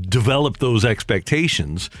and developed those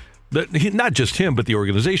expectations that not just him, but the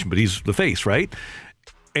organization, but he's the face, right?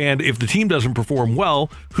 And if the team doesn't perform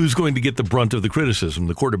well, who's going to get the brunt of the criticism?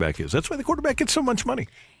 The quarterback is. That's why the quarterback gets so much money.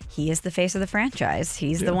 He is the face of the franchise.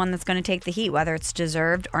 He's the one that's going to take the heat, whether it's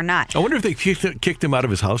deserved or not. I wonder if they kicked him out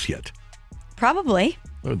of his house yet. Probably.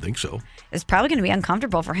 I don't think so. It's probably going to be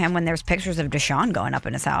uncomfortable for him when there's pictures of Deshaun going up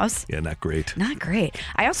in his house. Yeah, not great. Not great.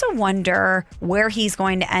 I also wonder where he's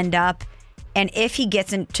going to end up and if he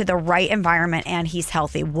gets into the right environment and he's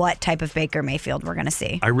healthy, what type of Baker Mayfield we're going to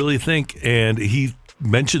see. I really think, and he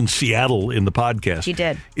mentioned Seattle in the podcast. He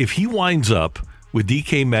did. If he winds up with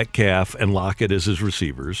DK Metcalf and Lockett as his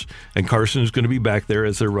receivers, and Carson is going to be back there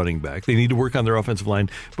as their running back, they need to work on their offensive line.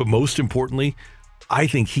 But most importantly, I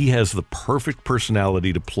think he has the perfect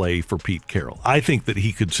personality to play for Pete Carroll. I think that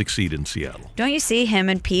he could succeed in Seattle. Don't you see him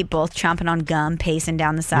and Pete both chomping on gum, pacing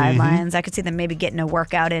down the sidelines? I could see them maybe getting a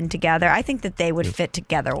workout in together. I think that they would fit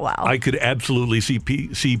together well. I could absolutely see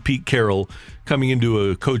Pete Carroll coming into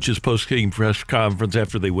a coach's post-game press conference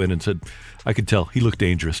after they win and said, I could tell he looked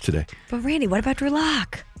dangerous today. But Randy, what about Drew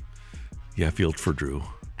Lock? Yeah, I feel for Drew.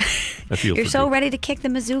 You're so ready to kick the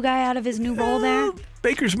Mizzou guy out of his new role there?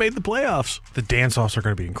 Baker's made the playoffs. The dance-offs are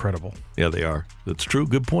going to be incredible. Yeah, they are. That's true.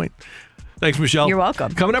 Good point. Thanks, Michelle. You're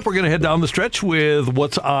welcome. Coming up, we're going to head down the stretch with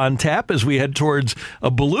what's on tap as we head towards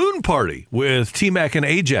a balloon party with T-Mac and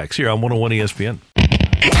Ajax here on 101 ESPN.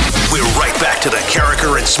 We're right back to the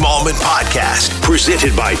Carricker and Smallman podcast,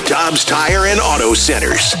 presented by Dobbs Tire and Auto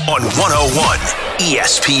Centers on 101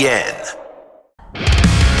 ESPN.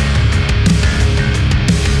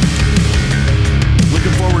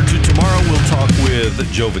 Looking forward to tomorrow. We'll talk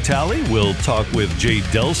with Joe Vitale. We'll talk with Jay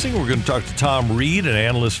Delsing. We're going to talk to Tom Reed, an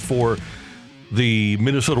analyst for the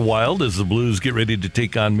Minnesota Wild, as the Blues get ready to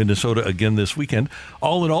take on Minnesota again this weekend.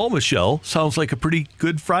 All in all, Michelle, sounds like a pretty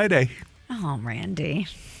good Friday. Oh, Randy.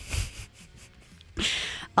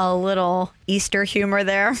 A little Easter humor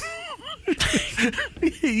there.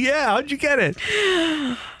 Yeah, how'd you get it?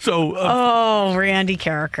 So, Randy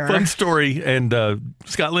Carricker. Fun story, and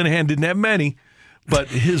Scott Linehan didn't have many, but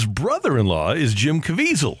his brother-in-law is Jim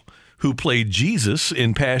Caviezel, who played Jesus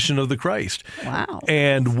in Passion of the Christ. Wow.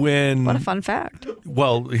 And What a fun fact.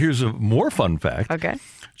 Well, here's a more fun fact. Okay.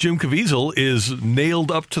 Jim Caviezel is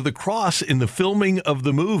nailed up to the cross in the filming of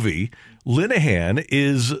the movie. Linehan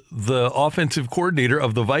is the offensive coordinator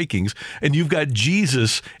of the Vikings, and you've got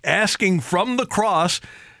Jesus asking from the cross,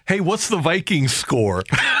 hey, what's the Vikings score?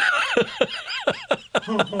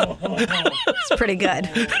 It's pretty good.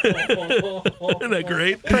 Isn't that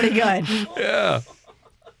great? Pretty good. Yeah.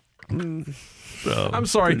 So, I'm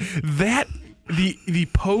sorry. That the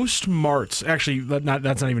post Marts, actually, that's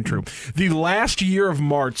not even true. The last year of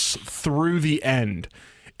Marts through the end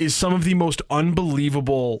is some of the most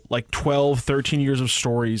unbelievable, like 12, 13 years of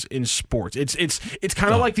stories in sports. It's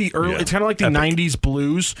kind of like the early, it's kind of like the 90s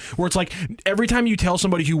Blues, where it's like every time you tell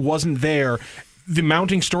somebody who wasn't there the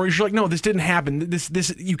mounting stories, you're like, no, this didn't happen.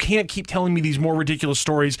 This you can't keep telling me these more ridiculous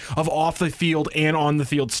stories of off the field and on the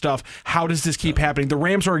field stuff. How does this keep happening? The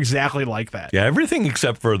Rams are exactly like that. Yeah, everything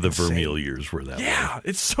except for the Vermeil years were that way. Yeah,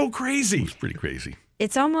 it's so crazy. It's pretty crazy.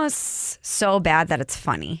 It's almost so bad that it's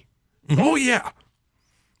funny. Oh, yeah.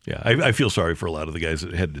 Yeah, I feel sorry for a lot of the guys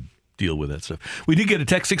that had to deal with that stuff. We did get a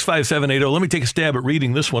text 65780. Let me take a stab at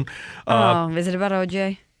reading this one. Is it about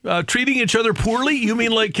OJ? Treating each other poorly? You mean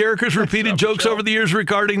like Carricker's repeated jokes over the years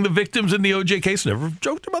regarding the victims in the OJ case? Never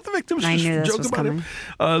joked about the victims. I knew this joke was about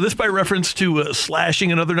coming. This by reference to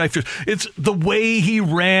slashing another knife. It's the way he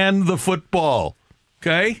ran the football.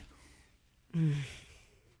 Okay?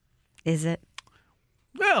 Is it?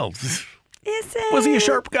 Well, is it? Was he a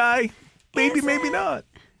sharp guy? Maybe, maybe not.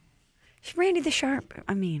 Randy the Sharp.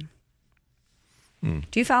 I mean,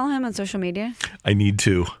 do you follow him on social media? I need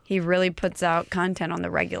to. He really puts out content on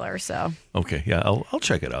the regular, so. Okay, yeah, I'll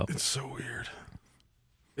check it out. It's so weird.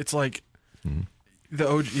 It's like the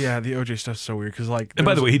OJ stuff's so weird because like. And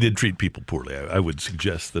by the way, he did treat people poorly. I would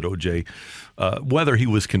suggest that OJ, whether he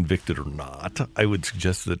was convicted or not, I would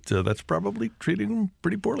suggest that that's probably treating him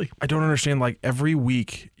pretty poorly. I don't understand. Like every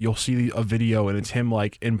week you'll see a video and it's him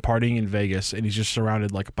like partying in Vegas and he's just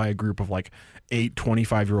surrounded like by a group of like 8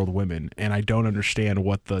 25-year-old women, and I don't understand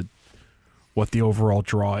what the overall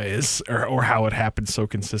draw is or how it happens so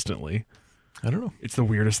consistently. I don't know. It's the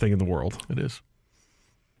weirdest thing in the world. It is.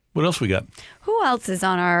 What else we got? Who else is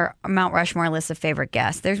on our Mount Rushmore list of favorite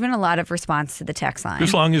guests? There's been a lot of response to the text line.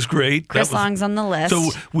 Chris Long is great. Chris Long's on the list. So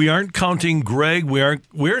we aren't counting Greg. We aren't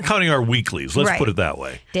counting our weeklies. Let's put it that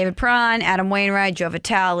way. David Prawn, Adam Wainwright, Joe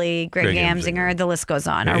Vitale, Greg Amsinger. The list goes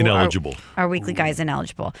on. Ineligible. Our weekly guys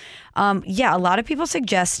ineligible. A lot of people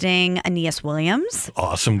suggesting Aeneas Williams.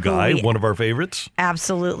 Awesome guy. One of our favorites.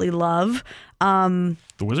 Absolutely love. The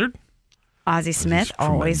Wizard? Ozzie Smith,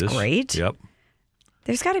 always great. Yep.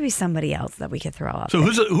 There's got to be somebody else that we could throw up. So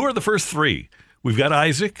who are the first three? We've got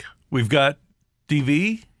Isaac. We've got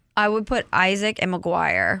DV. I would put Isaac and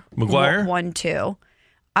McGuire. 1, 2.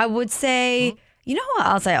 I would say, you know who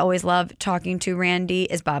else I always love talking to, Randy,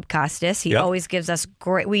 is Bob Costas. He always gives us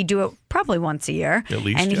great, we do it probably once a year. At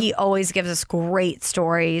least, and he always gives us great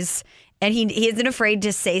stories. And he isn't afraid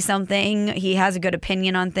to say something. He has a good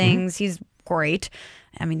opinion on things. He's great.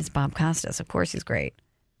 I mean, it's Bob Costas. Of course he's great.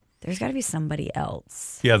 There's got to be somebody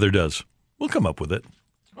else. Yeah, there does. We'll come up with it.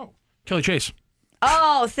 Kelly Chase.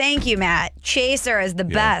 Oh, thank you, Matt. Chaser is the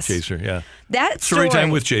best. Chaser, yeah. That Story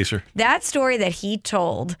time with Chaser. That story that he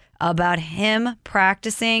told about him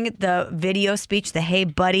practicing the video speech, the "Hey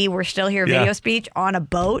buddy, we're still here" video speech on a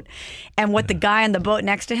boat, and what the guy on the boat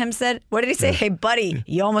next to him said. What did he say? "Hey buddy,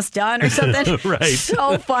 you almost done" or something? Right.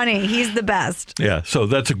 So funny. He's the best. Yeah, so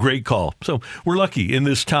that's a great call. So we're lucky in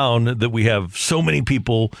this town that we have so many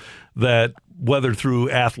people that, whether through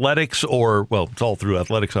athletics or, well, it's all through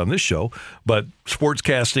athletics on this show, but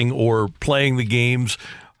sportscasting or playing the games,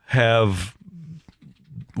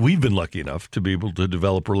 we've been lucky enough to be able to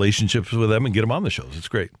develop relationships with them and get them on the shows. It's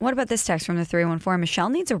great. What about this text from the 314? Michelle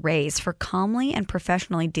needs a raise for calmly and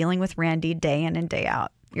professionally dealing with Randy day in and day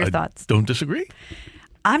out. Your thoughts? Don't disagree.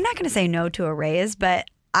 I'm not going to say no to a raise, but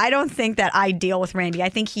I don't think that I deal with Randy. I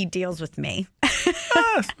think he deals with me.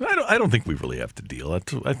 I don't think we really have to deal.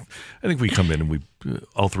 I think we come in and we,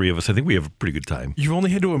 all three of us, I think we have a pretty good time. You've only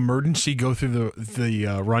had to emergency go through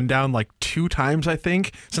the rundown like 2 times, I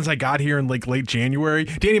think, since I got here in like late January.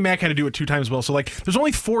 Danny Mac had to do it 2 times as well. So like there's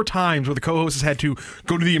only 4 times where the co-host has had to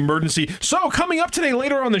go to the emergency. So coming up today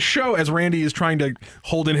later on the show, as Randy is trying to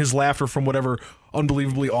hold in his laughter from whatever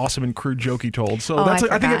unbelievably awesome and crude joke he told. So I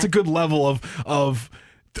think that's a good level of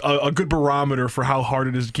a good barometer for how hard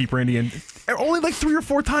it is to keep Randy in. Only like 3 or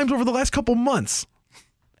 4 times over the last couple months.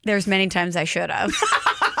 There's many times I should have,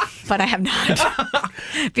 but I have not.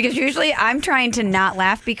 Because usually I'm trying to not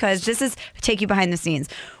laugh because this is take you behind the scenes.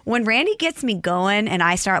 When Randy gets me going and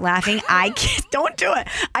I start laughing, I can't, don't do it.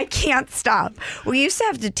 I can't stop. We used to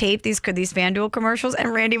have to tape these FanDuel commercials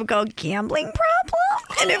and Randy would go, "Gambling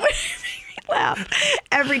problem?" And it would laugh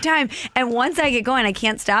every time. And once I get going, I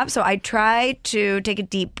can't stop. So I try to take a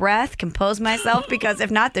deep breath, compose myself, because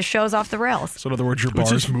if not, the show's off the rails. So in other words, your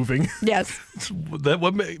bar is moving. Yes. That's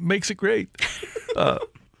what makes it great.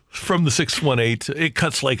 From the 618, it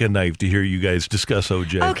cuts like a knife to hear you guys discuss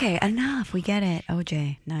OJ. Okay, enough. We get it.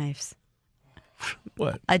 OJ, knives.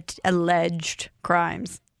 What? Alleged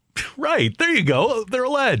crimes. Right. There you go. They're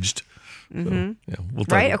alleged. Mm-hmm. So, yeah, we'll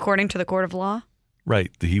right? According to the court of law?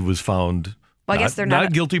 Right. He was found I guess they're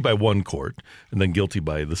not guilty by one court and then guilty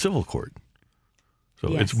by the civil court.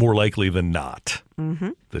 So it's more likely than not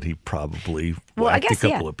that he probably whacked a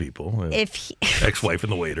couple of people. Ex-wife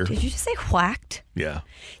and the waiter. Did you just say whacked? Yeah.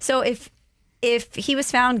 So if he was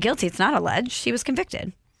found guilty, it's not alleged. He was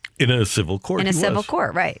convicted. In a civil court. In a civil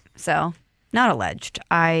court, right. So not alleged.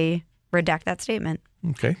 I redact that statement.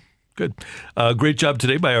 Okay. Good. Great job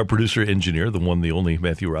today by our producer engineer, the one, the only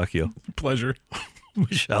Matthew Rocchio. Pleasure.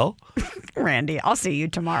 Michelle. Randy, I'll see you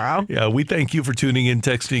tomorrow. Yeah, we thank you for tuning in,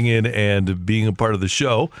 texting in, and being a part of the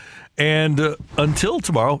show. And until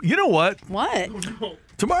tomorrow, you know what? What?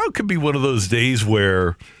 Tomorrow could be one of those days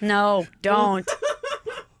where... No, don't.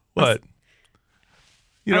 What?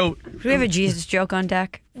 You know... Do we have a Jesus joke on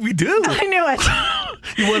deck? We do. I knew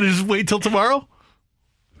it. You want to just wait till tomorrow?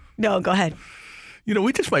 No, go ahead. You know,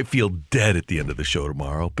 we just might feel dead at the end of the show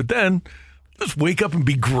tomorrow, but then let's wake up and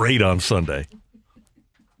be great on Sunday.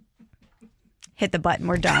 Hit the button.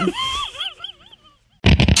 We're done.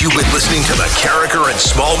 You've been listening to the Carragher and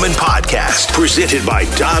Smallman podcast, presented by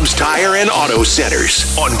Dobbs Tire and Auto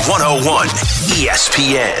Centers on 101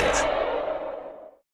 ESPN.